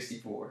 and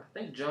 64. I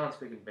think John's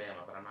picking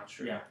Bama, but I'm not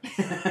sure. Yeah.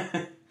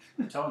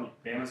 I'm telling you,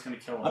 Bama's going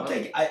to kill him.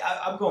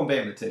 I'm going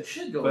Bama We too.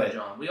 should go But- with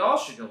John. We all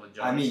should go with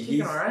John. I mean, he's kicking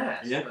he's- our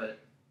ass, Yeah. but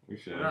We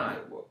should. we're not.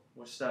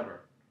 We're stubborn.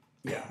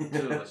 Yeah. 2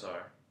 of us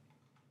are.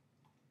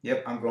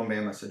 Yep, I'm going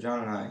Bama. So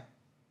John and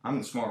I'm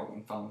the smart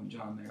one following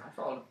John there. I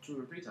followed 2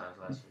 or 3 times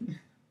last week.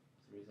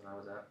 That's the reason I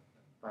was at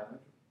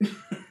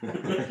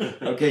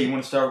 500. Okay, you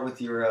want to start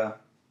with your...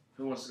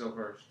 Who wants to go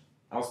first?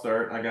 I'll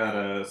start. I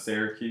got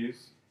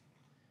Syracuse.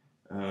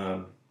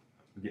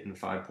 Getting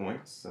 5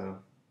 points. So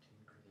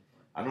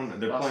I don't know.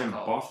 They're Boston playing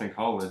College. Boston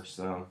College,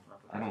 so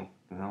I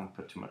don't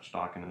put too much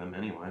stock into them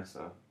anyway.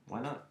 So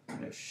why not?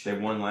 They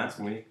won last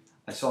week.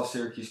 I saw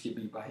Syracuse get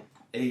beat by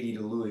 80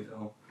 to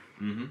Louisville,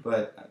 Mm-hmm.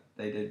 but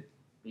they did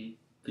Who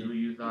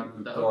you thought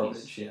the garbage,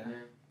 Hokies? yeah.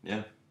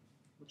 Yeah.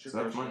 What's your So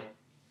that's first mine. game?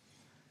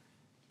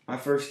 My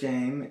first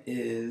game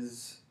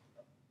is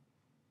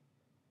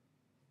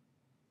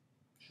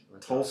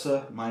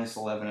Tulsa minus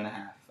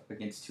 11.5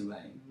 against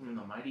Tulane The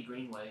Mighty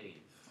Green Wave.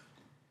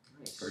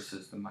 Nice.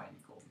 versus the mighty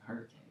Golden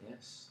Hurricane.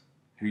 Yes.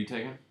 Who you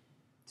taking?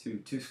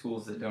 Two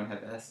schools that don't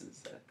have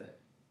S's.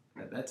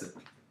 That's a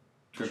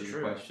trivia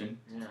True. question.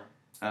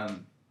 Yeah.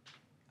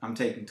 I'm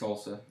taking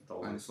Tulsa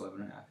Tulsa. minus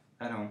 11.5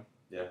 at home.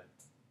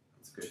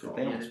 That's a good Should call.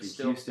 they don't Yet it's speak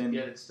still, Houston.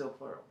 Yet it's still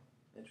plural.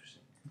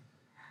 Interesting.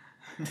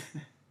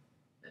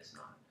 It's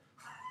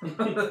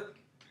not.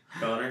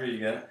 Connor, who you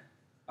got?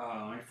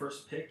 My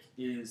first pick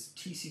is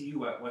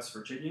TCU at West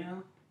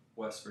Virginia.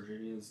 West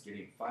Virginia is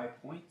getting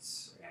 5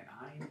 points, and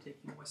I'm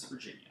taking West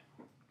Virginia.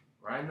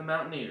 Riding the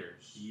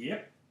Mountaineers.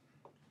 Yep.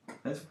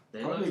 That's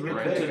They probably a look good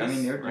right pick. to I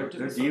mean, the-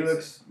 their D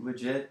looks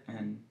legit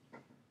and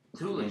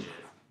too legit.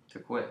 to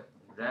quit.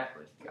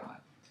 Exactly. God.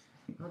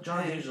 Well,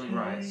 John's usually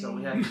right, so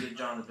we have to give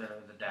John the benefit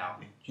of the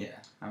doubt. Yeah,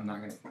 I'm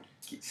not gonna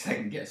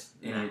second guess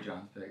any of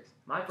John's picks.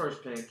 My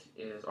first pick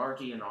is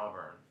Archie and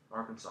Auburn,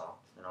 Arkansas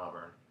and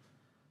Auburn.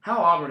 How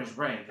Auburn is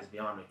ranked is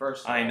beyond me.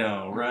 First, of all, I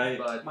know, right?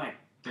 But Mike,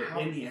 they're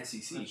in the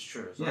SEC. that's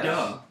true. So Yeah.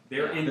 Duh.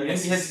 They're in the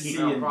SEC.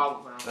 No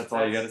problem. That's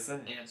all you gotta say.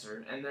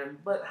 Answered. And then,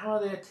 but how are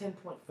they a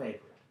 10-point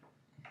favorite?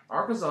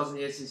 Arkansas is in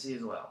the SEC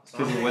as well. So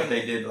Because I'm of what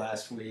thinking- they did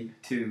last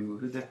week to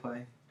who'd they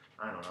play?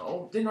 I don't know.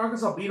 Oh, didn't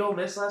Arkansas beat Ole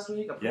Miss last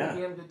week? A pretty Yeah.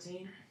 damn good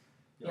team.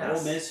 Yeah.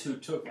 Ole Miss, who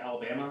took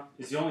Alabama,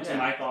 is the only team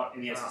Yeah. I thought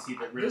in the SEC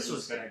that really This was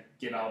was- going to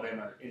give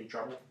Alabama any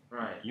trouble.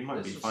 Right. You might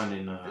This be was-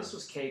 finding. This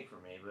was cake for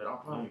me, but I'll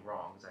probably be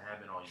wrong because I have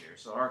been all year.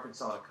 So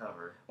Arkansas to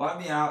cover. Well, I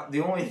mean,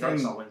 the only thing,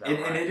 Arkansas wins and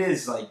outright. it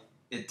is like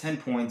 10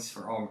 points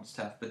for Auburn's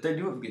tough, but they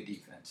do have a good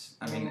defense.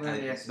 I mean, Well, they're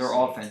in the SEC. their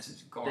offense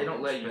is garbage. They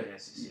don't let you in but- the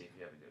SEC if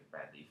you have a good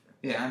bad defense.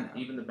 Yeah, I know.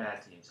 Even the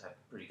bad teams have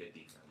pretty good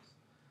defense.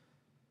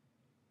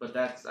 But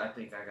that's, I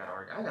think I got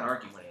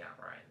Arky winning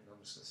outright. I'm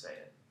just gonna say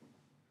it.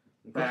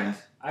 In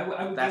fact, I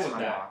would that's go with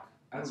my that. lock.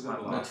 I would That's go my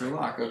with lock. That's your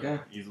lock, okay?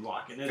 He's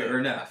locking it Fair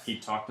in. enough. He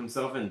talked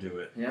himself into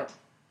it. Yep.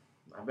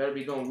 I better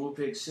be going Woo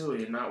Pig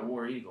Suey and not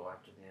War Eagle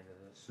after the end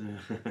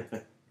of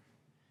this.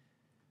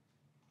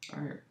 All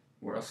right,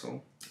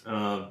 Russell.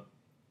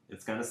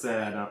 It's kind of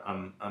sad.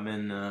 I'm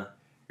in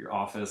your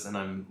office and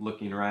I'm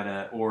looking right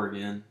at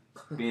Oregon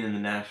being in the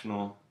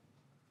national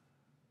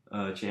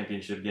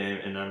championship game,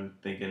 and I'm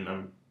thinking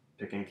I'm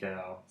picking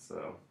Cal.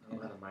 So Oh,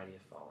 how the mighty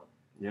have fallen.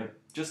 yep,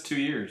 just 2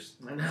 years.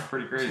 I know.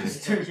 Pretty crazy.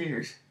 Just 2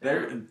 years.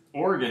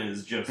 Oregon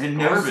is just And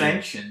no garbage.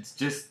 sanctions.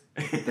 Just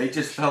they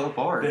just fell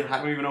apart. They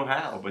don't even know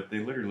how, but they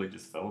literally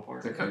just fell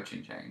apart. The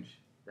coaching change.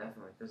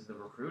 Definitely, because the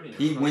recruiting.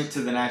 He went to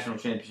the national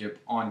championship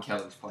on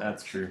Kelly's players.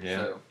 That's true. Yeah,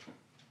 So,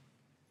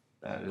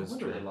 that No is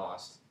wonder true. they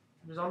lost.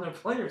 He was on their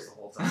players the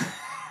whole time.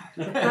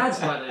 That's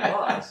why they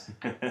lost.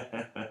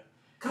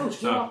 Coach, get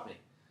So- off me.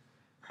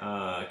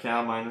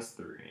 Cal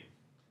 -3.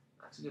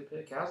 That's a good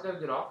pick. Cal's got a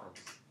good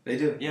offense. they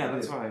do. Yeah, They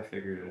that's do. why I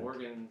figured it.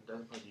 Oregon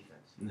doesn't play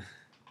defense.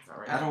 Not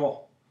right At now.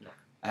 all. No.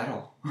 At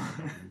all. Let's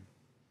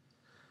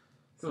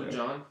go to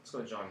John. Let's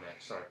go to John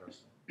next. Sorry,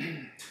 Chris.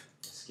 I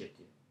skipped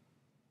you.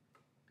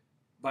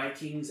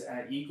 Vikings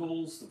at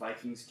Eagles. The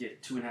Vikings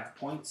get 2.5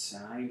 points,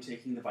 and I am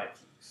taking the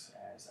Vikings.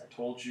 As I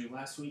told you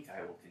last week,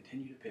 I will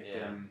continue to pick Yeah.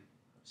 them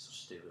I'm so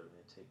stupid. I'm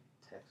going to take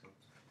Texans.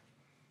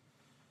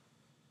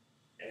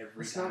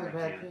 every It's not time a I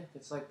bad can. pick.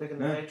 It's like picking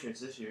the Yeah.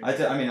 Patriots this year.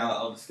 I mean,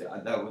 I'll just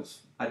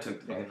I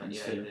took the Picking Vikings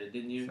yeah, you too. did,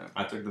 didn't you? So.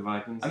 I took the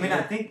Vikings. I mean,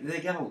 I think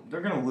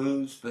they're gonna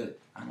lose, but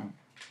I don't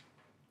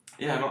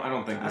I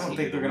don't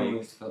think they're gonna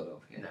lose to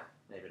Philadelphia. No,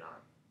 maybe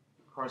not.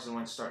 Carson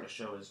Wentz starting to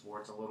show his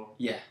warts a little.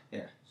 Yeah.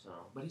 So,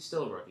 but he's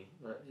still a rookie.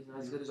 But he's not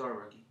as good as our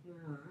rookie.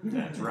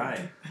 That's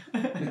right.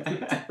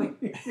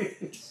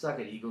 Suck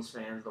it, Eagles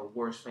fans. The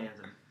worst fans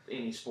in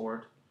any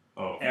sport.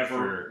 Oh, Ever.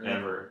 sure, ever.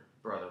 Never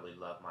brotherly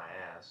love my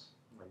ass.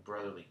 My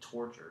brotherly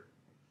torture.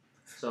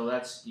 So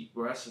that's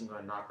Russ. I'm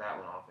going to knock that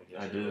one off. I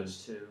guess I it did.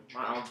 was two.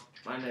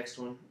 My next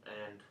one,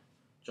 and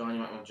John, you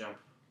might want to jump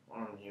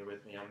on here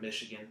with me. I'm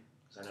Michigan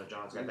because I know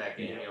John's got that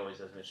game. He always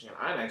does Michigan.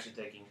 I'm actually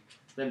taking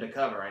them to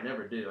cover. I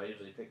never do. I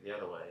usually pick the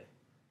other way.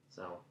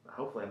 So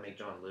hopefully I make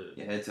John lose.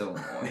 Yeah, it's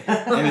Illinois,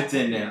 and it's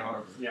in Ann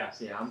Arbor. Yeah.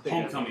 So, yeah, I'm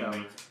picking them to Homecoming cover.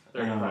 week.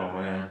 35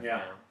 Oh, man.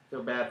 Yeah.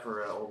 Feel bad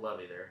for old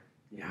Lovey there.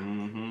 Yeah.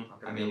 Mm-hmm. Not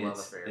I gonna be mean, a love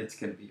it's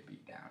affair. gonna be a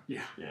beatdown.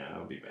 Yeah,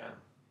 that'll be bad.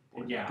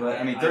 Yeah. But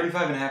I mean,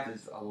 35.5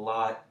 is a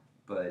lot,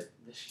 but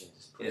Michigan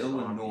just puts it on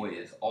Illinois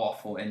you. is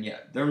awful, and yeah,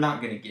 they're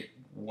not gonna get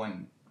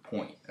 1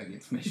 point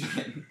against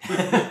Michigan.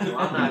 Well,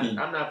 I mean,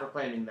 I'm not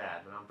proclaiming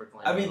that, but I'm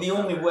proclaiming. I mean, the they'll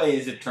only cover. way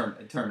is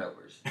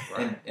turnovers,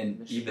 Right. and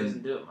Michigan doesn't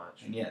even do it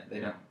much. and yeah, they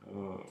don't.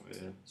 Oh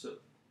man.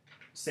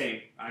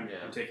 Same. I'm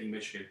Yeah. taking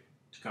Michigan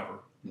to cover.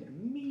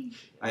 Michigan.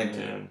 I am Yeah.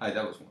 too.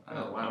 That was one.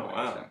 Oh, wow.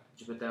 Wow.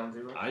 Did you put that one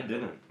zero? I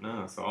didn't.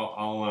 No. So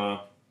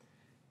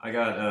I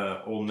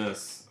got Ole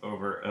Miss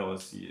over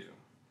LSU.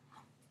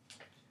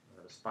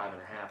 It was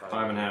 5.5.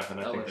 5.5, and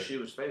I think LSU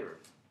was favored.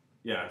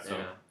 Yeah. So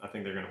Yeah. I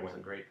think they're gonna It was a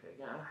win. great pick.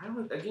 Yeah. How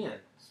would, again?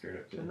 Straight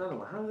up. It's another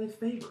one. How are they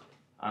favored?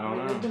 I don't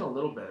mean, they've know. been a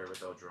little better with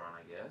Ogeron,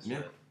 I guess. Yeah.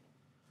 But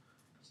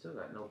still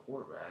got no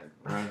quarterback.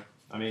 Right.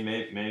 I mean,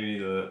 maybe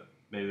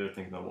they're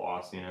thinking the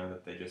loss, you know,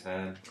 that they just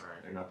had.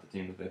 Right. They're not the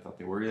team that they thought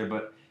they were either.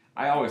 But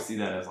I always see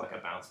that as like a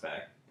bounce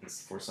back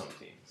for some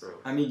teams. True.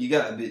 I mean, you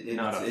got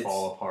Not a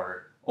fall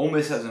apart. Ole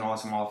Miss has an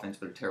awesome offense,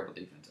 but a terrible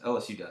defense.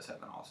 LSU does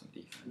have an awesome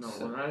defense. No,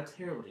 so- well, not a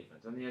terrible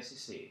defense. On the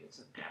SEC, it's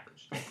an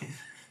average.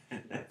 You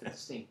have to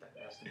distinct that.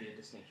 There has to be a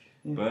distinction.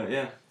 But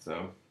yeah,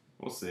 so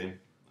we'll see.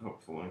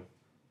 Hopefully.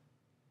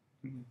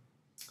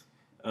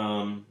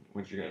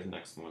 What's your guys'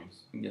 next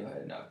ones? Go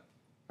ahead. No,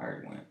 I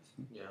already went.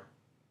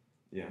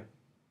 Yeah.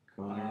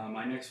 Connor?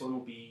 My next one will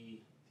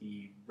be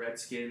the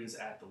Redskins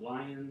at the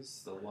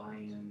Lions. The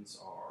Lions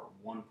are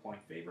 1-point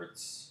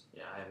favorites.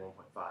 Yeah, I had 1.5,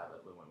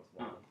 but we went with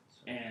 1. So.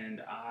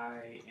 And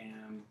I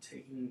am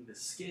taking the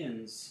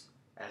Skins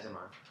As am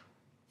I.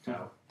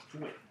 to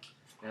win.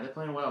 Yeah, they're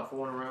playing well.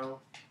 4 in a row.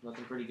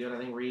 Looking pretty good. I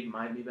think Reed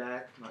might be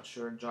back. Not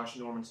sure. Josh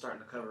Norman's starting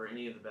to cover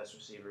any of the best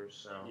receivers,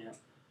 so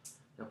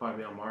he'll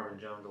probably be on Marvin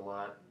Jones a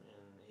lot.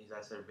 And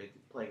that's their big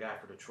play guy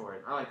for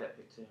Detroit. I like that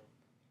pick, too.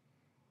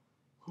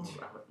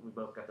 We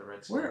both got the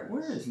Redskins.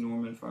 Where is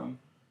Norman from?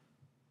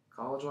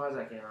 College-wise,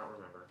 I cannot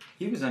remember.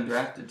 He was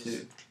undrafted,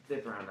 too.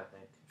 5th round, I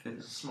think.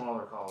 Fifth.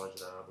 Smaller college,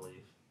 though, I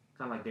believe.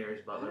 Kind of like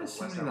Darius Butler. How does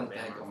West somebody like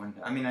that go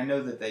into? I mean, I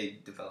know that they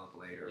develop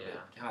later,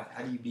 but God,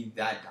 how do you be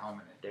that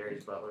dominant?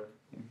 Darius Butler.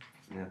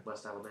 Yeah.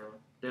 West Alabama.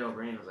 Dale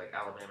Green was like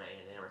Alabama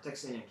A&M or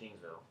Texas A&M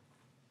Kingsville.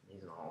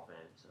 He's in the Hall of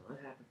Fame, so it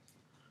happens.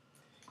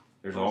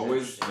 There's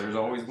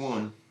always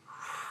one.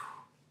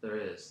 There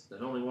is.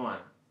 There's only one.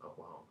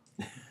 Oklahoma.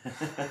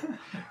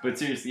 But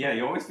seriously, yeah,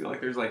 you always feel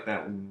like there's like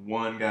that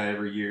one guy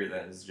every year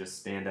that is just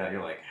stand out.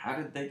 You're like, how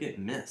did they get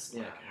missed?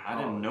 Yeah. Like, how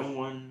did no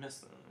one miss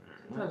them?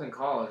 Sometimes in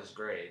college, it's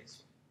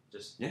grades.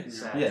 Just sad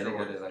Yeah, story. they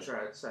go to like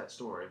sad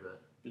story,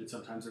 but And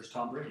sometimes there's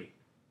Tom Brady.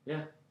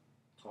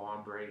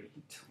 Tom Brady.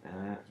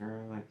 That's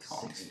right.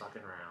 6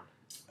 fucking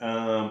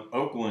round.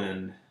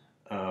 Oakland,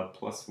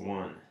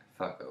 +1.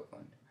 fuck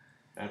Oakland.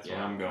 That's where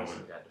I'm going.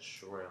 Got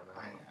destroyed on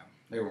that. I know.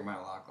 They were my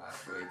lock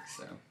last week,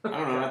 so. I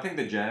don't know. I think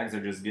the Jags are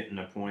just getting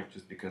a point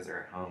just because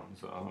they're at home.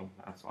 So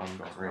that's why I'm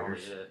going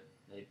Raiders.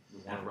 They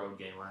won a road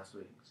game last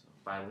week, so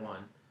by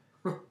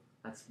 1.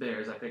 That's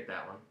Bears. I picked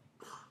that one.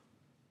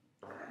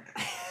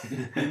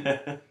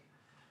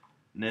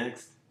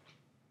 Next.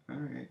 All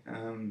right.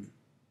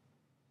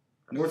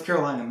 North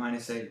Carolina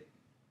 -8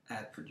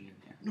 at Virginia.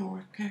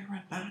 North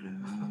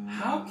Carolina.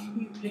 How can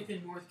you pick a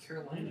North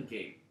Carolina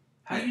game?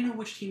 How do you know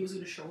which team is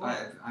going to show up?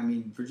 I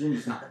mean,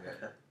 Virginia's not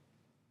good.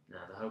 No,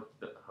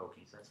 the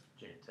Hokies. That's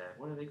Virginia Tech.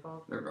 What are they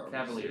called? They're garbage.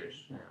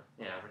 Cavaliers.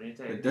 Yeah, Virginia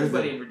Tech.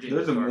 But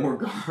there's a more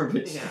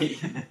garbage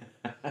team.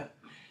 And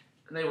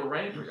they were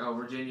ranked. Oh,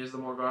 Virginia's the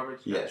more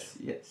garbage. Yes.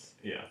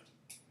 Yeah.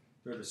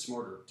 They're the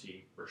smarter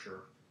team, for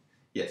sure.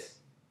 Yes.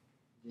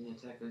 Virginia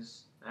Tech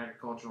is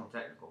agricultural and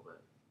technical,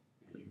 but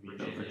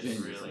Virginia is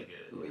Virginia's really like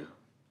good.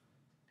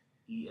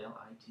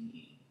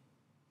 ELITE.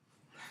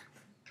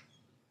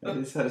 That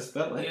is how to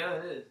spell it. Yeah,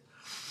 it is.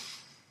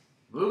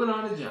 Moving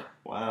on to John.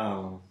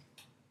 Wow.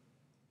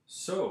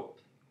 So,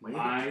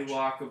 my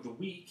lock of the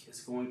week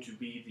is going to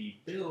be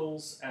the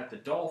Bills at the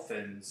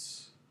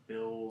Dolphins.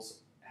 Bills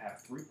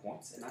have 3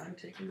 points, and I'm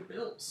taking the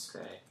Bills.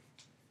 Okay.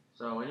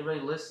 So, anybody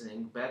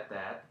listening, bet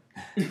that.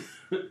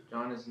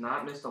 John has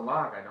not missed a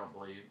lock, I don't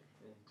believe,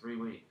 in 3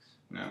 weeks.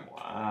 No.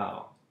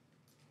 Wow.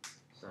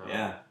 So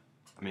Yeah.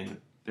 I mean, the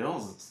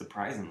Bills,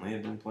 surprisingly,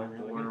 have been playing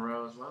really 4 in a good.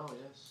 row as well,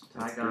 yes.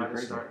 That's Ty God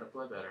pretty is starting to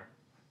play better.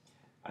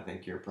 I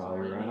think you're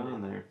probably right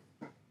on there.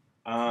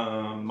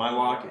 My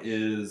lock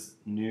is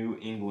New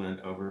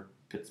England over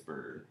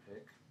Pittsburgh.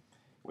 Pick.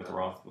 With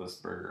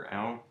Roethlisberger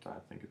out, I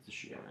think it's a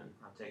shoe-in.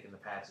 I'm taking the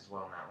Pats as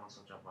well on that one,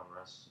 so jump on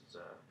Russ's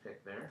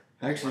pick there.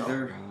 Actually,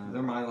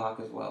 they're my lock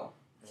as well.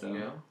 There you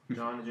go.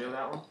 John, did you have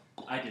that one?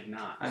 I did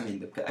not. I mean,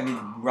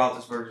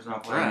 Roethlisberger's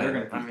not playing. Right.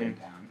 They're going to beat him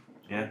down.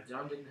 Yeah.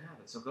 John didn't have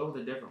it, so go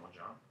with a different one,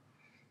 John.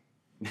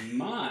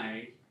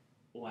 My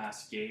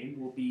last game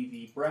will be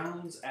the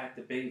Browns at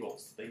the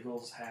Bengals. The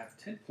Bengals have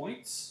 10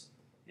 points,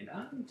 and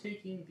I'm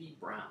taking the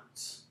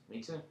Browns.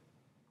 Me too.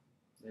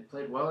 They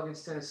played well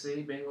against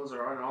Tennessee. Bengals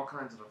are in all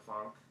kinds of a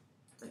funk.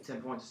 I think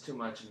 10 points is too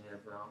much in the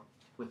NFL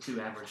with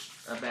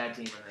a bad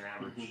team and an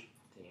average team.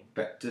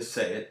 But just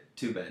say it.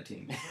 2 bad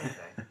teams.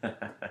 Okay.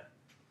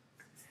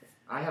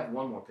 I have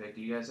one more pick.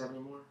 Do you guys have any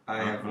more?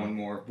 I have one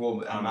more.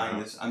 Well,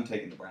 I'm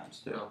taking the Browns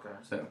too. Okay.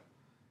 So.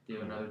 Do you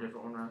have another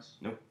different one, Russ?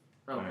 Nope.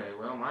 Okay.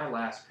 Well, my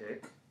last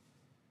pick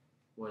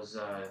was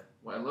a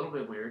little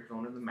bit weird,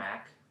 going to the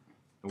MAC.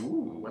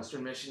 Ooh.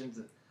 Western Michigan's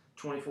a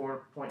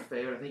 24-point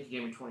favorite. I think you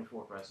gave me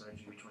 24 for us, so I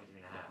think you gave me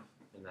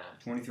 23.5 in that.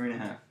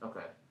 23.5.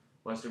 Okay.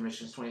 Western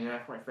Michigan's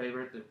 20.5-point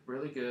favorite. They're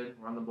really good.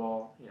 Run the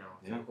ball.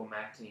 Typical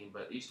MAC team.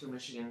 But Eastern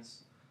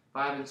Michigan's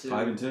 5-2.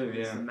 5-2,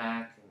 It's yeah. the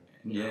MAC.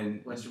 And,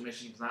 And Western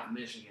Michigan's not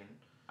Michigan.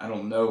 I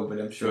don't know, but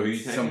I'm sure So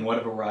it's somewhat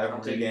of a I'll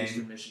rivalry take game.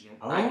 Eastern Michigan.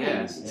 Oh, I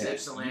guess. It's yeah.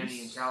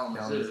 Ypsilanti and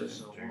Kalamazoo.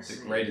 So we'll It's the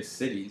see. greatest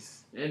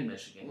cities. In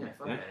Michigan. Yeah,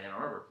 fuck Yeah. that Ann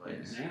Arbor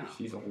place. Yeah.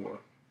 She's a whore.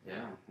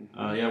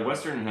 Yeah.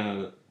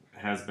 Western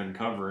has been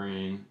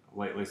covering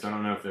lately, so I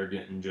don't know if they're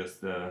getting just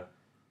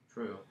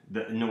True.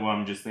 No,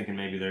 I'm just thinking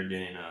maybe they're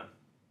getting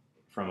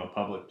from a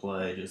public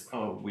play,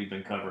 we've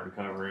been covering.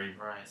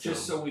 Right.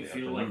 Just so we they have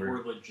feel the like number.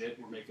 we're legit,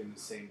 we're making the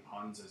same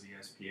puns as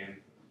ESPN.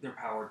 They're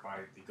powered by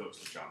the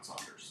ghost of John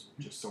Saunders,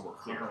 just so we're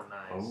clear. Oh,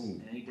 nice. Oh.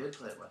 And he did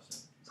play at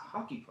Western. He's a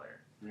hockey player.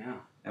 Yeah.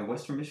 At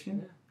Western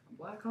Michigan? A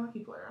black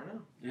hockey player, I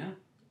know. Yeah.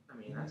 I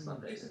mean, that's not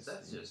basic.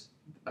 That's just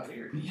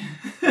weird. Yeah.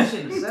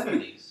 Especially in the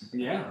 70s.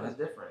 Yeah. That's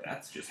different.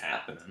 That's just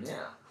happening.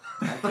 Yeah.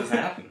 That just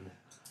happened.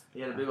 He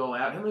had a big old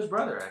him and his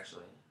brother,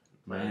 actually.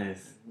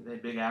 Nice. They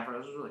had big afros.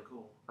 It was really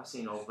cool. I've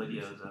seen old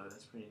videos of it.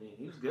 It's pretty neat.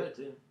 He was good,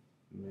 too.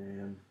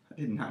 Man. I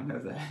did not know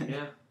that.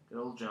 Yeah. Good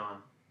old John.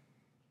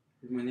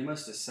 I mean, they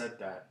must have said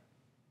that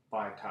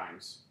 5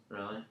 times.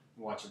 Really?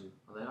 Watching.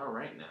 Well, they are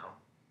ranked now.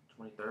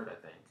 23rd, I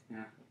think.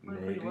 Yeah.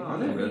 Playing pretty well. Are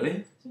they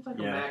really? Seems like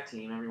Yeah. a MAC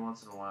team every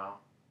once in a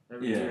while.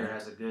 Every year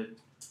has a good.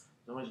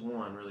 There's always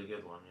one really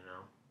good one, you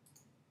know.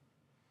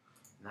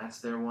 And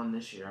that's their one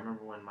this year. I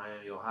remember when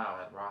Miami, Ohio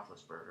had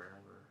Roethlisberger.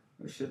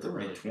 Oh shit, they're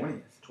ranked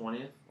 20th.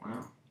 20th?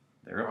 Wow.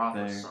 They're Roth up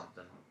there. was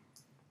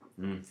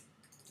something.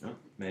 Oh,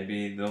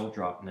 maybe they'll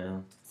drop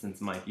now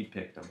since Mikey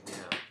picked them.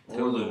 Yeah.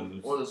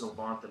 Or this will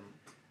vault them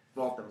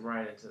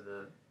right into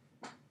the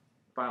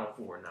Final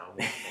Four now. We'll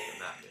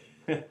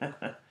make them that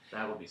big.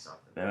 That would be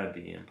something. That would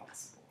be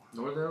impossible.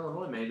 Northern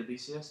Illinois made the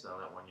BCS though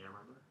that one year,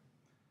 remember?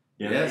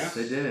 Yes,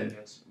 they did.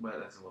 But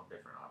that's a little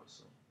different,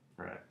 obviously.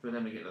 Right. For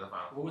them to get to the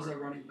Final Four. What was that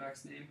running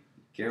back's name?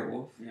 Garrett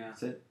Wolf. Yeah.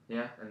 That's it.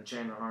 Yeah, and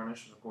Chandler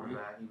Harnish was a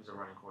quarterback. He was a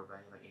running quarterback.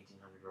 He had like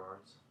 1,800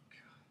 yards.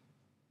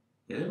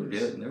 Yeah, they were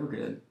good. They were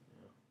good.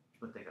 Yeah.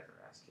 But they got their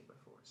ass kicked by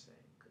Florida State.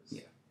 Cause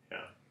Yeah.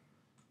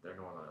 They're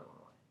Northern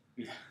Illinois.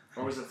 Yeah.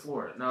 Or was it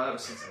Florida? No, that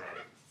was Cincinnati.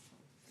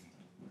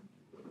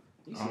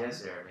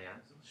 BCS era, man.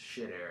 It was a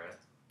shit era.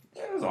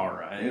 It was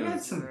alright. They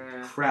had some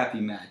crappy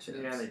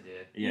matchups. Yeah, they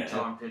did. Yeah.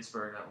 Utah and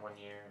Pittsburgh that one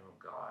year. Oh,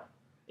 God.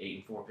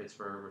 8-4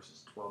 Pittsburgh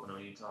versus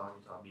 12-0 Utah.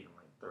 Utah beat them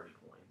like 30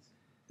 points.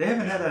 They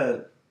haven't had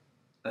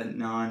a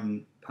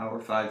non-Power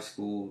 5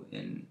 school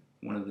in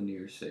one of the New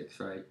Year's Six,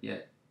 right?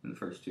 Yet in the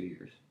first 2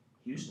 years.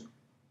 Houston.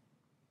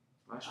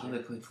 Last Oh, year.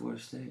 they played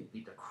Florida State.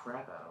 Beat the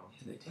crap out of them.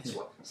 Yeah, they That's did.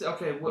 what. So,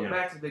 okay,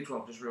 back to the Big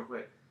 12 just real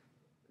quick.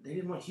 They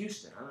didn't want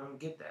Houston. I don't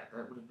get that.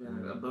 That would have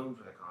been a boon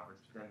for the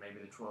conference. But then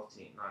maybe the 12th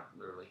team, not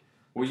literally.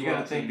 Well, you got to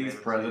 12th think team, these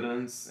maybe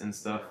presidents and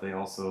stuff. They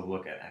also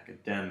look at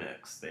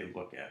academics. They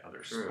look at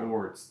other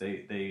sports.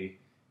 They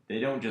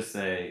don't just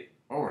say,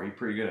 "Oh, are you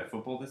pretty good at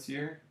football this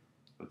year?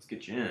 Let's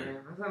get you in." Yeah,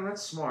 I thought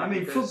that's smart. I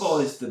mean, football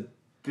is the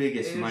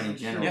biggest money the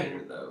generator,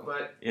 truth, though.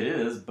 But It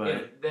is, but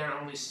if they're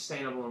only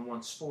sustainable in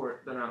one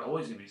sport, they're not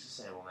always going to be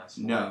sustainable in that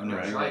sport. No,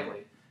 most you're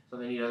likely. So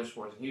they need other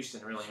sports. In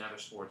Houston, really, and other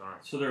sports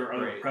aren't. So there are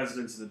other Great.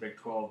 presidents of the Big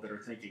 12 that are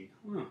thinking,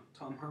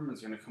 Tom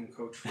Herman's going to come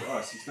coach for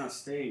us. He's not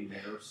staying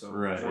there, so...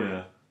 right,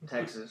 yeah,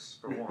 Texas,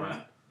 for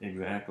one.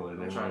 exactly.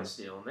 They're trying to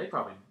steal him. They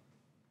probably.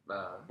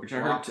 Which I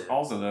heard blocked it.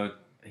 also though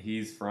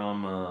he's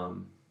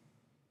from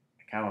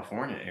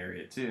California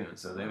area too, and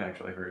so they've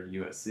actually heard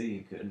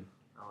USC could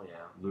Oh, yeah.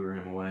 lure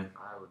him away.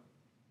 I would.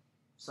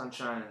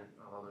 Sunshine,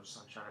 although there's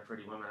sunshine and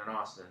pretty women in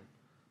Austin,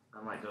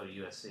 I might go to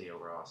USC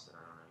over Austin. I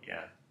don't know.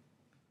 Yeah,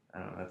 I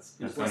don't know. That's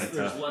There's kind of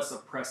less, tough. less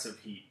oppressive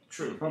heat.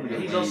 True. Probably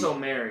He's gonna also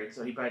married,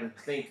 so he probably doesn't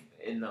think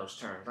in those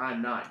terms.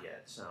 I'm not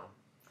yet, so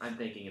I'm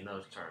thinking in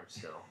those terms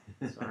still.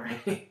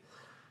 Sorry.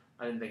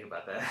 I didn't think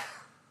about that.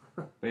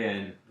 But yeah,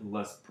 and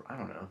less. I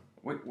don't know.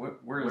 Where's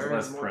Where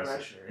less is more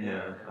pressure?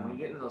 Yeah. And when you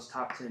get into those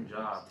top 10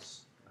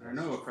 jobs, I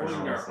know, it's according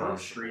to pressure our across Earth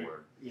the Street,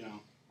 board.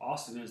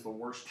 Austin is the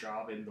worst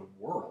job in the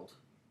world.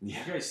 Yeah,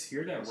 Did you guys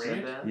hear that Said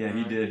rant? that? yeah,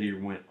 he did. He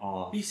went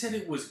off. He said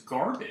it was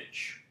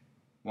garbage.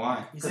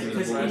 Why? He said,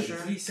 Because of the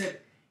pressure? he said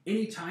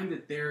anytime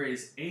that there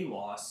is a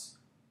loss,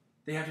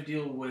 they have to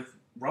deal with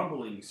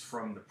rumblings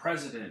from the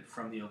president,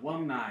 from the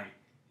alumni.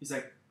 He's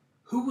like,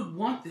 who would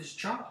want this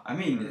job? I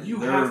mean,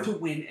 You have to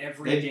win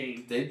every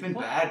game. They've been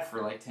What? bad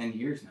for like 10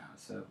 years now,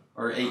 so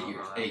or 8 years.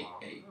 Not that Eight.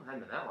 long. It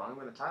hasn't been that long. We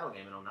won the title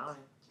game in 09.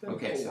 It's been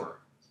Okay, 4. so-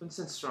 It's been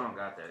since Strong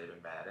got there. They've been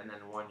bad, and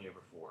then 1 year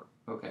before,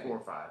 Okay. 4 or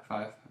 5.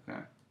 5. Okay.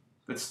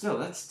 But still,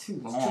 that's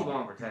too long. It's too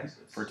long for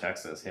Texas. For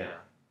Texas, yeah.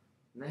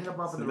 And they had a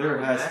bump So in the there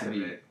road has back to a be-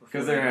 bit before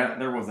Because they there got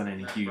there wasn't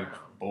any Matt huge Brown.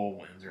 bowl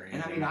wins or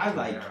anything. And I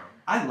mean,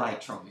 I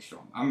like Charlie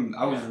Strong.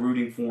 I was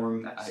rooting for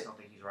him. I just don't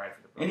think he's right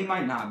for the And he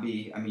program. might not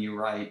be. I mean, you're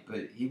right,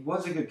 but he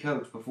was a good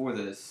coach before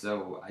this,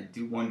 so I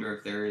do wonder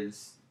if there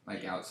is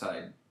like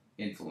outside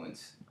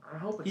influence. I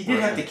hope it's He did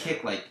have to working.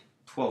 kick like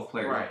 12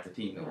 players Right. off the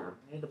team. Yeah. Though.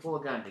 He had to pull a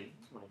Gundy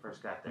when he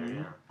first got there.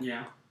 Mhm. Yeah.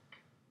 Yeah.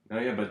 Oh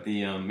yeah, but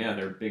the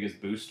their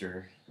biggest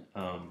booster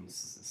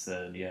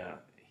said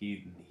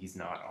he's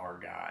not our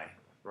guy.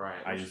 Right.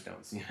 I just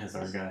don't see him as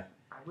our guy.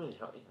 I really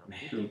hope Man.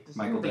 I don't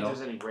Michael think Bell.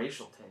 there's any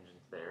racial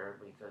tensions there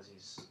because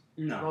he's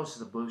No. most of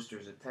the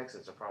boosters at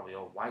Texas are probably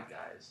old white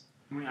guys.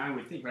 I mean, I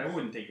would think, but I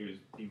wouldn't think it would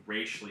be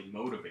racially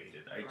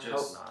motivated. I I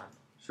just. hope not.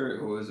 Sure,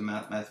 it was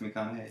Matthew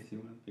McConaughey. Is he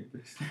one of the big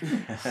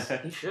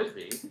boosters? He should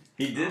be.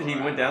 He did. He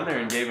went down there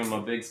and gave him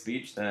a big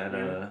speech that.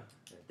 It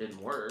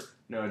didn't work.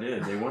 No, it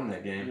did. They won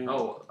that game.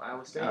 Oh,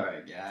 Iowa State. All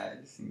right,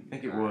 guys. I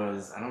think it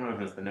was. I don't know if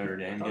it was the Notre I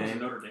Dame thought it was a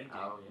game. Notre Dame game.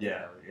 Oh,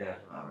 Yeah, yeah.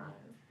 All right.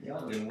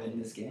 Y'all didn't win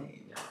this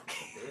game. Yeah, it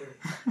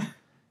did.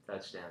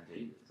 Touchdown,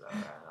 Jesus.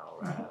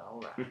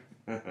 All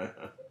right.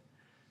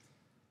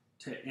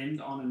 To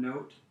end on a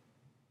note,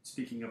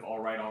 speaking of all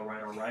right,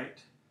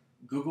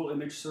 Google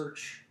image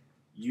search,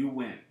 you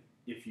win.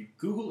 If you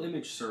Google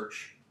image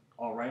search,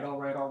 all right,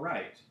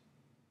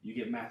 you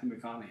get Matthew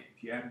McConaughey.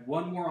 If you add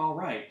one more all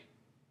right,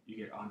 you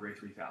get Andre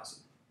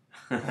 3000.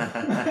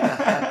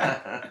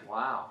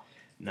 Wow.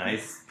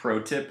 Nice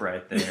pro tip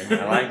right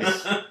there. I like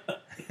it.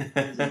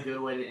 It's a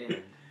good way to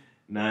end.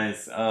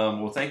 Nice.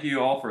 Well, thank you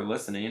all for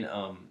listening.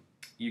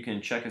 You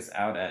can check us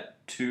out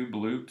at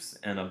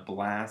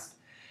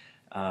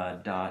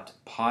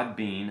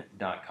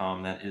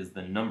twobloops.podbean.com. That is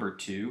the number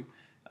 2.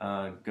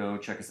 Go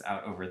check us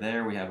out over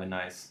there. We have a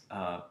nice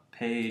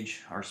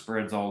page. Our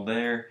spread's all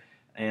there.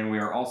 And we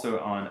are also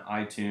on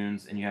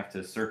iTunes, and you have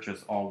to search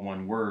us all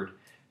one word,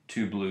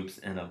 2 Bloops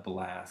and a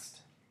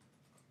Blast,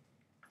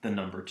 the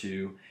number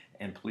 2.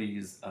 And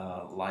please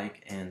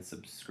like and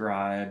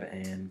subscribe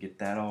and get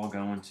that all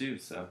going too.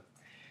 So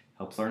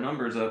helps our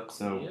numbers up.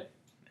 So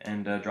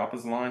and drop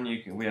us a line.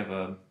 We have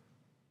a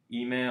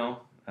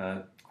email,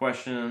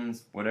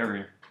 questions,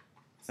 whatever.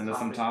 Send us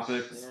some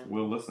topics. Yeah.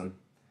 We'll listen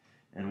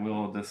and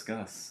we'll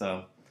discuss.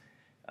 So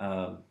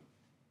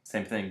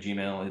same thing.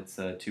 Gmail. It's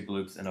 2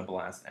 Bloops and a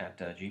Blast at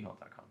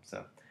gmail.com.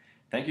 So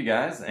thank you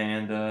guys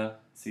and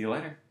see you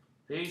later.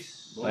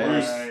 Peace. Later.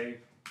 Bye.